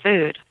not just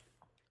food.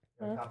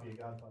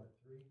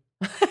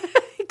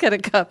 Got a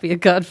copy of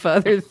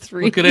Godfather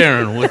 3. Look at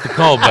Aaron with the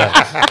callback.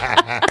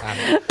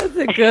 That's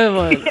a good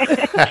one.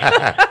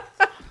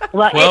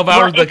 Well, 12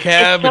 hours in the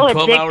cab it's so and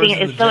 12 hours addicting.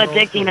 in It's so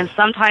addicting, and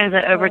sometimes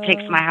it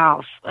overtakes my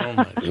house.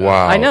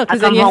 Wow. I know, I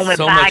because come then home with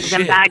so much bags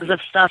and shit. bags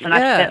of stuff, and I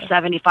spent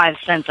 75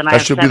 cents, and I That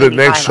have should be the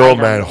next 75 show,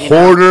 man. items, you know?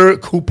 Hoarder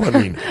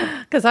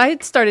couponing. Because I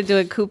had started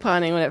doing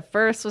couponing when it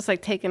first was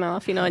like taking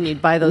off, and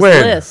you'd buy those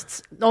When?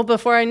 lists. No,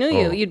 before I knew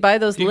you, Oh. you'd buy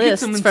those You get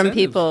some lists from incentives.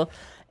 people,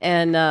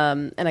 and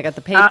I got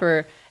the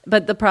paper.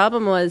 But the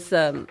problem was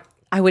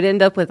I would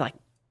end up with like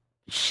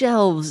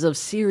shelves of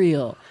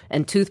cereal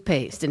and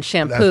toothpaste and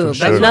shampoo, for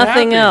sure. but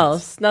nothing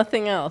happens.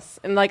 else.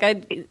 And like I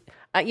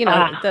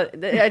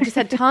just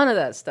had a ton of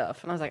that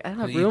stuff, and I was like, I don't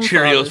have Eat room Cheerios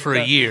for all this for a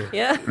stuff. year.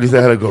 Yeah. At least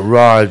I had a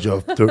garage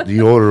of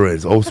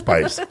deodorants, Old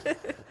Spice.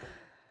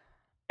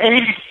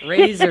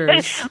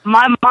 Razors.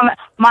 My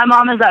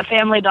mom is at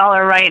Family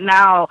Dollar right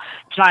now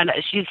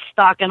she's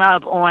stocking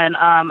up on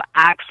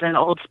Axe and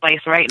Old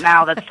Spice right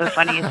now. That's so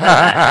funny you said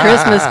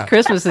that.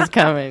 Christmas is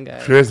coming,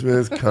 guys.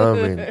 Christmas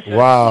coming.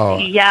 Wow.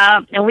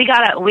 Yeah, and we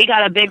got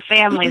a big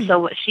family,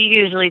 so she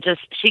usually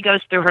she goes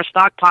through her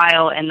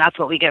stockpile, and that's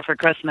what we get for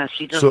Christmas.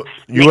 She just So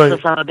makes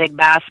us up a big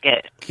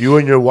basket. You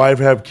and your wife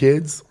have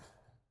kids?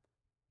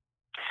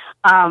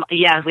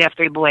 Yeah, we have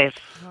 3 boys.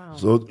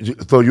 So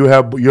you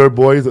have your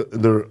boys,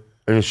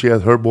 and she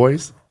has her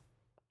boys?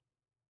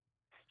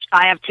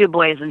 I have 2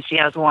 boys, and she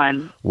has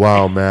 1.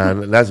 Wow,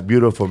 man. That's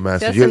beautiful, man.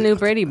 That's So a new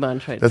Brady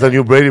Bunch right That's there. a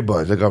new Brady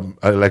Bunch,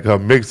 like a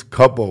mixed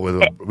couple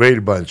with a Brady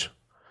Bunch.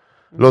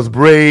 Los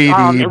Brady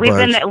Bunch.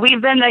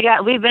 We've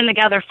been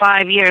together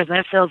 5 years, and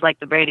it feels like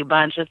the Brady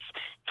Bunch. It's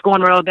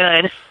going real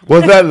good.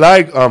 What's that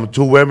like?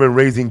 2 women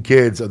raising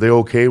kids. Are they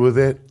okay with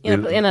it?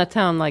 In a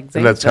town like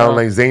Zanesville. In a town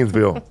like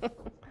Zanesville.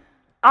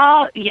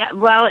 Oh yeah,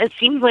 well, it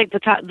seems like the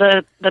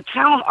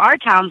town, our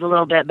town's a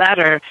little bit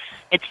better.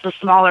 It's the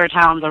smaller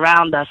towns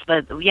around us,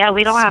 but yeah,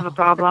 we don't have a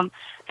problem.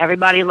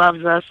 Everybody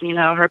loves us. You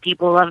know, her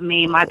people love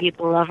me, my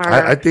people love her.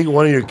 I think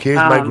one of your kids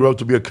might grow up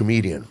to be a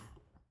comedian.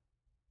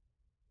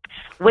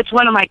 Which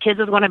one of my kids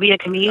is going to be a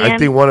comedian? I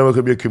think one of them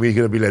could be a comedian.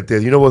 Going to be like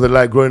this. You know what they're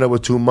like growing up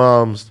with 2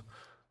 moms?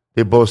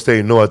 They both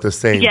say no at the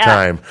same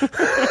time.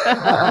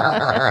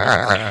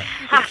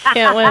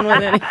 Can't win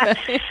with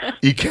anybody.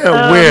 You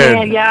can't win.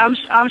 Man, yeah,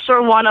 I'm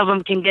sure one of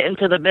them can get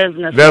into the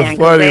business. That's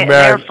funny, man.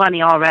 They're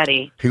funny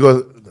already. He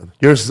goes,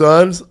 your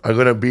sons are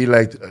going to be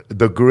like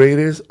the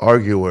greatest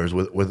arguers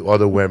with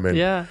other women.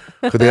 Yeah.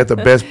 Because they have the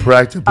best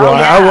practice. Bro, Oh,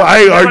 yeah.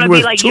 I They're argue gonna with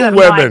be like, 2 you have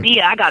women. No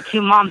idea. I got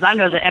 2 moms. I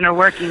know the inner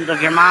workings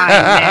of your mind,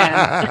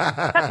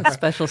 man.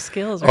 Special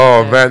skills.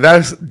 Oh, man,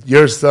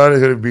 your son is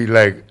going to be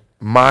like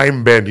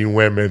mind-bending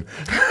women.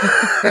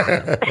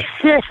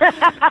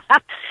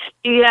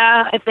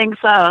 Yeah, I think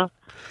so.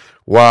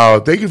 Wow,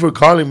 thank you for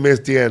calling,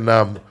 Misty, and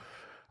I'm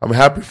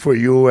happy for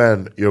you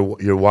and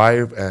your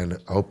wife, and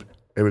I hope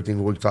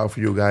everything works out for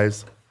you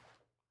guys.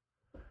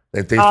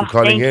 And thanks for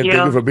calling in. you.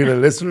 Thank you for being a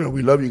listener.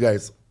 We love you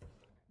guys.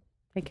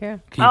 Take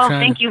care.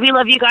 Thank you. We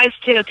love you guys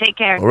too. Take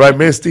care. All right,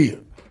 Misty.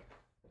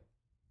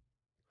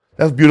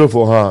 That's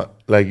beautiful, huh?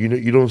 Like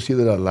you don't see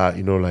that a lot.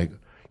 You know, like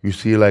you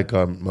see like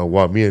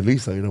me and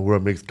Lisa. You know, we're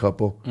a mixed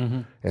couple,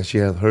 and she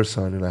has her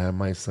son, and I have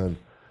my son.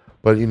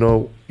 But you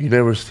know, you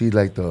never see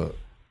like the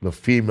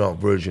female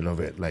version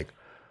of it, like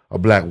a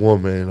black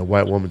woman and a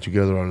white woman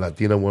together, or a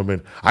Latina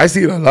woman. I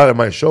see it a lot at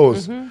my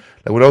shows. Like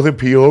when I was in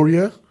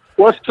Peoria.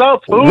 What's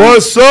up, fool?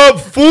 What's up,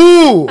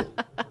 fool?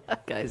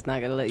 Guy's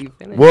not gonna let you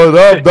finish. What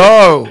up,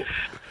 dog?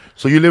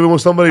 So you living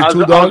with somebody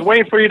too, I dog? was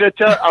waiting for you to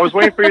tell. I was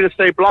waiting for you to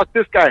say, block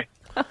this guy.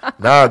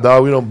 Nah,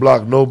 dog, we don't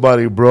block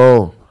nobody,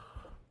 bro.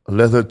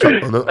 Unless they're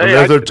talking about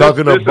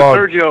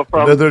Sergio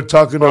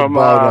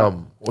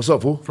from what's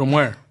up, fool? From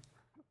where?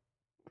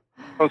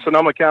 From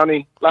Sonoma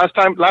County. Last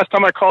time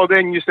I called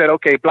in, you said,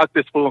 "Okay, block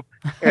this fool,"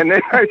 and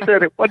then I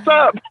said, "What's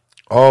up?"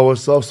 Oh,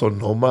 what's up,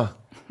 Sonoma?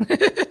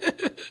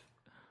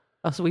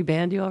 Oh, so we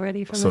banned you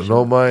already from the show?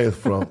 Sonoma is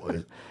from.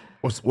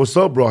 What's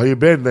up, bro? How you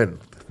been then?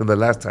 From the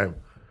last time.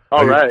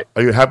 All right.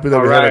 Are you happy that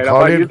All we right. had a How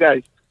call about in? you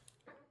guys?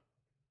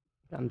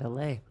 On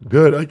delay.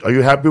 Good. Are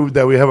you happy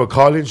that we have a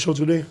call-in show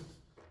today?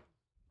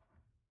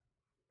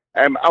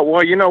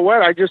 Well, you know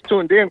what? I just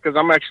tuned in because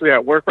I'm actually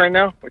at work right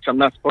now, which I'm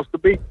not supposed to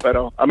be. But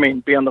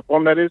be on the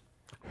phone. That is.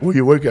 Where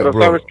you work at, But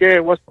bro? I was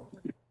scared.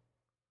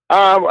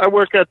 I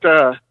work at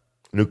the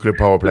Nuclear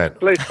power plant.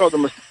 place called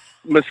the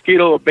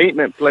mosquito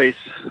abatement place.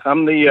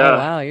 I'm the. Oh,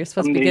 wow, you're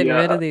supposed to be getting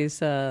rid of these.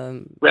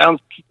 groundskeeper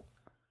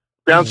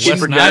Nile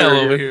janitor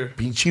over here. here.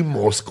 Pinche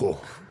Moscow.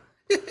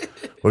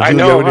 I Do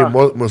know, you have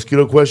any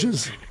mosquito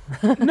questions?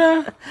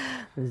 Nah.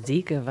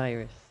 Zika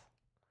virus.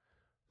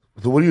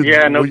 So what do you?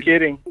 Yeah, no where,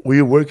 kidding. Where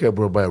you work at,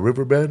 bro? By a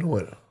riverbed?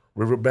 What?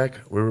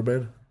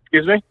 Riverbed?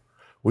 Excuse me?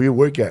 Where you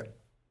work at?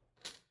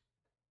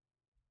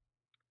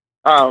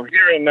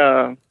 Here in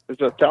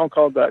there's a town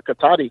called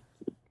Catati,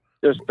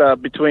 just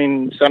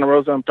between Santa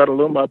Rosa and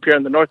Petaluma, up here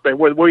in the North Bay,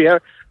 where we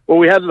had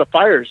the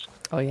fires.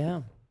 Oh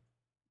yeah.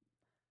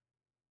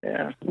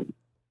 Yeah.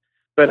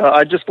 But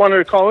I just wanted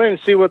to call in and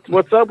see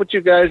what's up with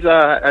you guys.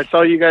 I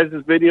saw you guys'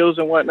 videos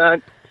and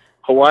whatnot.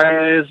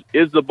 Hawaii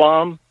is the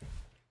bomb.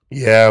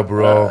 Yeah,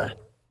 bro.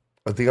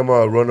 I think I'm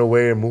gonna run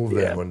away and move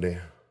there one day.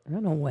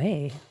 Run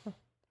away.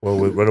 Well,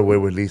 we'll run away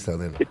with Lisa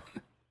then.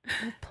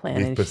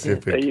 Planning Be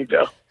specific. There you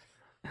go.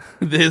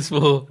 There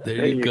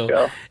There you you go.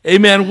 go. Hey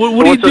man,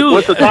 what do you do?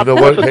 What's the topic? You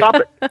know what? What's the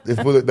topic? This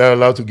fool not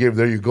allowed to give.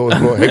 There you go.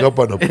 Bro. Hang up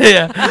on them.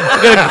 Yeah,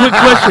 I got a quick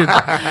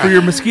question for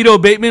your mosquito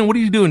abatement. What are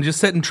you doing? Just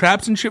setting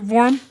traps and shit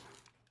for them?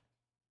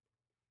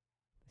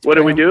 What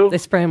do we do? They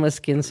spray them with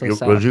skin so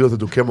soft. Rodrigo to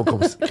do chemical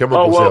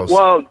Oh sales.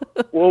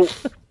 well,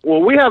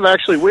 Well, we have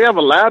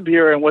a lab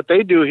here, and what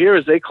they do here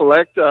is they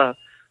collect the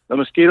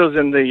mosquitoes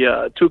in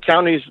the 2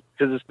 counties,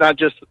 because it's not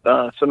just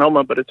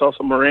Sonoma, but it's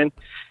also Marin.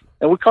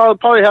 And we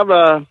probably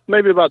have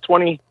maybe about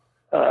 20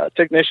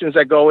 technicians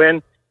that go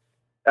in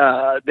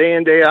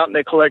day out, and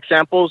they collect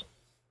samples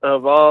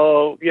of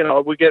all.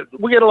 We get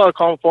a lot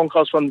of phone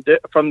calls from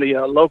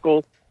the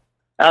local,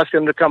 asking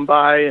them to come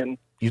by. And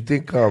you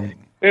think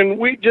and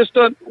we just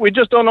don't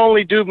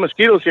only do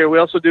mosquitoes here. We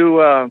also do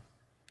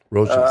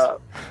roaches,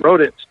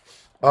 rodents.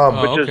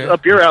 Which is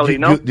up your alley,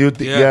 no? Do you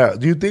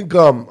think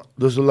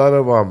there's a lot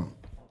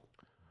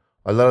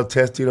of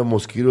testing of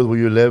mosquitoes where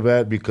you live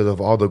at because of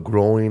all the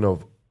growing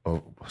of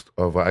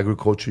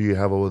agriculture you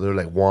have over there,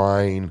 like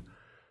wine?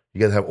 You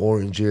guys have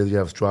oranges, you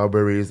have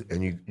strawberries,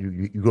 and you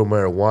grow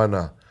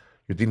marijuana.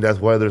 You think that's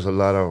why there's a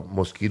lot of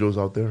mosquitoes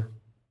out there?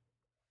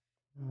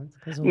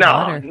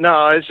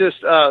 No, it's just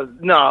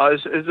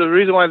it's the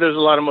reason why there's a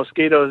lot of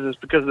mosquitoes is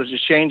because there's a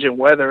change in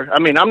weather. I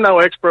mean, I'm no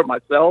expert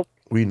myself.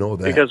 We know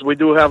that because we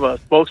do have a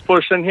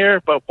spokesperson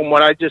here, but from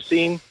what I just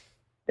seen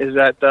is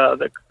that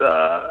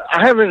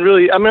I haven't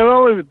really. I mean, I've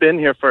only been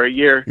here for a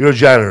year. You're a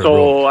janitor, so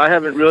bro. I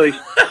haven't really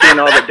seen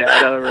all the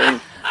data. Or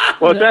anything.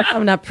 What's that?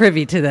 I'm not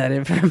privy to that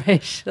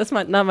information. That's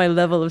not my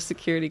level of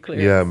security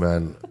clearance. Yeah,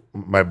 man.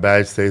 My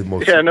badge says no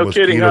mosquito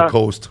kidding, huh?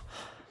 coast.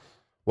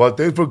 Well,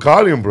 thanks for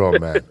calling, bro,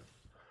 man.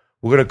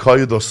 We're gonna call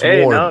you the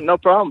Sworn. Hey, no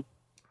problem.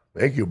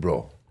 Thank you,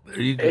 bro.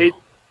 There you go. Hey,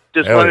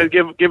 just wanted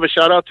to give a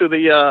shout out to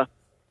the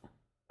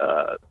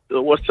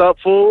What's Up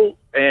Fool,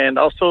 and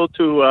also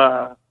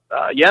to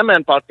Yeah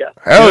Man podcast.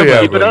 Hell yeah,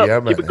 keep it bro. up. Yeah,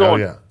 man. Keep it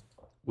going. Hell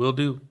yeah. Will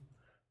do.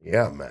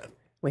 Yeah, man.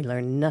 We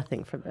learned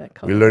nothing from that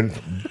call. We learned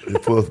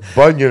full of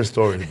Bunyan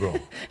stories, bro.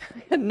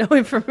 No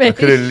information.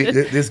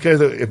 This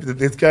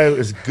guy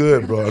is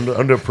good, bro.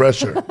 Under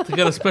pressure. They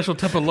got a special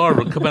type of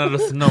larva coming out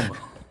of Sonoma.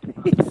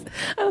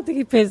 I don't think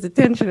he pays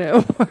attention at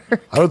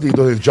work. I don't think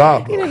he does his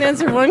job, He bro. didn't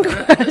answer one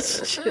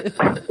question.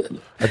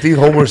 I think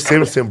Homer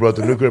Simpson, bro, at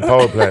the nuclear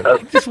power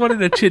plant. Just wanted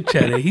to chit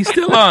chat. He's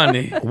still on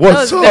it. What's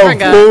No, it's a different up,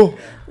 guy. fool?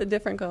 A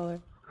different caller.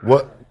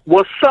 What?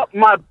 What's up,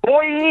 my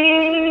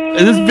boy?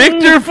 Is this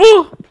Victor,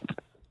 fool?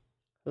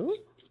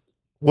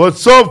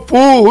 What's up,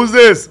 fool? Who's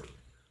this?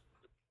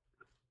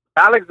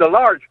 Alex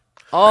DeLarge.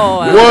 Oh,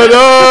 What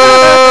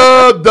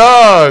up,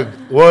 dog?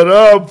 What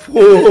up,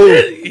 fool?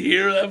 You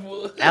hear that,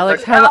 fool?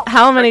 Alex,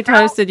 how many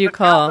times did you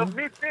call?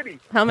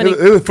 How many? It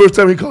was the first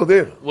time he called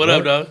in. What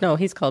up, dog? No,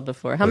 he's called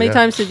before. How many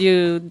times did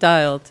you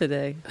dial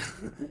today?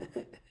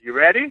 You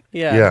ready?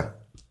 Yeah. Yeah.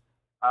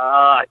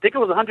 I think it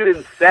was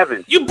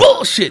 107. You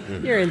bullshit.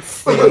 You're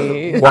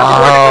insane.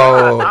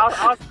 Wow.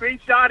 I'll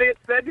screenshot it,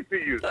 send it to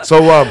you. So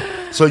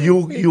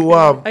you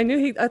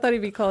I thought he'd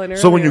be calling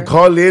earlier. So when you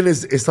call in,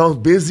 it sounds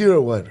busy or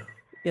what?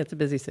 Yeah, it's a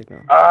busy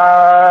signal.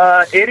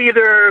 It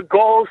either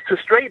goes to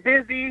straight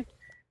busy,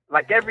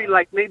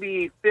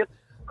 maybe 5th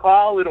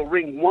call, it'll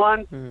ring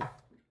once,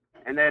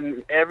 and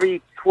then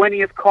every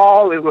 20th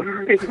call, it will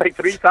ring 3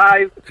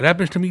 times. It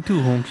happens to me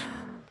too, Holmes.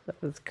 That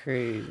was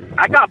crazy.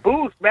 I got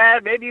boost,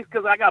 man. Maybe it's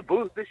because I got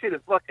boost. This shit is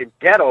fucking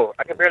ghetto.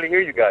 I can barely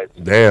hear you guys.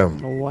 Damn.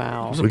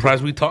 Wow. I'm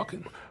surprised we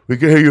talking. We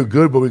can hear you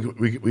good, but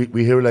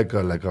we hear like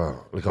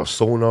a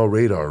sonar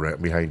radar right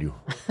behind you.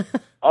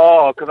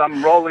 Oh, because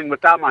I'm rolling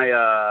without my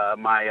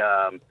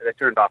it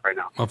turned off right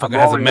now. Motherfucker I'm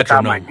has a rolling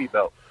without my metronome.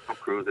 seatbelt. I'm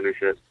cruising and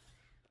shit.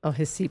 Oh,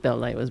 his seatbelt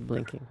light was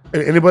blinking.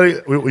 Anybody?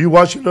 Were you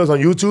watching us on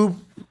YouTube?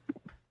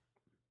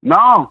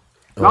 No,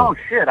 Oh.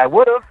 shit. I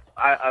would have.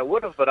 I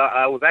would have, but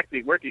I was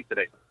actually working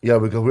today. Yeah,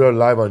 because we are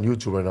live on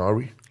YouTube right now, are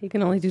we? He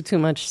can only do too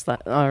much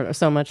or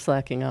so much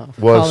slacking off.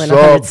 What's Calling up,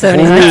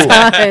 179 fool?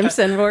 times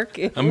and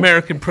working.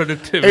 American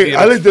productivity. Hey,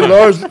 Alex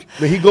DeLarge,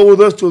 did he go with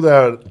us to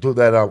that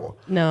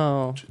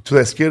No. to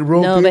that Skid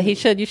Row No, thing?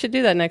 but you should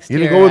do that next You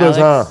year. didn't go with Alex.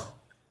 us, huh?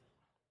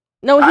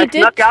 No, he I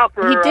did. snuck out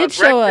for He did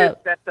show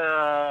up. breakfast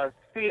at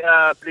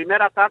the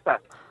Primera Taza.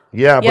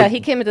 Yeah, Yeah, but he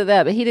came into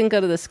that, but he didn't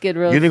go to the Skid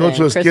Row. you didn't go thing,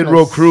 to a Skid Christmas.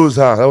 Row cruise,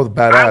 huh? That was I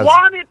badass.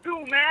 wanted to,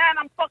 man.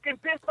 I'm fucking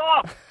pissed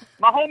off.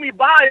 My homie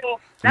Bio,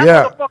 that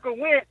Yeah. motherfucker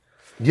went.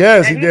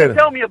 Yes, and he he did. didn't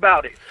tell me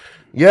about it.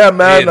 Yeah,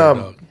 man.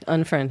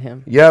 Unfriend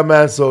him. Yeah,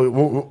 man. So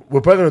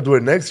we're probably gonna do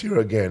it next year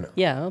again.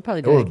 Yeah, we'll probably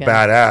It do it was again.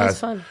 badass. It was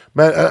fun.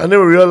 Man, I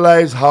never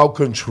realized how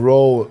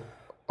controlled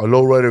a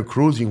lowrider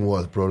cruising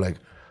was, bro. Like,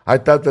 I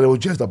thought that it was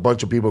just a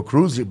bunch of people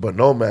cruising, but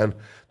no, man.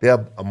 They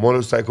have a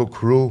motorcycle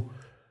crew.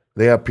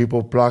 They have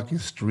people blocking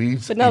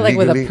streets. But not like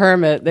with a illegally.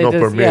 permit. They No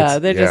just permits,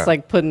 they're just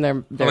like putting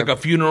their Like a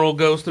funeral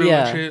goes through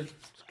Yeah. and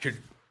shit.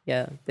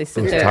 Yeah, they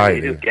sit was there. tight,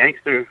 He just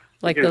gangster.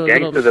 Like He just the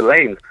gangster little- the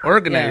lanes.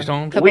 Organized, Yeah, a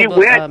Holmes. couple We of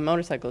went-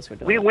 motorcyclists were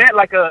doing We it. went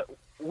like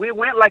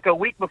a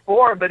week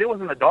before, but it was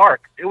in the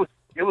dark. It was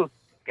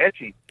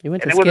sketchy. You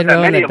went to and it wasn't Skid that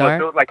Row in many the of us.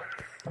 dark? It was like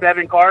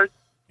 7 cars.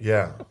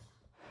 Yeah.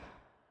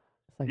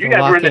 Like You a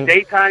guys were in the walking-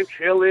 daytime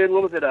chilling.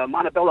 What was it?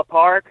 Montebello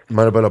Park.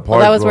 Montebello Park. Well,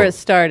 that was bro. where it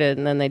started,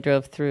 and then they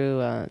drove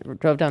through,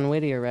 drove down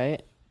Whittier,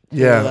 right?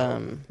 Yeah,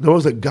 there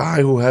was a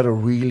guy who had a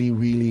really,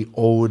 really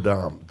old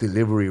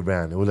delivery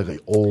van. It was like an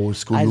old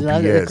school I UPS.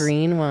 love the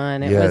green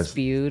one. It was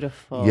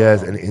beautiful.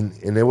 Yes,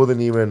 and it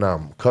wasn't even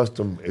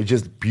custom. It was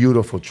just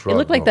beautiful truck. It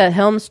looked like that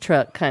Helms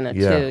truck kind of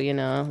Yeah. too, you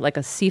know, like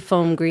a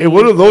seafoam green. Hey,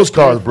 what are those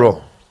cars,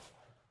 bro?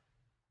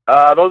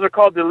 Those are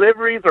called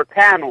deliveries or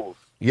panels.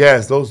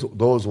 Yes, those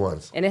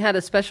ones. And it had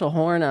a special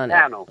horn on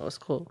Panel. it. That was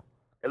cool.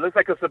 It looks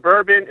like a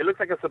Suburban. It looks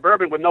like a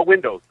Suburban with no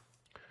windows.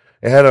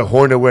 It had a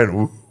horn that went.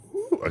 Woo,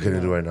 I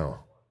can't do it right now.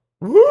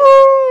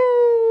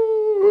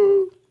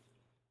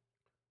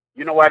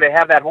 You know why they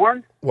have that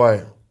horn?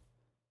 Why?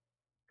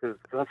 Because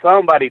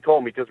somebody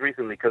told me just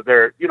recently. Because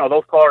they're,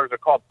 those cars are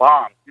called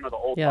bombs. The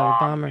old bombs.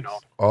 bombers.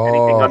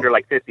 Anything under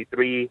like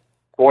 53,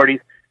 40s.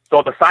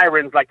 So the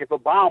sirens, like if a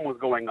bomb was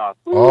going off.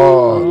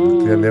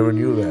 Oh, I never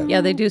knew that. Yeah,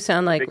 they do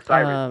sound like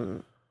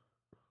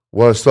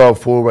What's up,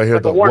 fool? Right here,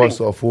 Like a the warning.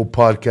 What's Up, Fool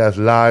podcast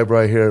live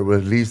right here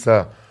with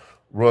Lisa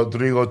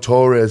Rodrigo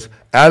Torres,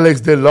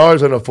 Alex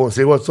DeLarge on the phone.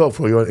 Say what's up,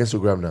 fool. You're on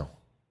Instagram now.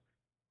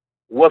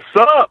 What's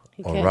up?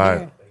 All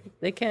right.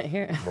 They can't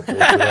hear.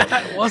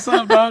 What's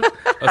up, dog?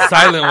 A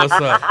silent what's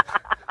up.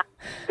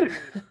 They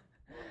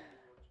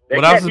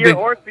What can't else has hear been-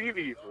 or see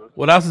these.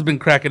 What else has been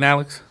cracking,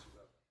 Alex?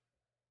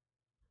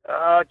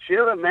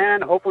 Chilling,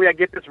 man. Hopefully I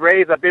get this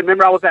raise.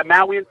 Remember I was at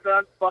Maui and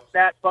Sons. Fuck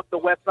that. Fuck the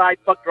West Side.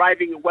 Fuck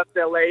driving in West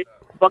LA.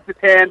 Fuck the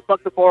 10.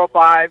 Fuck the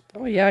 405.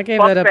 Oh yeah, I gave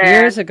Fuck that up fans.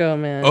 years ago,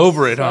 man.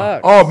 Over it,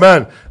 huh? Sucks. Oh,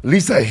 man.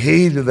 Lisa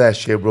hated that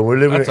shit, bro. We're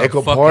living That's in a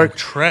Echo fucking Park.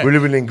 trek. We're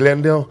living in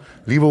Glendale.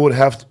 Lisa would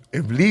have to,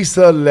 if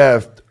Lisa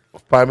left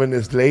 5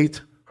 minutes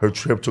late, her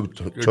trip took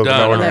an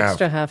hour and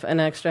a half. An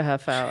extra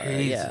half hour.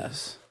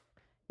 Jesus.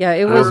 Yeah,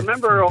 it I was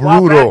remember a while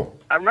brutal. back.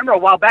 I remember a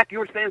while back you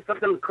were saying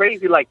something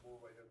crazy like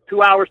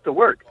 2 hours to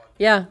work.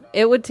 Yeah,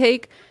 it would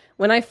take,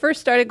 when I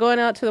first started going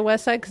out to the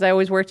west side, because I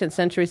always worked in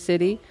Century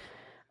City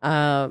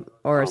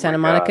or Santa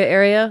Monica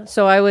area.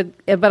 So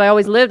but I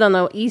always lived on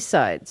the east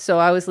side. So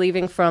I was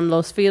leaving from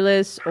Los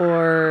Feliz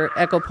or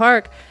Echo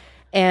Park.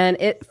 And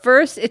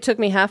first it took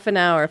me half an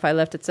hour if I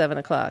left at 7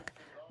 o'clock.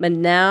 But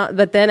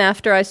then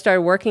after I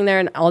started working there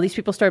and all these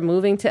people started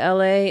moving to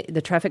LA,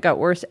 the traffic got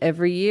worse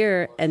every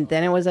year. And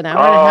then it was an hour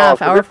and a half,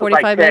 so hour this was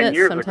like 45 10 minutes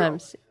years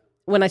sometimes.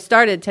 When I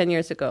started 10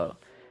 years ago.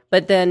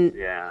 But then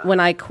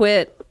when I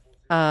quit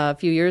a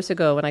few years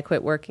ago, when I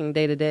quit working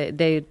day to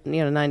day,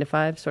 9 to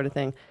 5 sort of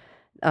thing,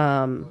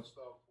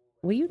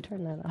 will you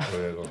turn that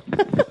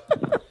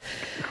off?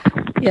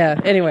 Yeah,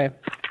 anyway.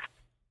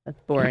 That's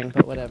boring,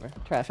 but whatever.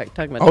 Traffic.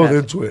 Talking about traffic.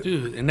 into it.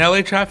 Dude, in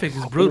LA traffic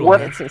is brutal.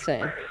 What? Man. It's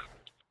insane.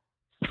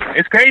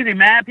 It's crazy,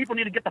 man. People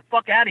need to get the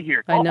fuck out of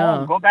here. Go I know.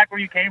 home. Go back where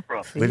you came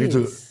from. They need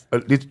to,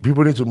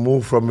 people need to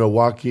move from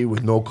Milwaukee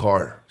with no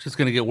car. It's just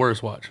going to get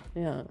worse, watch.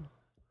 Yeah.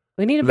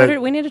 We need a Like, better.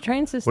 We need a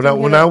train system.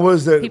 When I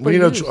was there, people we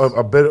need use.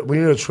 a better. We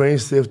need a train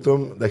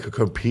system that could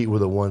compete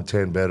with a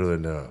 110 better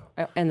than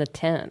And the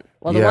 10.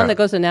 Well, the Yeah. one that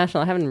goes to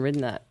National, I haven't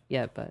ridden that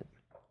yet, but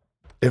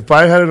If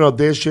I had an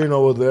audition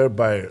over there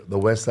by the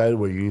west side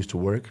where you used to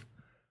work,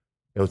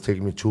 it would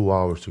take me 2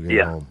 hours to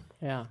get home.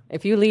 yeah.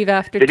 If you leave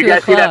after Did 2 you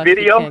guys see that o'clock,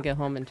 video? you can't get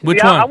home in 2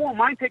 Which I one? won't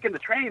mind taking the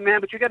train, man,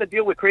 but you got to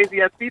deal with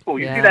crazy ass people.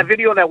 You Yeah. see that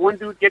video of that one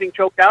dude getting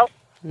choked out?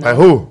 By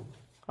who?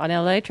 On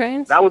LA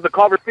trains? That was the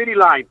Culver City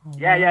line.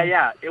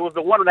 Yeah. It was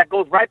the one that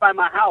goes right by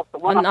my house. The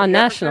one On off of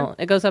National.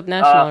 Jefferson. It goes up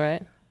National,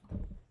 right?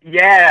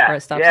 Yeah. Or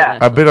it stops yeah.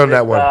 at I've been on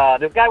that one.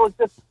 This guy was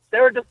just,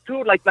 they were just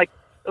two, like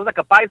it was like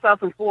a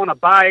bicycle fool on a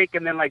bike,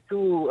 and then like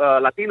two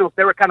Latinos,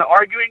 they were kind of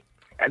arguing,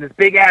 and this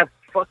big ass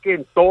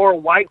fucking Thor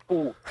white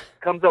fool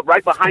comes up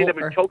right behind him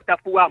and chokes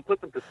that fool out and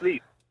puts him to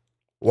sleep.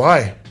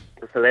 Why?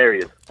 It's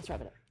hilarious.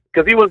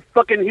 Because he was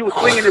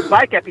swinging his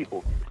bike at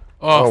people.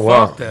 Oh,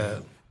 wow. fuck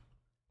that.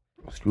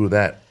 Screw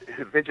that.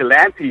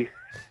 Vigilante.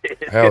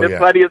 Hell It's yeah.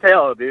 funny as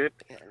hell, dude.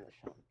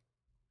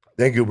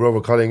 Thank you, bro,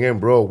 for calling in,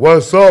 bro.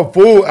 What's up,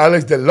 fool?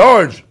 Alex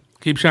DeLarge.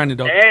 Keep shining,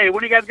 dog. Hey,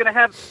 when are you guys gonna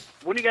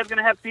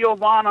have Theo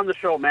Vaughn on the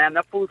show, man?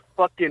 That fool's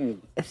fucking.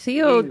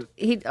 Theo,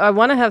 I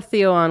want to have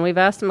Theo on. We've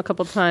asked him a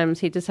couple times.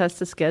 He just has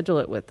to schedule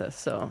it with us.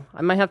 So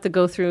I might have to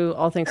go through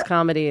All Things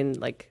Comedy and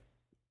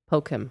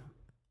poke him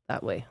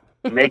that way.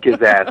 Make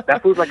his ass.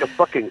 That fool's like a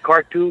fucking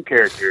cartoon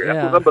character. That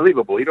Yeah. fool's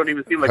unbelievable. He don't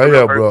even seem like Hell a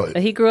real yeah, bro.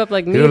 person. He grew up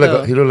like He me, look though.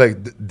 like he look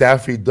like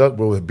Daffy Duck,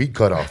 bro, with beat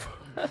cut off.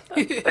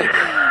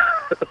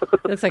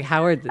 Looks like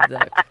Howard did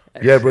that.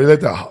 Yeah, bro. He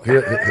like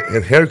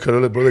his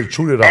haircut, bro. They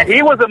chewed it off. And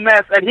he was a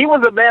mess. And he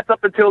was a mess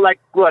up until like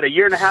what, a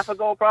year and a half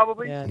ago,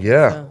 probably. Yeah.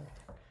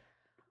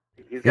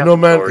 He's You got know,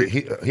 some man, stories.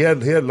 he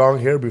had long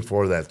hair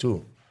before that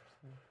too.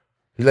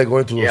 He like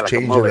going through Yeah, those like a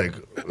changes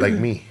mullet. like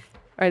me.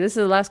 All right, this is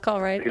the last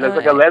call, right? He looks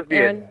like a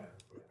lesbian. Aaron?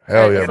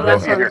 Hell yeah, so bro.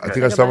 that's I it.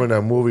 think I saw him in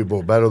that movie,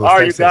 bro. Battle of the All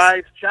right, you Sexes.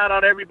 guys. Shout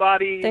out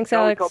everybody. Thanks, Joey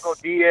Alex. Coco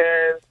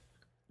Diaz.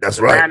 That's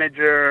the right.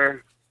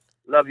 Manager.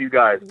 Love you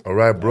guys. All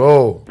right,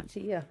 bro.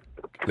 See ya.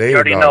 You Later,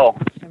 already dog.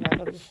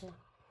 know.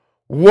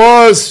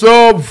 What's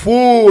up,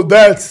 fool?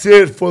 That's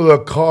it for the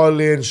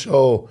call-in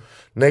show.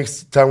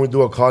 Next time we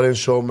do a call-in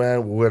show,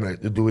 man, we're going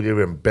to do it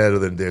even better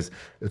than this.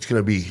 It's going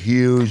to be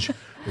huge.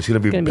 It's going to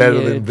be Gonna be better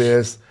than huge.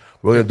 this.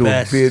 We're going to do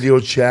best. video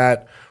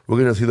chat. We're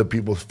going to see the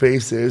people's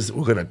faces.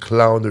 We're going to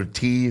clown their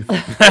teeth.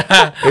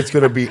 It's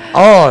going to be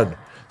on.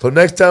 So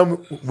next time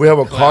we have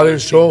a call-in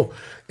show,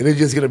 it is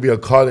just going to be a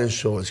call-in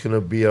show. It's going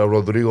to be a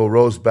Rodrigo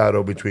roast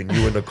battle between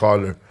you and the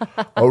caller.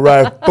 All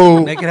right,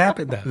 boom. Make it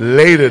happen, dog.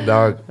 Later,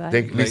 dog.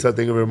 Bye. Lisa,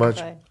 thank you very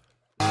much. Bye.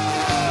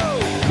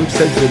 Luke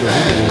said to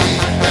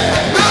the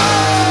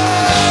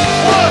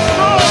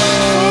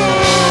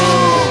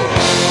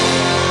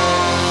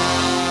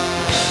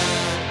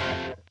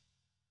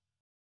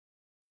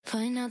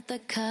Point out the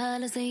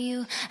colors of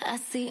you, I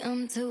see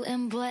them too,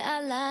 and boy,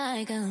 I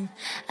like them.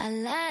 I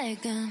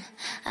like them,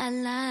 I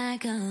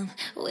like them.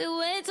 We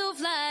way too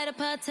fly to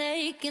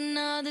partake in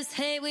all this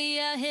hate. We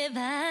out here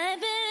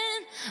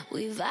vibing,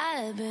 we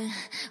vibing,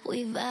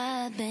 we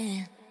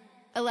vibing.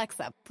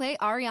 Alexa, play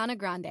Ariana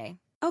Grande.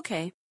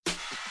 Okay.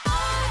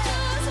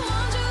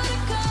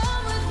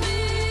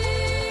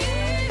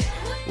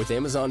 With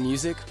Amazon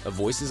Music, a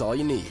voice is all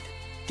you need.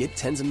 Get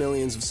tens of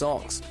millions of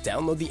songs.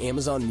 Download the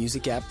Amazon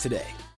Music app today.